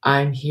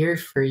 I'm here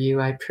for you.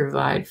 I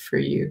provide for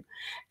you.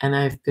 And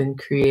I've been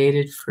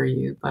created for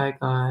you by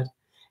God.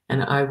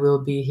 And I will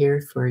be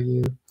here for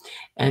you.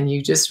 And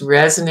you just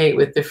resonate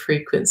with the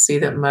frequency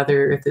that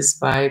Mother Earth is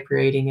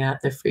vibrating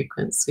at, the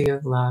frequency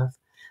of love,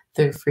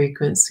 the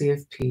frequency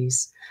of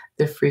peace,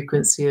 the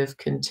frequency of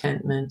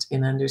contentment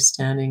in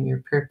understanding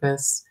your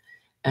purpose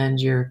and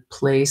your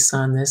place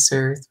on this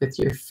earth with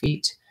your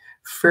feet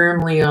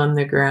firmly on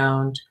the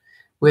ground,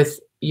 with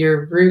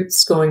your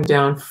roots going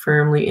down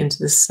firmly into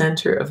the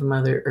center of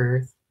Mother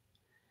Earth.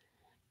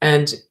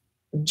 And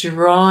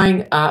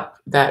drawing up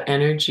that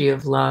energy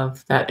of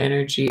love, that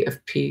energy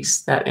of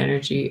peace, that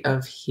energy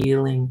of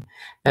healing,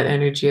 that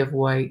energy of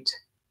white,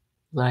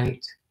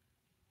 light,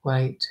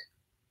 white,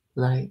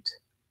 light,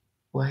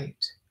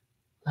 white,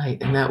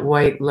 light. And that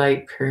white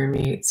light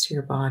permeates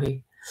your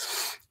body.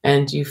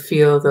 And you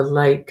feel the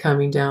light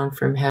coming down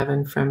from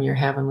heaven, from your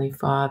Heavenly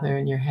Father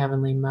and your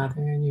Heavenly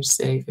Mother and your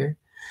Savior,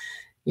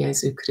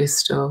 Jesu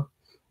Christo.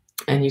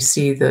 And you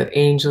see the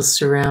angels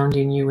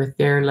surrounding you with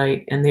their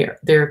light, and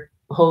they're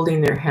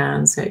holding their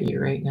hands at you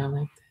right now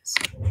like this.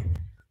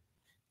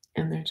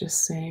 And they're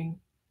just saying,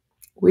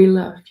 we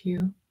love you,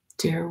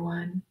 dear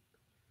one.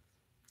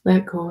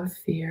 Let go of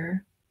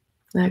fear.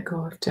 Let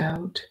go of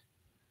doubt.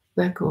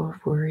 Let go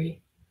of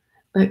worry.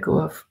 Let go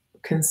of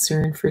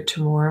concern for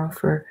tomorrow,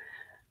 for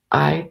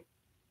I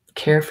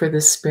care for the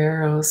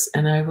sparrows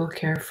and I will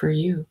care for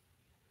you.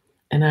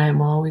 And I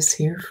am always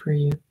here for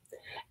you.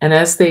 And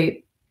as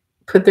they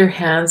put their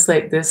hands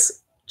like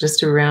this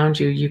just around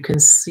you, you can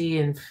see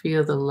and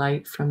feel the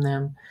light from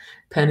them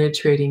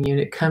penetrating you.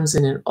 And it comes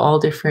in all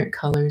different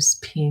colors: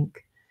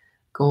 pink,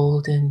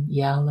 golden,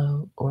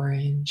 yellow,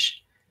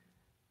 orange,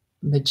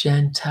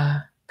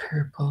 magenta,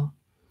 purple.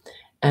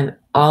 And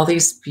all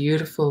these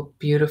beautiful,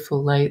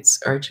 beautiful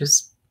lights are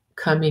just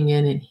coming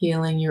in and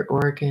healing your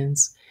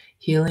organs,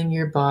 healing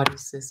your body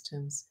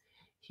systems,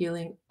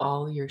 healing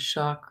all your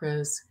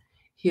chakras,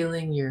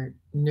 healing your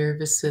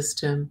nervous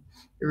system,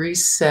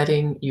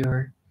 resetting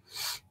your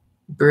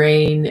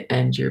brain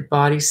and your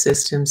body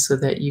system so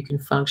that you can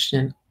function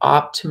in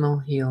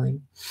optimal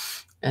healing.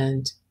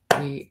 And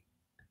we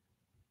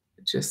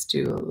just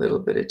do a little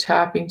bit of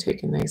tapping.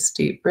 Take a nice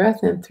deep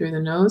breath in through the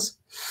nose.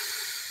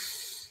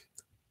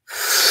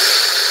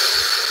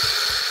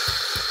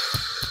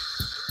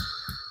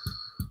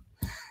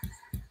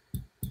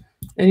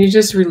 And you're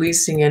just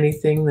releasing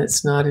anything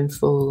that's not in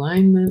full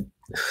alignment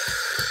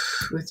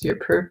with your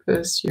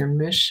purpose, your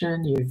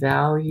mission, your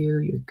value,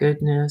 your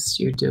goodness,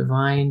 your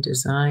divine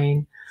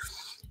design,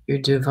 your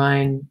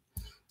divine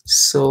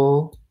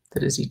soul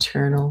that is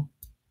eternal,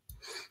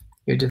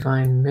 your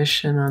divine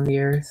mission on the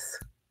earth.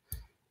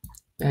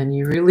 And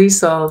you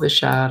release all the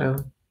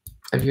shadow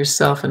of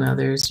yourself and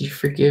others. You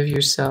forgive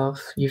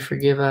yourself, you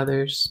forgive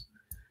others.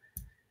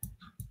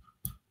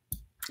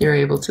 You're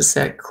able to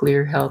set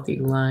clear, healthy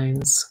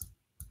lines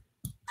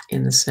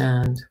in the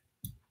sand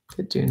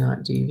that do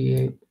not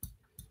deviate,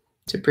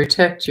 to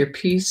protect your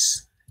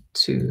peace,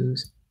 to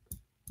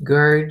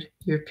guard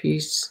your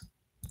peace,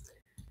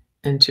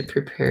 and to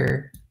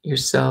prepare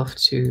yourself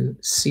to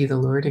see the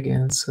Lord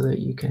again so that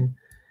you can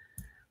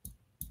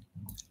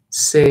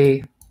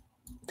say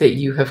that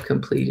you have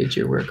completed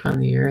your work on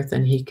the earth,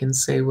 and he can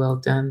say, well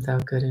done, thou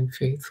good and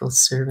faithful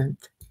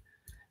servant,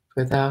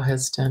 for thou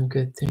hast done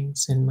good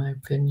things in my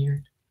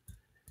vineyard.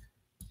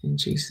 In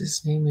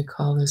Jesus' name, we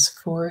call this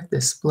forth,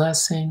 this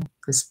blessing,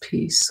 this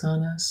peace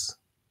on us.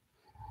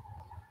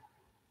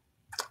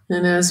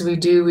 And as we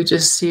do, we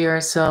just see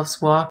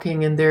ourselves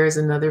walking, and there is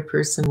another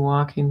person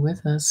walking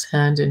with us,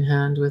 hand in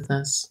hand with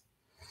us.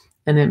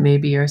 And it may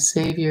be our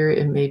Savior,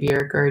 it may be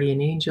our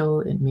guardian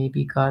angel, it may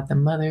be God the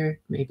Mother,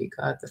 it may be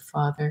God the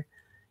Father.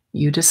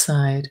 You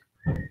decide.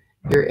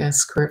 Your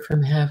escort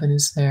from heaven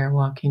is there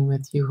walking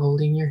with you,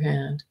 holding your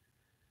hand.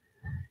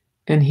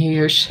 And he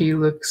or she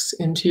looks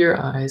into your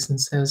eyes and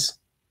says,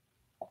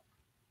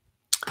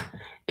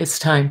 it's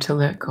time to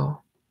let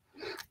go.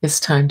 It's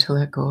time to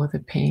let go of the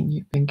pain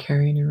you've been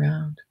carrying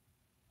around.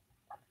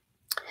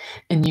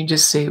 And you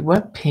just say,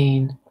 what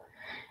pain?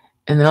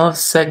 And then all of a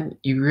sudden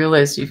you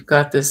realize you've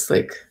got this,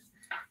 like,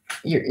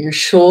 your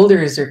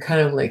shoulders are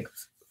kind of like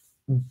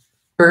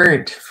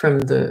burnt from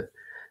the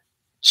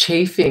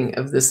chafing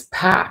of this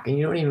pack, and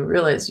you don't even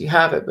realize you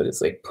have it, but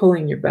it's like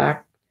pulling your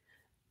back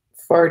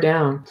far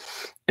down.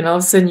 And all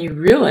of a sudden you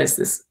realize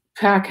this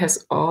pack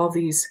has all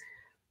these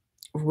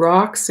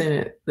rocks in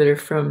it that are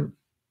from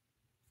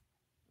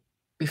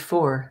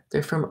before.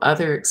 They're from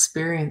other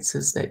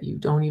experiences that you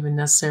don't even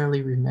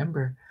necessarily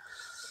remember,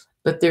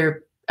 but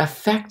they're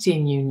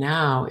affecting you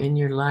now in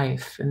your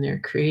life, and they're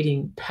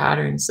creating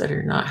patterns that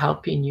are not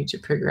helping you to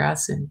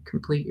progress and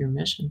complete your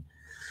mission.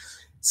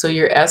 So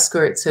your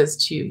escort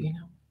says to you, you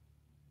know,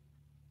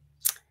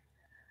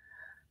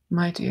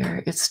 my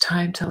dear, it's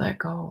time to let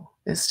go.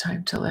 It's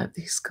time to let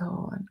these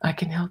go, and I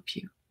can help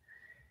you.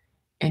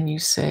 And you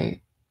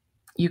say,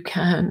 you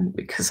can,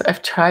 because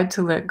I've tried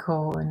to let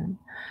go and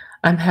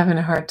I'm having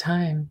a hard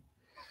time.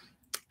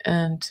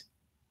 And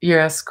your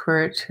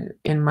escort,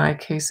 in my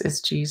case,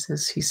 is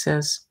Jesus. He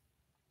says,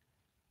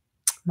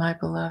 my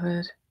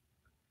beloved,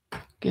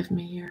 give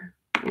me your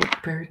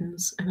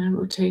burdens and I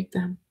will take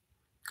them.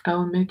 I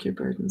will make your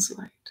burdens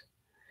light.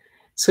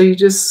 So you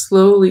just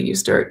slowly, you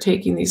start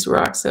taking these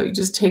rocks out. You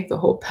just take the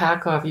whole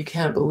pack off. You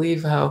can't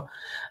believe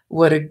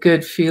what a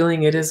good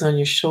feeling it is on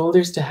your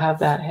shoulders to have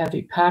that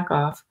heavy pack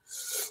off.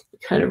 You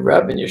kind of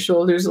rub in your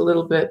shoulders a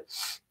little bit,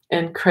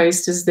 and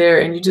Christ is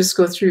there, and you just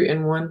go through,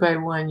 and one by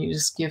one, you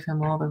just give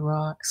him all the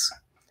rocks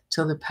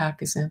till the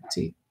pack is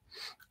empty.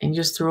 And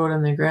you just throw it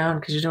on the ground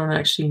because you don't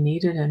actually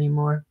need it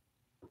anymore.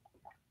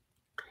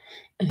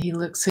 And he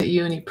looks at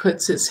you and he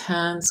puts his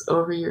hands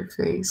over your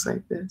face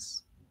like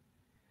this.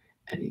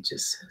 And he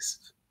just says,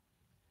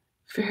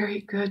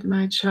 very good,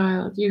 my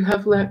child. You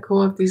have let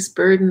go of these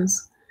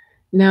burdens.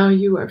 Now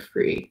you are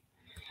free.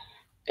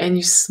 And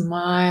you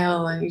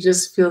smile and you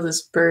just feel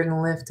this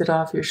burden lifted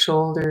off your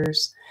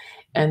shoulders.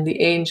 And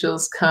the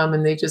angels come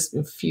and they just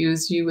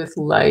infuse you with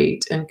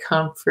light and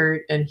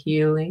comfort and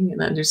healing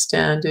and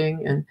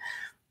understanding and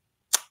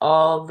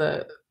all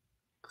the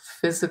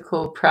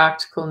physical,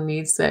 practical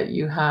needs that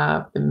you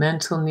have, the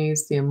mental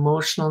needs, the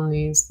emotional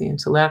needs, the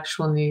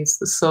intellectual needs,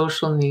 the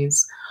social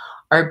needs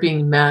are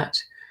being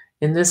met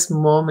in this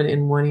moment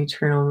in one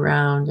eternal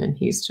round. And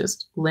he's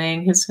just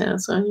laying his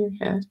hands on your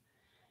head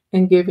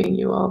and giving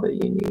you all that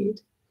you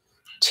need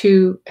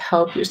to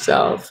help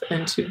yourself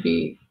and to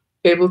be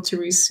able to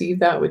receive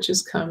that which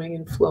is coming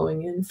and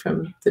flowing in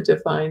from the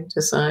divine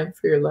design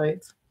for your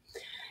life.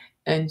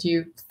 And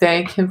you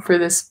thank him for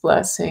this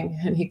blessing,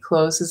 and he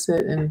closes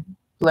it and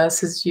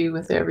blesses you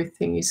with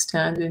everything you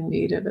stand in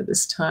need of at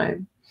this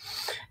time.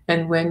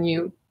 And when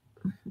you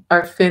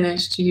are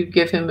finished, you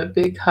give him a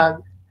big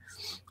hug,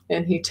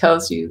 and he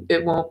tells you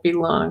it won't be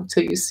long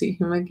till you see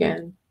him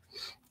again.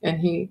 And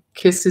he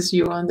kisses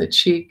you on the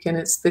cheek, and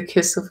it's the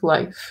kiss of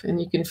life. And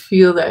you can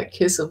feel that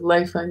kiss of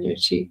life on your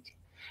cheek.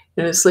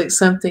 And it's like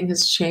something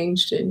has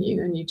changed in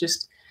you, and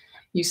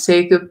you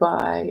say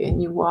goodbye,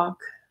 and you walk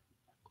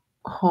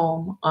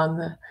home on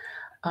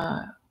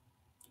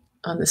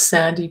the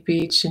sandy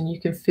beach, and you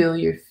can feel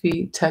your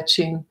feet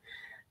touching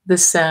the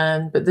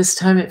sand, but this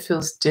time it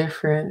feels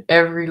different.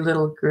 Every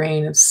little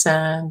grain of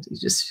sand, you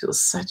just feel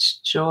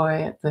such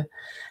joy at the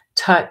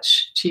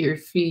touch to your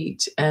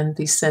feet and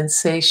the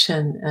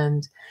sensation.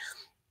 And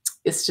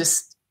it's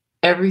just,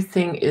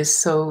 everything is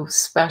so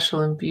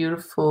special and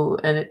beautiful,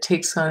 and it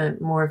takes on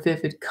more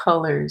vivid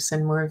colors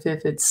and more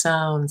vivid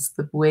sounds.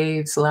 The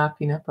waves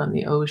lapping up on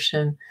the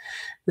ocean,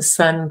 the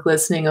sun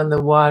glistening on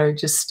the water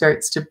just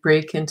starts to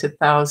break into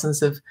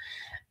thousands of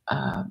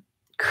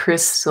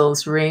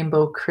crystals,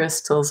 rainbow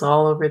crystals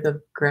all over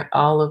the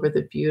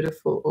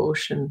beautiful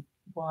ocean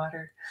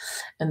water.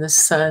 And the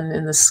sun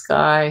in the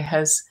sky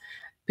has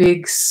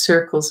big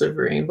circles of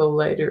rainbow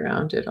light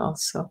around it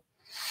also.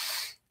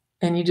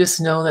 And you just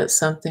know that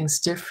something's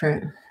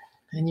different.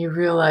 And you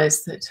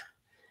realize that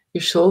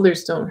your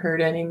shoulders don't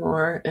hurt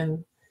anymore.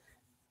 And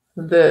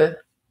the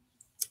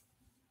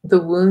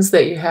wounds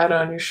that you had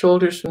on your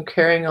shoulders from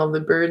carrying all the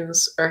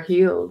burdens are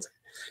healed.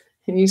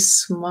 And you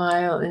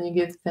smile and you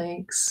give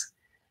thanks.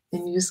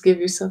 And you just give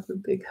yourself a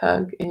big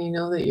hug. And you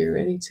know that you're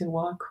ready to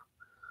walk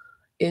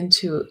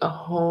into a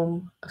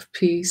home of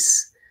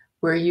peace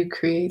where you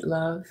create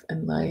love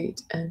and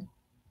light and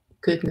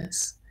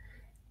goodness.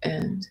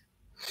 And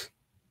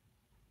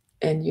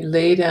you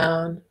lay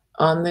down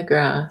on the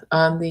grass,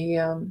 on the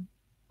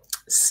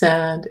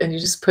sand, and you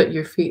just put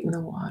your feet in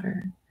the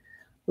water.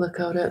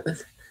 Look out at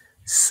the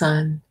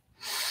sun.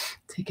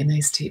 Take a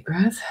nice deep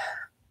breath.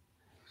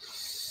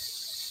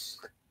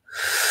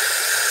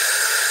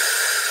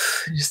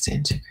 Just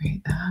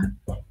integrate that.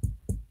 I'm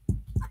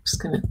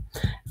just going to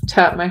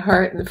tap my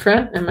heart in the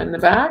front and in the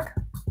back,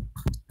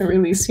 and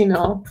releasing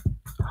all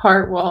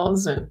heart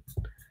walls and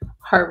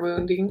heart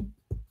wounding,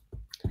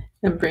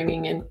 and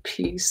bringing in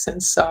peace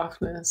and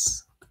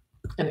softness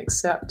and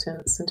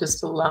acceptance, and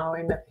just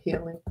allowing that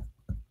healing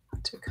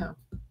to come.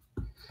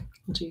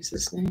 In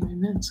Jesus' name,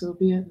 amen. So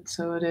be it.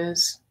 So it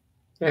is.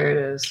 There it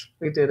is.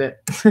 We did it.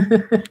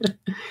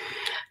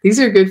 These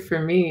are good for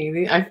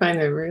me. I find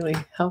they're really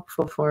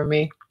helpful for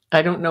me.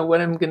 I don't know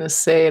what I'm going to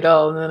say at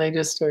all, and then I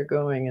just start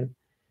going, and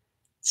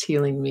it's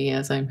healing me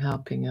as I'm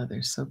helping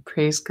others. So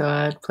praise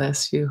God.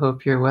 Bless you.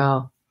 Hope you're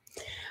well.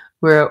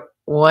 We're at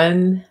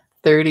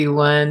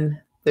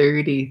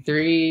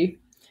 1:31:33.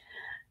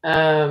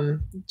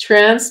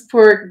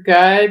 Transport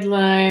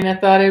guideline. I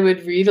thought I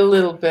would read a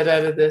little bit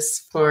out of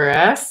this for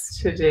us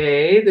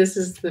today. This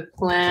is the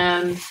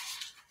planned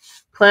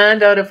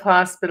out of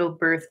hospital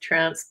birth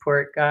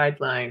transport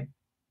guideline.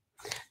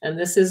 And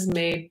this is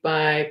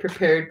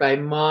prepared by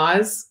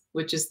MAWS,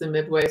 which is the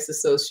Midwives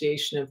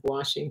Association of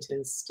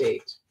Washington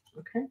State.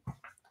 Okay. I'm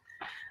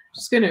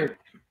just going to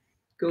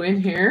go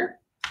in here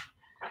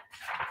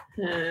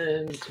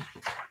and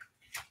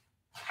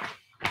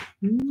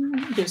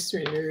just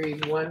going to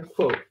read one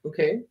quote,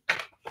 okay,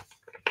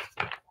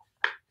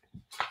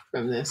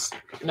 from this.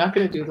 I'm not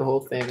going to do the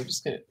whole thing. I'm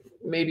just going to,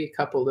 maybe a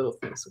couple little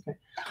things, okay.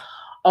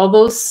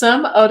 Although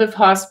some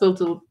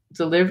out-of-hospital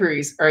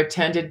deliveries are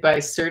attended by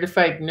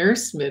certified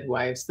nurse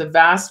midwives, the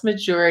vast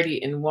majority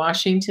in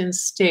Washington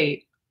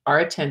State are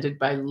attended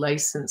by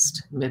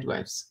licensed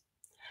midwives.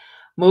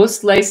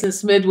 Most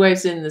licensed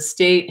midwives in the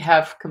state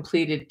have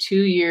completed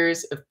 2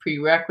 years of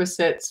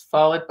prerequisites,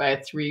 followed by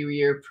a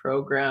 3-year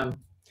program,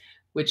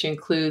 which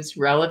includes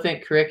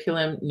relevant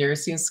curriculum,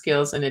 nursing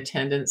skills, and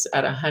attendance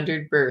at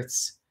 100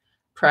 births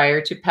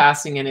prior to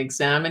passing an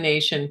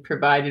examination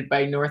provided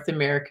by North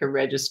America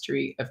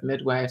Registry of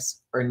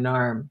Midwives, or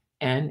NARM,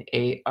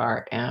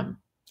 N-A-R-M,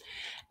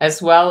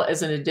 as well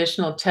as an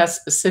additional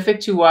test specific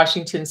to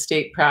Washington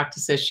state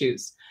practice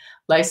issues.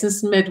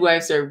 Licensed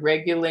midwives are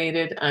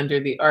regulated under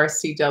the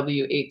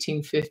RCW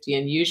 1850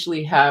 and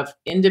usually have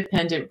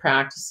independent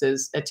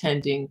practices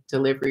attending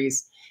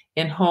deliveries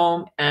in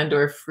home and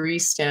or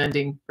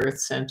freestanding birth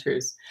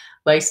centers.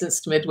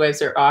 Licensed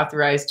midwives are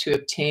authorized to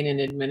obtain and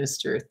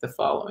administer the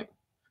following.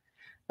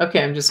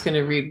 Okay, I'm just going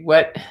to read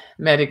what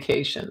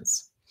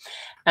medications.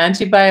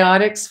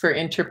 Antibiotics for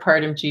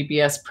intrapartum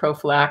GBS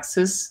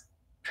prophylaxis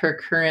per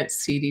current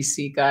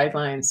CDC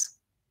guidelines.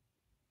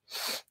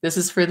 This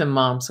is for the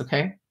moms,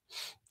 okay?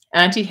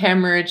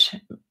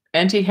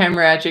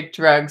 Anti-hemorrhagic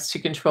drugs to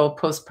control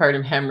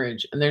postpartum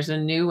hemorrhage. And there's a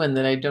new one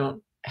that I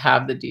don't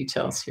have the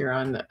details here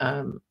on.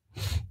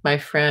 My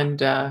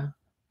friend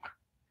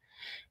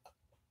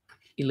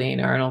Elaine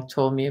Arnold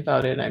told me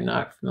about it. I'm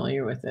not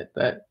familiar with it,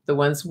 but the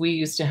ones we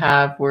used to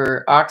have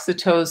were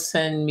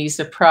oxytocin,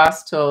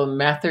 misoprostol,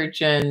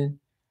 methergin,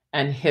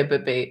 and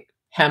hemabate.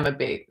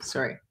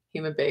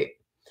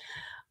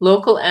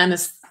 Local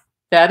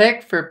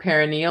anesthetic for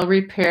perineal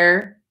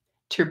repair,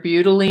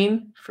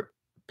 terbutaline for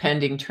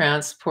pending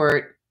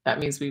transport. That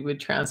means we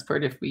would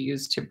transport if we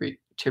used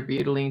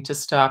terbutaline to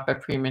stop a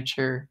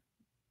premature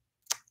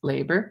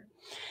labor.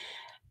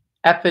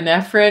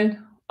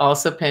 Epinephrine,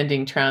 also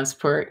pending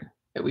transport,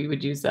 that we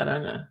would use that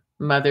on a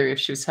mother if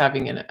she was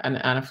having an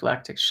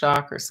anaphylactic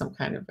shock or some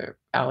kind of an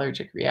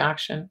allergic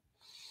reaction.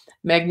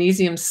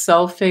 Magnesium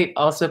sulfate,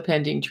 also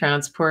pending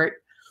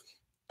transport.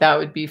 That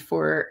would be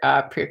for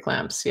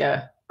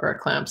preeclampsia or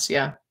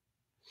eclampsia.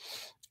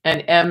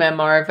 An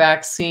MMR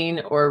vaccine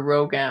or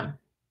ROGAM.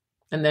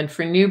 And then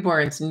for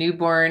newborns,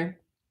 newborn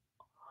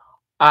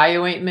eye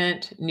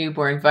ointment,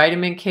 newborn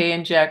vitamin K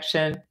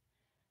injection,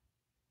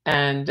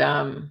 and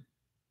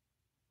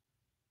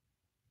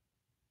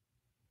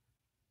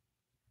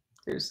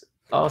there's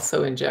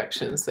also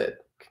injections that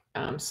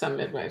some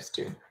midwives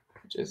do,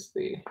 which is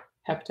the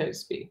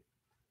hepatitis B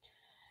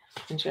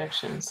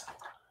injections.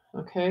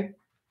 Okay.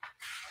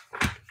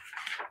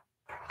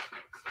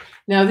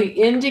 Now, the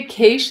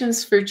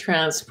indications for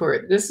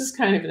transport. This is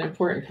kind of an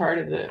important part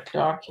of the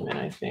document,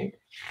 I think,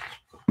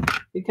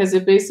 because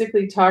it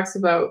basically talks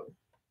about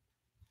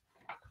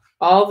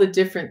all the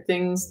different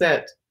things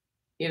that,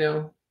 you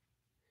know,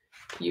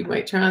 you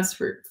might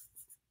transfer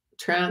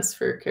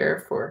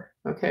care for,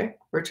 okay,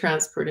 or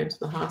transport into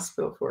the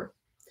hospital for.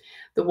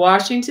 The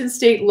Washington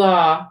state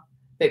law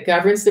that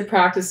governs the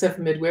practice of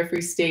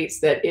midwifery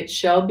states that it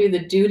shall be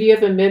the duty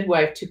of a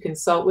midwife to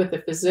consult with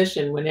a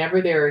physician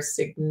whenever there are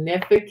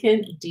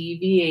significant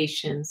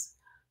deviations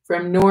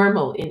from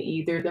normal in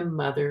either the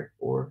mother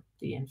or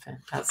the infant.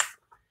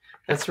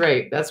 That's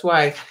right. That's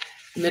why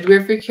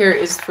midwifery care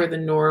is for the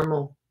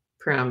normal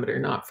parameter,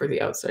 not for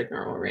the outside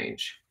normal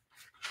range.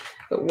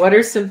 But what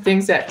are some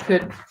things that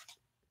could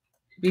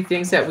be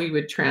things that we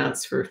would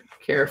transfer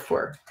care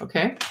for?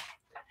 Okay,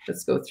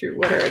 let's go through.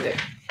 What are they?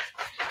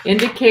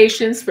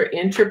 Indications for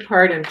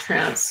intrapartum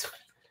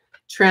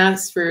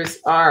transfers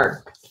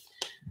are,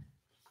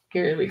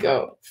 here we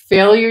go,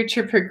 failure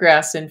to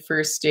progress in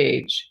first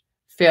stage,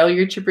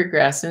 failure to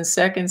progress in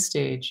second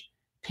stage,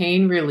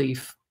 pain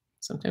relief,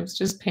 sometimes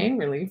just pain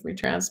relief we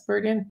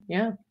transport in,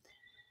 yeah.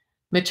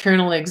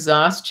 Maternal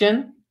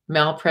exhaustion,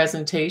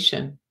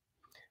 malpresentation,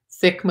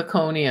 thick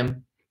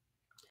meconium,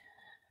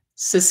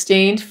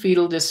 sustained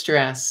fetal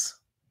distress.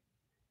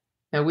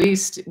 Now we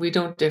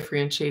don't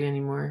differentiate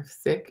anymore.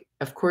 Thick,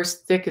 of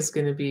course, thick is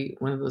going to be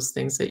one of those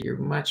things that you're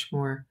much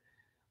more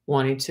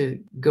wanting to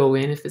go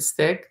in if it's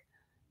thick.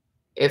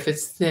 If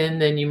it's thin,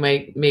 then you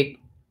might make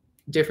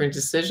different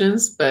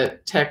decisions,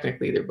 but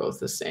technically they're both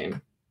the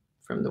same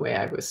from the way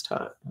I was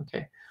taught.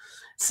 Okay.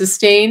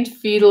 Sustained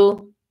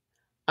fetal,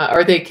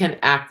 or they can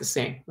act the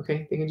same.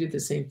 Okay. They can do the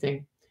same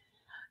thing.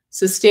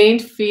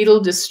 Sustained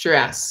fetal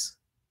distress.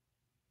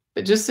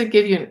 But just to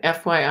give you an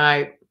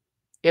FYI,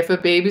 if a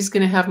baby's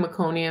going to have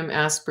meconium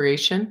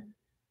aspiration,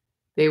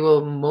 they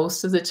will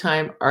most of the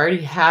time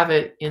already have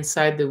it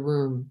inside the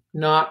womb,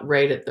 not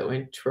right at the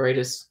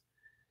introitus.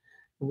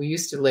 We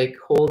used to like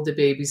hold the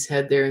baby's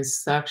head there and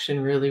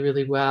suction really,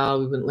 really well.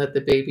 We wouldn't let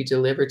the baby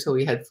deliver till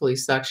we had fully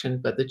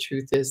suctioned. But the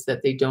truth is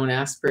that they don't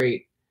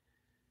aspirate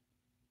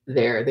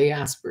there. They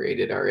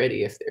aspirated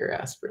already if they're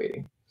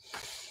aspirating.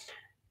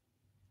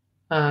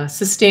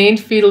 Sustained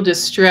fetal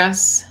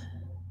distress,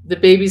 the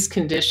baby's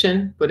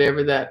condition,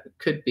 whatever that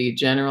could be,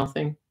 general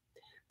thing.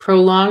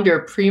 Prolonged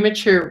or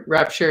premature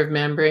rupture of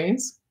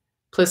membranes.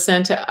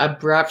 Placenta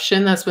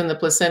abruption, that's when the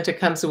placenta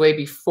comes away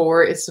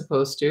before it's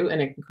supposed to,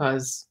 and it can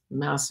cause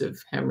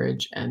massive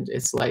hemorrhage, and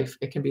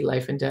it can be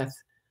life and death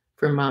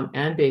for mom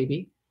and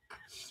baby.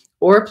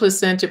 Or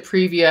placenta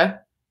previa,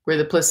 where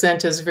the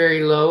placenta is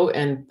very low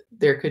and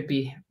there could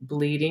be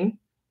bleeding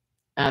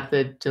at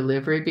the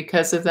delivery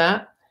because of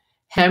that.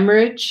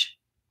 Hemorrhage,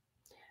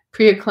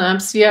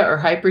 preeclampsia or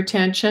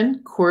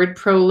hypertension, cord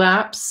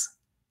prolapse.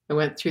 I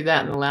went through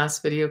that in the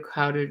last video,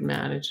 how to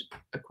manage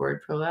a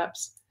cord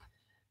prolapse.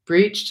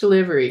 Breech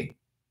delivery.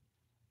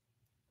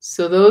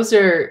 So those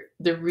are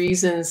the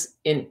reasons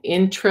in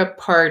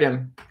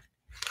intrapartum,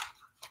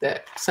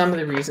 that some of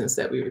the reasons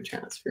that we would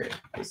transfer it.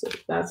 So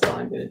that's all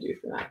I'm going to do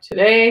for that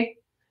today.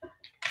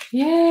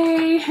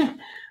 Yay!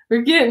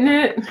 We're getting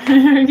it.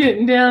 We're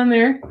getting down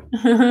there.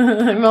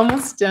 I'm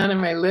almost done on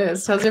my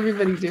list. How's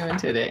everybody doing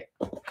today?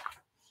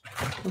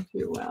 Hope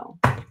you're well.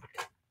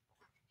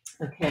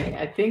 Okay,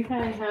 I think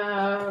I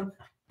have,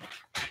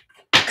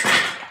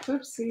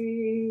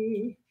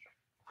 whoopsie.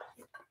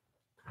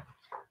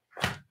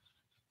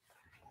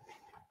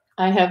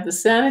 I have the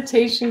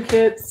sanitation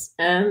kits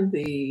and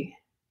the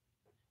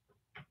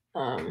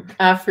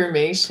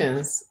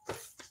affirmations,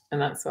 and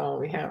that's all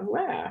we have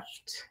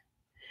left.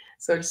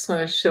 So I just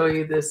want to show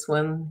you this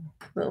one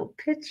little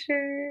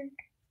picture.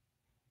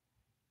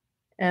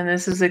 And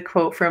this is a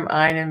quote from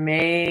Ina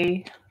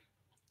May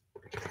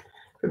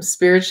from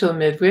Spiritual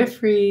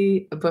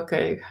Midwifery, a book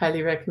I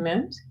highly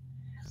recommend.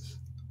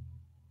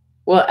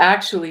 Well,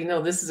 actually,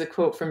 no, this is a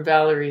quote from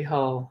Valerie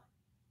Hull.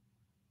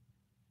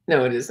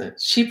 No, it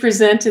isn't. She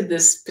presented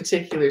this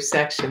particular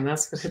section.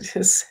 That's what it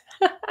is.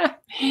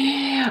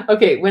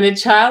 Okay, when a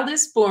child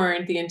is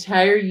born, the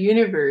entire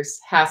universe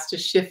has to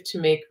shift to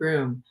make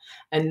room.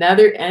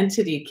 Another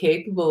entity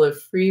capable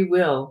of free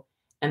will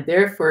and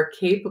therefore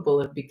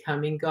capable of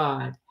becoming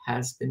God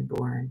has been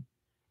born.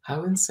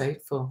 How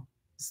insightful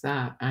is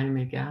that? Ina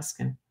May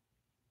Gaskin.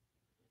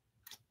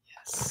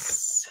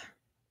 Yes.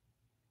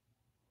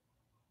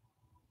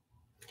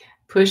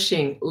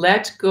 Pushing,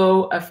 let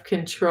go of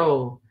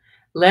control.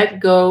 Let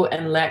go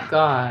and let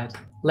God.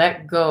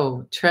 Let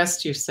go.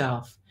 Trust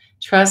yourself.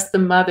 Trust the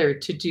mother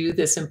to do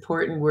this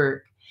important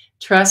work.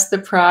 Trust the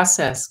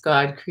process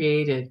God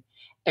created.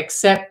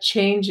 Accept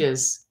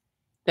changes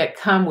that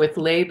come with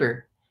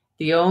labor.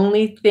 The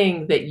only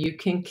thing that you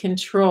can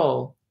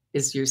control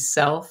is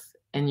yourself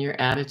and your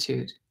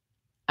attitude.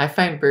 I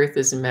find birth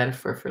is a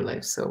metaphor for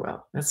life so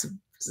well.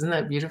 Isn't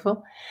that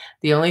beautiful?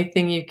 The only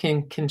thing you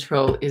can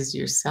control is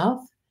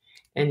yourself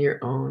and your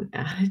own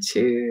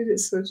attitude.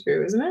 It's so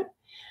true, isn't it?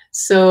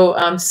 So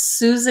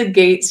Sousa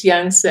Gates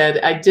Young said,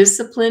 I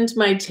disciplined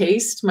my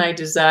taste, my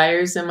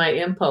desires, and my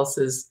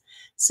impulses,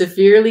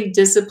 severely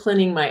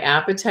disciplining my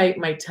appetite,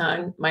 my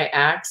tongue, my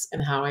acts,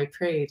 and how I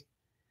prayed.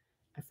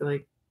 I feel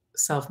like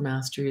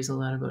self-mastery is a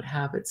lot about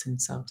habits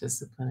and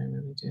self-discipline. I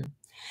really do.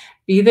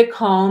 Be the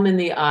calm in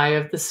the eye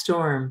of the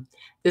storm.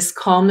 This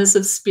calmness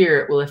of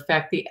spirit will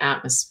affect the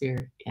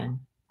atmosphere in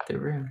the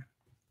room.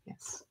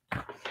 Yes.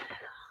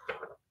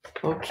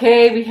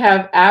 Okay, we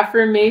have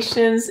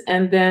affirmations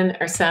and then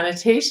our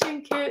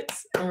sanitation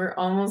kits, and we're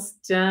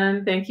almost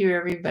done. Thank you,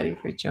 everybody,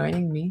 for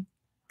joining me.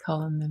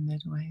 Colin the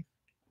Midwife.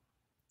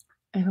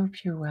 I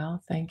hope you're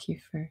well. Thank you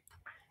for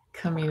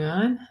coming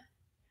on.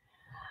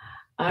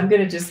 I'm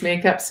going to just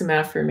make up some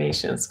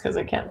affirmations because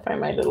I can't find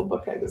my little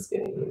book I was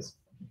going to use.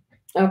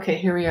 Okay,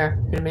 here we are.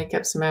 I'm going to make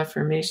up some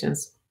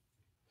affirmations.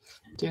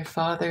 Dear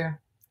Father,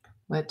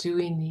 what do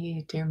we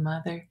need? Dear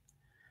Mother,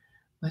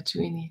 what do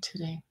we need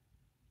today?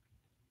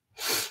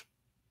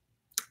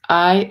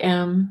 I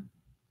am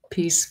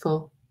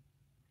peaceful.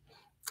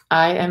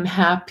 I am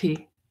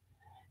happy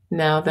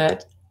now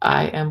that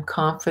I am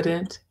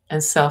confident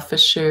and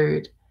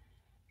self-assured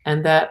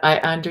and that I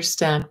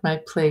understand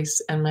my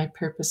place and my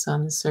purpose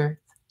on this earth.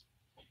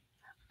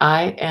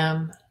 I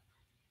am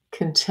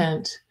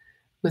content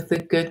with the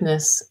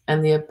goodness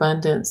and the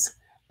abundance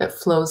that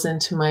flows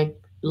into my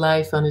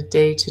life on a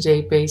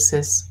day-to-day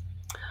basis.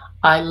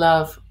 I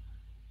love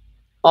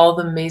all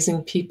the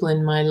amazing people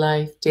in my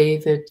life,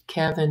 David,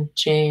 Kevin,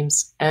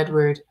 James,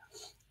 Edward,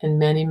 and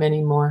many,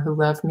 many more who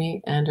love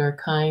me and are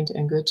kind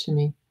and good to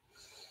me.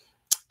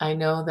 I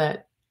know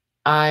that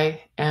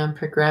I am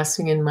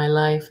progressing in my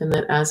life and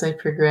that as I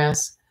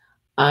progress,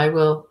 I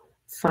will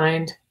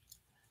find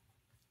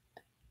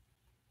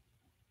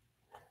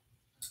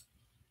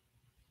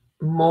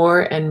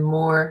more and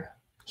more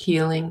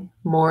healing,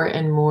 more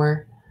and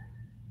more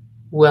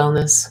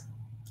wellness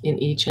in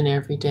each and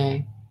every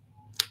day.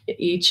 In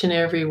each and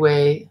every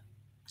way,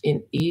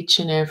 in each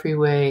and every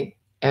way,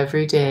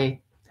 every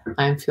day,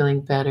 I'm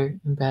feeling better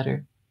and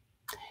better.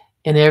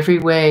 In every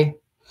way,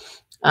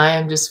 I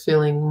am just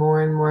feeling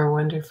more and more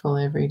wonderful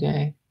every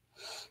day.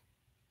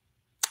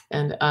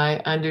 And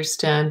I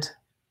understand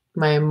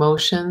my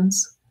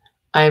emotions.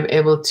 I'm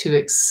able to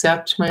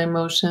accept my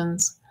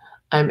emotions.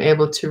 I'm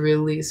able to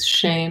release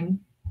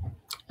shame.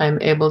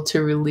 I'm able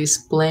to release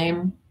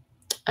blame.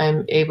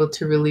 I'm able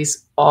to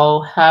release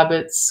all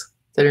habits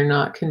that are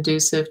not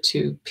conducive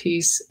to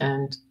peace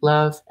and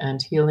love and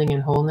healing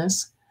and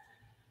wholeness.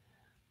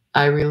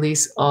 I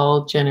release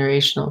all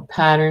generational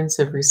patterns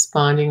of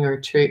responding or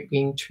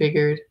being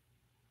triggered.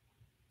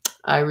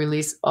 I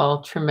release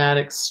all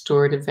traumatic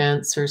stored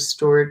events or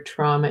stored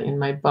trauma in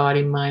my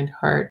body, mind,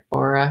 heart,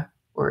 aura,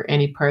 or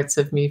any parts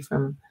of me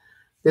from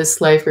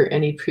this life or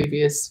any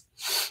previous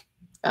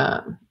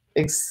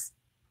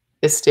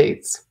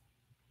estates.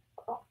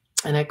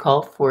 And I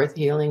call forth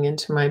healing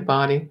into my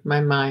body, my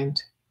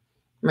mind,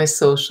 my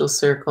social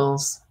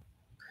circles.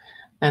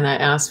 And I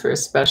ask for a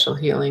special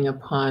healing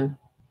upon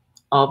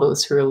all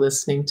those who are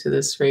listening to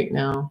this right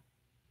now,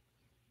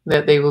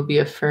 that they will be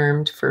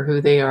affirmed for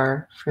who they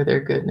are, for their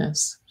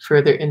goodness,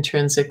 for their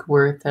intrinsic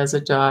worth as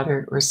a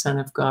daughter or son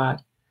of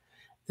God,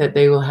 that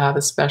they will have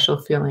a special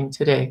feeling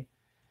today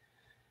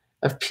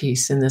of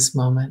peace in this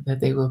moment, that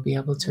they will be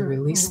able to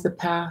release the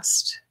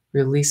past,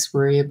 release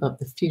worry about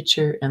the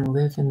future, and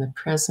live in the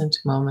present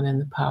moment and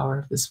the power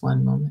of this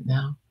one moment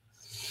now.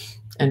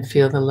 And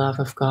feel the love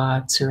of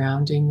God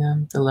surrounding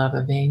them, the love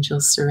of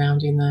angels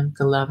surrounding them,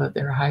 the love of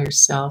their higher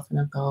self and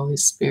of the Holy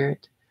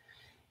Spirit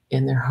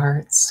in their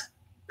hearts,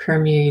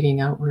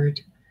 permeating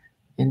outward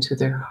into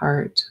their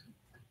heart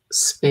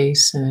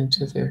space and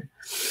into their...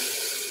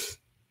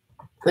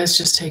 Let's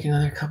just take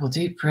another couple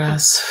deep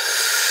breaths.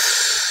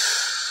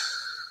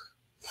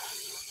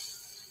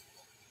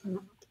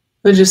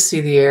 We'll just see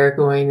the air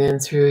going in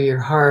through your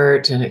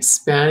heart and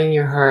expanding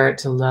your heart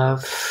to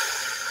love,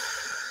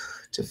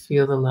 to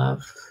feel the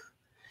love,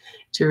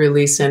 to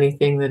release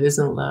anything that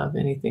isn't love,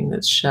 anything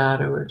that's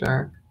shadow or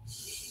dark,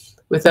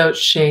 without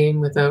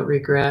shame, without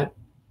regret,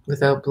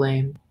 without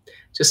blame,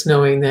 just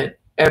knowing that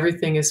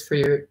everything is for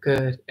your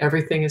good,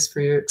 everything is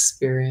for your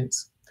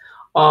experience.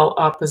 All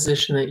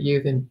opposition that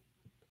you've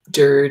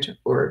endured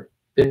or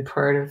been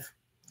part of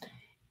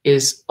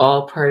is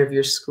all part of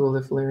your school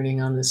of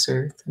learning on this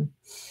earth. And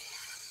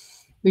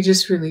we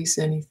just release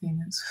anything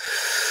that's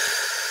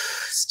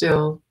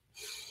still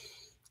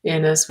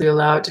in us. We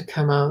allow it to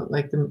come out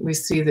like we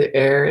see the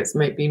air. It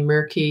might be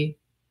murky.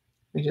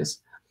 We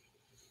just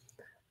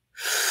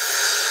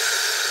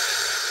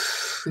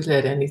we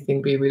let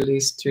anything be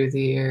released through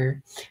the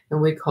air,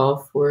 and we call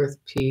forth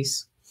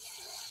peace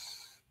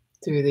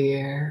through the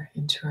air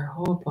into our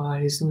whole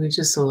bodies, and we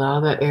just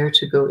allow that air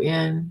to go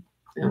in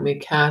And we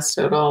cast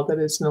out all that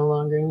is no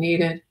longer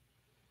needed.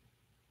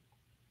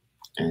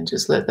 And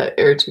just let that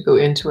air to go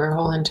into our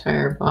whole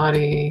entire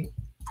body.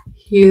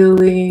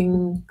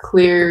 Healing,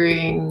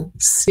 clearing,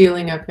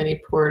 sealing up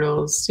any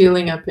portals,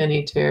 sealing up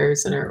any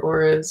tears in our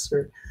auras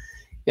or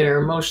in our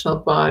emotional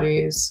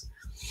bodies.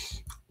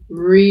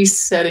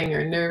 Resetting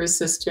our nervous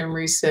system,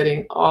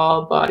 resetting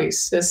all body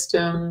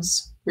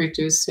systems,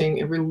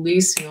 reducing and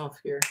releasing all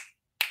fear,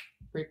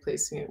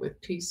 replacing it with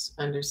peace,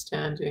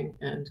 understanding,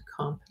 and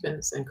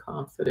competence and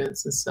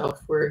confidence and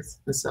self-worth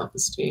and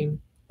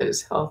self-esteem that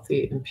is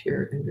healthy and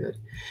pure and good.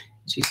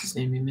 In Jesus'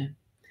 name, amen.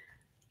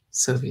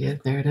 So be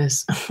it. There it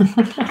is.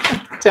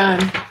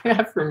 Done.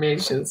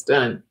 Affirmations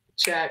done.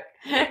 Check.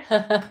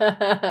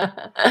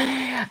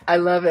 I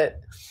love it.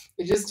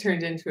 It just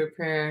turned into a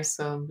prayer,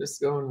 so I'm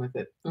just going with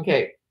it.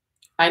 Okay.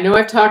 I know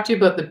I've talked to you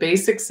about the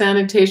basic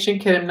sanitation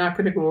kit. I'm not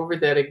going to go over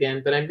that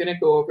again, but I'm going to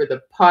go over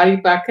the potty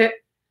bucket,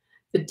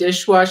 the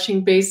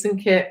dishwashing basin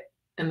kit,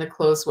 and the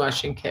clothes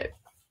washing kit.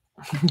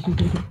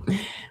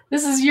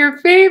 This is your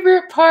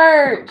favorite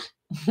part.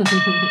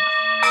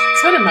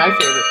 It's one of my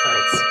favorite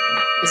parts,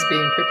 is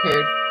being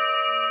prepared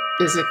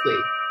physically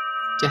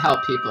to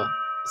help people.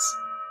 It's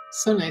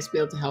so nice to be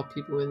able to help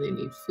people when they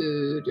need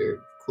food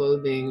or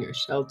clothing or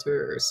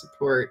shelter or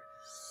support.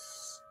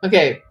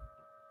 Okay.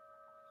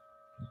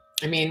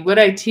 I mean, what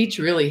I teach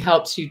really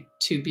helps you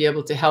to be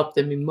able to help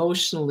them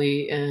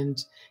emotionally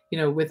and, you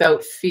know,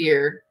 without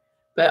fear.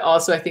 But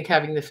also I think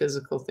having the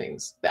physical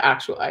things, the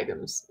actual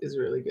items is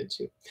really good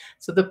too.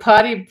 So the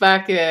potty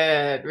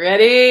bucket,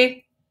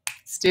 ready?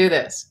 Let's do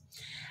this.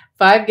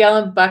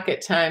 5-gallon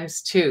bucket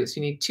times 2. So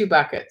you need 2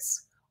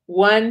 buckets.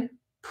 1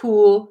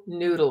 pool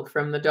noodle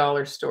from the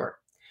dollar store.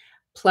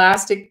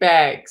 Plastic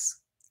bags,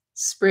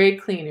 spray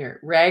cleaner,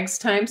 rags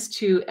times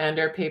 2 and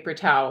our paper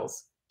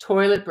towels,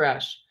 toilet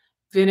brush,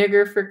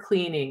 vinegar for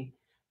cleaning,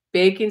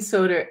 baking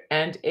soda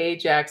and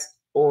Ajax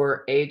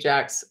or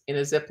Ajax in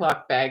a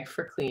Ziploc bag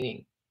for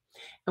cleaning.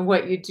 And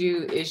what you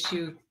do is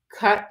you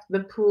cut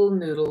the pool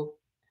noodle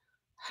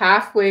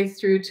halfway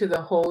through to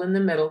the hole in the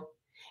middle,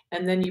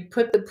 and then you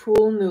put the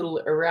pool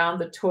noodle around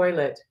the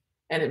toilet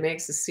and it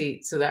makes a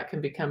seat, so that can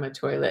become a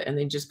toilet. And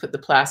then just put the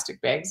plastic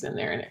bags in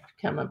there and it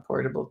become a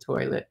portable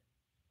toilet.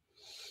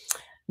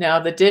 Now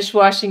the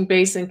dishwashing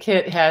basin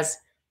kit has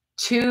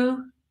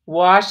 2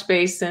 wash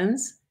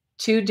basins,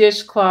 2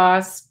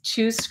 dishcloths,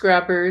 2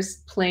 scrubbers,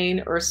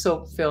 plain or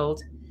soap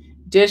filled,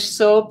 dish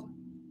soap,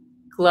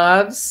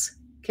 gloves,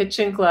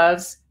 kitchen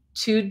gloves,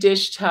 2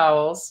 dish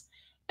towels,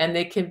 and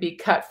they can be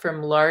cut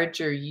from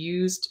larger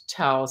used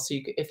towels. So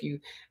if you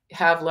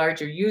have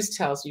larger used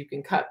towels, you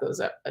can cut those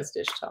up as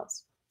dish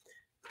towels.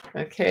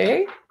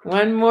 Okay,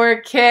 one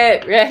more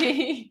kit.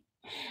 Ready?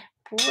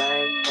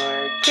 One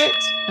more kit.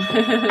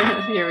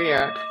 Here we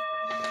are.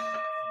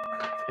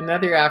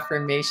 Another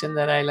affirmation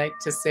that I like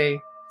to say: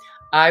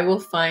 I will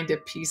find a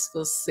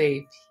peaceful,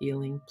 safe,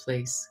 healing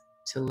place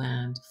to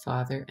land.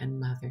 Father and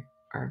Mother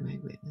are my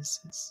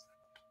witnesses.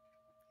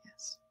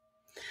 Yes.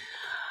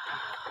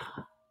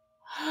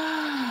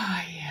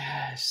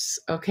 Yes.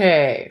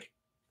 Okay.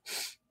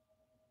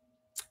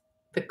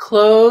 The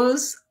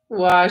clothes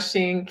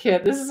washing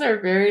kit. This is our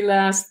very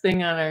last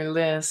thing on our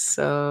list.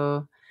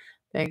 So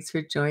thanks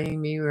for joining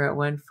me. We're at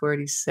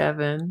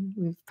 147.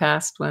 We've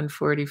passed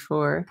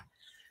 144.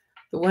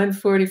 The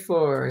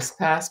 144 is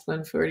past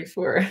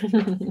 144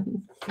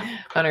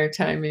 on our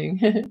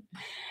timing.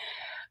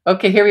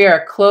 Okay, here we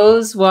are.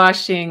 Clothes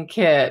washing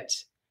kit.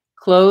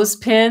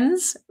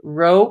 Clothespins,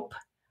 rope,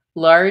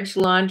 large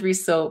laundry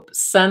soap,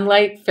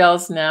 Sunlight,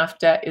 Fells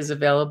Naphtha is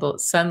available.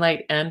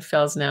 Sunlight and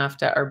Fells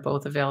Naphtha are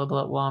both available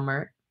at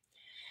Walmart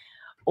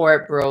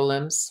or at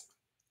Brolim's.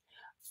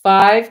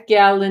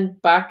 5-gallon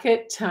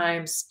bucket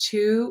times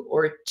 2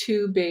 or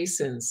 2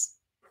 basins.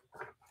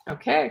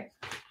 Okay,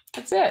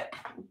 that's it.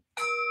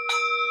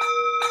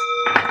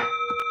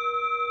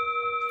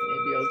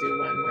 Maybe I'll do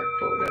one more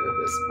quote out of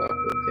this book,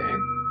 okay?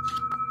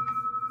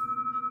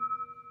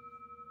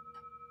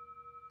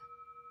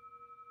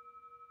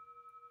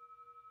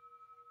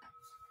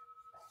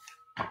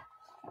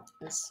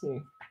 Let's see.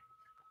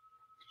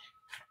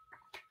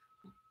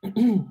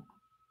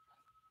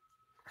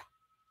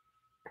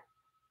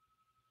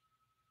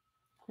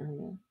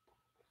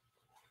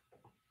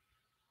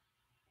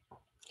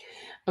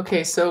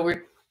 Okay, so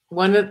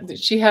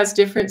she has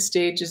different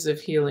stages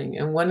of healing,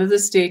 and one of the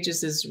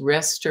stages is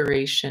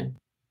restoration.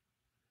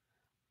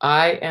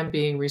 I am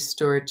being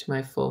restored to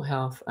my full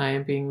health. I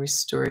am being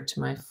restored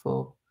to my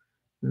full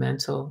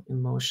mental,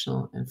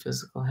 emotional, and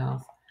physical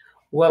health.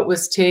 What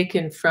was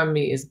taken from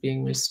me is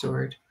being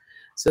restored.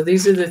 So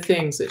these are the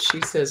things that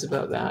she says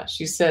about that.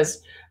 She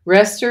says,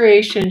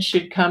 restoration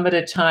should come at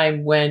a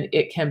time when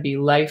it can be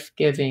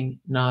life-giving,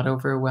 not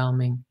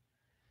overwhelming.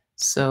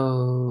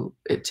 So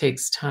it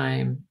takes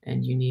time,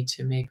 and you need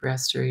to make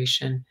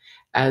restoration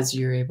as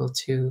you're able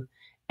to.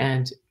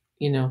 And,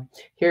 you know,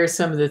 here are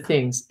some of the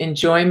things.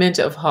 Enjoyment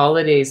of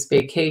holidays,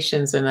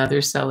 vacations, and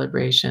other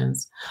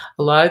celebrations.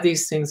 A lot of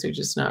these things are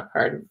just not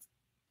part of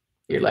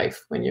your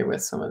life when you're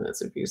with someone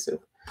that's abusive.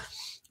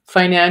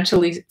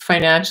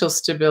 Financial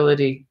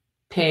stability,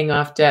 paying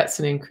off debts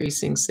and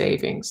increasing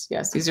savings.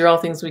 Yes, these are all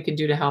things we can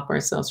do to help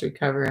ourselves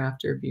recover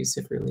after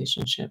abusive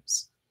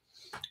relationships,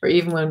 or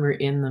even when we're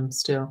in them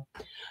still.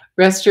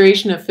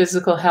 Restoration of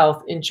physical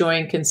health,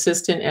 enjoying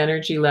consistent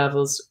energy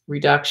levels,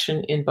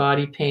 reduction in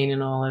body pain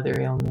and all other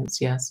ailments.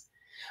 Yes.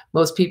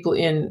 Most people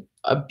in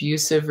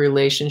abusive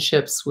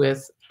relationships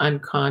with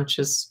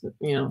unconscious,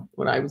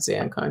 what I would say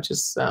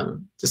unconscious,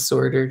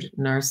 disordered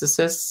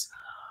narcissists,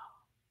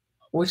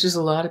 which is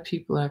a lot of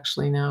people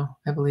actually now,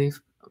 I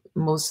believe,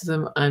 most of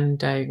them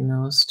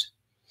undiagnosed.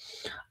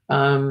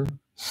 When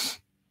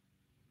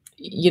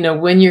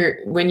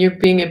you're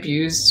being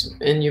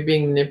abused and you're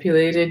being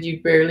manipulated,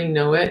 you barely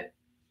know it,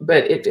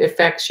 but it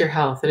affects your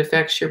health, it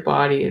affects your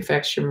body, it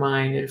affects your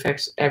mind, it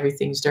affects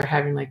everything. You start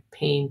having like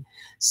pain,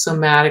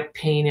 somatic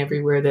pain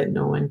everywhere that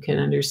no one can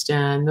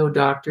understand. No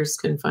doctors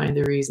can find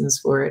the reasons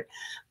for it.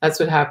 That's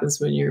what happens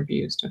when you're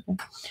abused.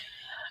 Okay.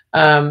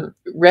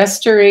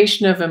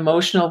 Restoration of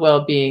emotional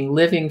well-being,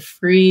 living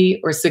free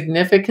or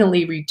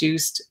significantly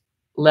reduced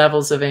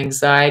levels of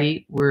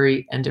anxiety,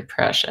 worry, and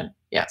depression.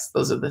 Yes,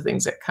 those are the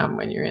things that come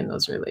when you're in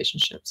those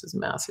relationships, is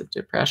massive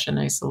depression,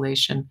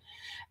 isolation,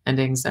 and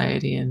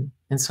anxiety, and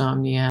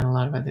insomnia, and a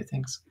lot of other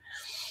things.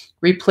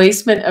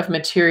 Replacement of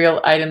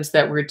material items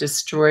that were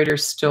destroyed or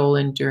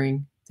stolen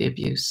during the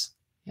abuse.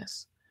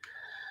 Yes.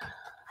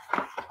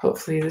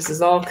 Hopefully this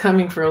is all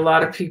coming for a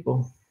lot of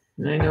people.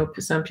 And I know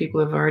some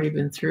people have already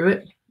been through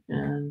it.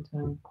 And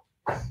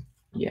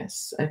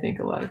yes, I think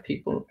a lot of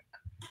people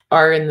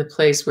are in the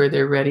place where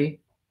they're ready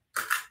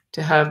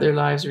to have their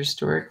lives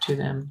restored to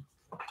them.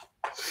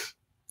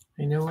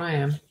 I know I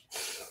am.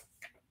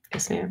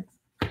 Yes, I am.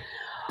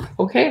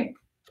 Okay.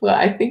 Well,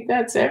 I think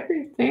that's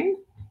everything.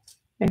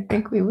 I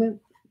think we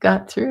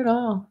got through it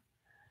all.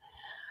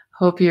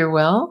 Hope you're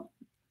well.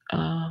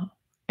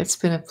 It's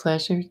been a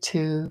pleasure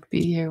to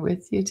be here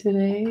with you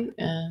today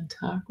and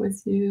talk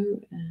with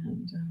you.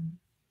 And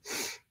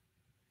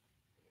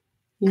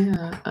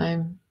yeah,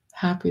 I'm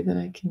happy that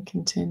I can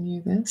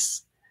continue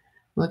this.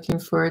 Looking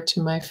forward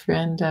to my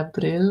friend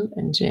Abril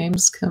and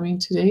James coming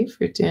today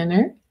for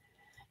dinner.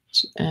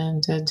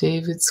 And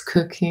David's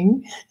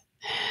cooking.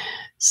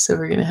 So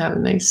we're going to have a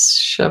nice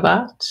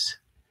Shabbat.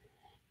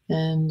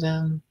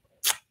 And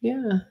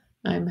yeah,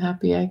 I'm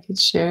happy I could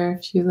share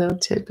a few little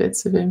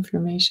tidbits of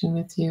information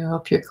with you. I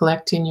hope you're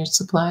collecting your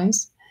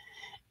supplies.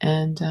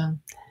 And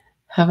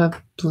have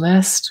a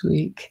blessed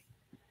week.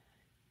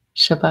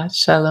 Shabbat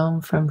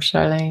Shalom from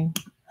Charlene.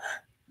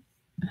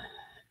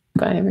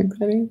 Bye,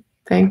 everybody.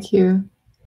 Thank you.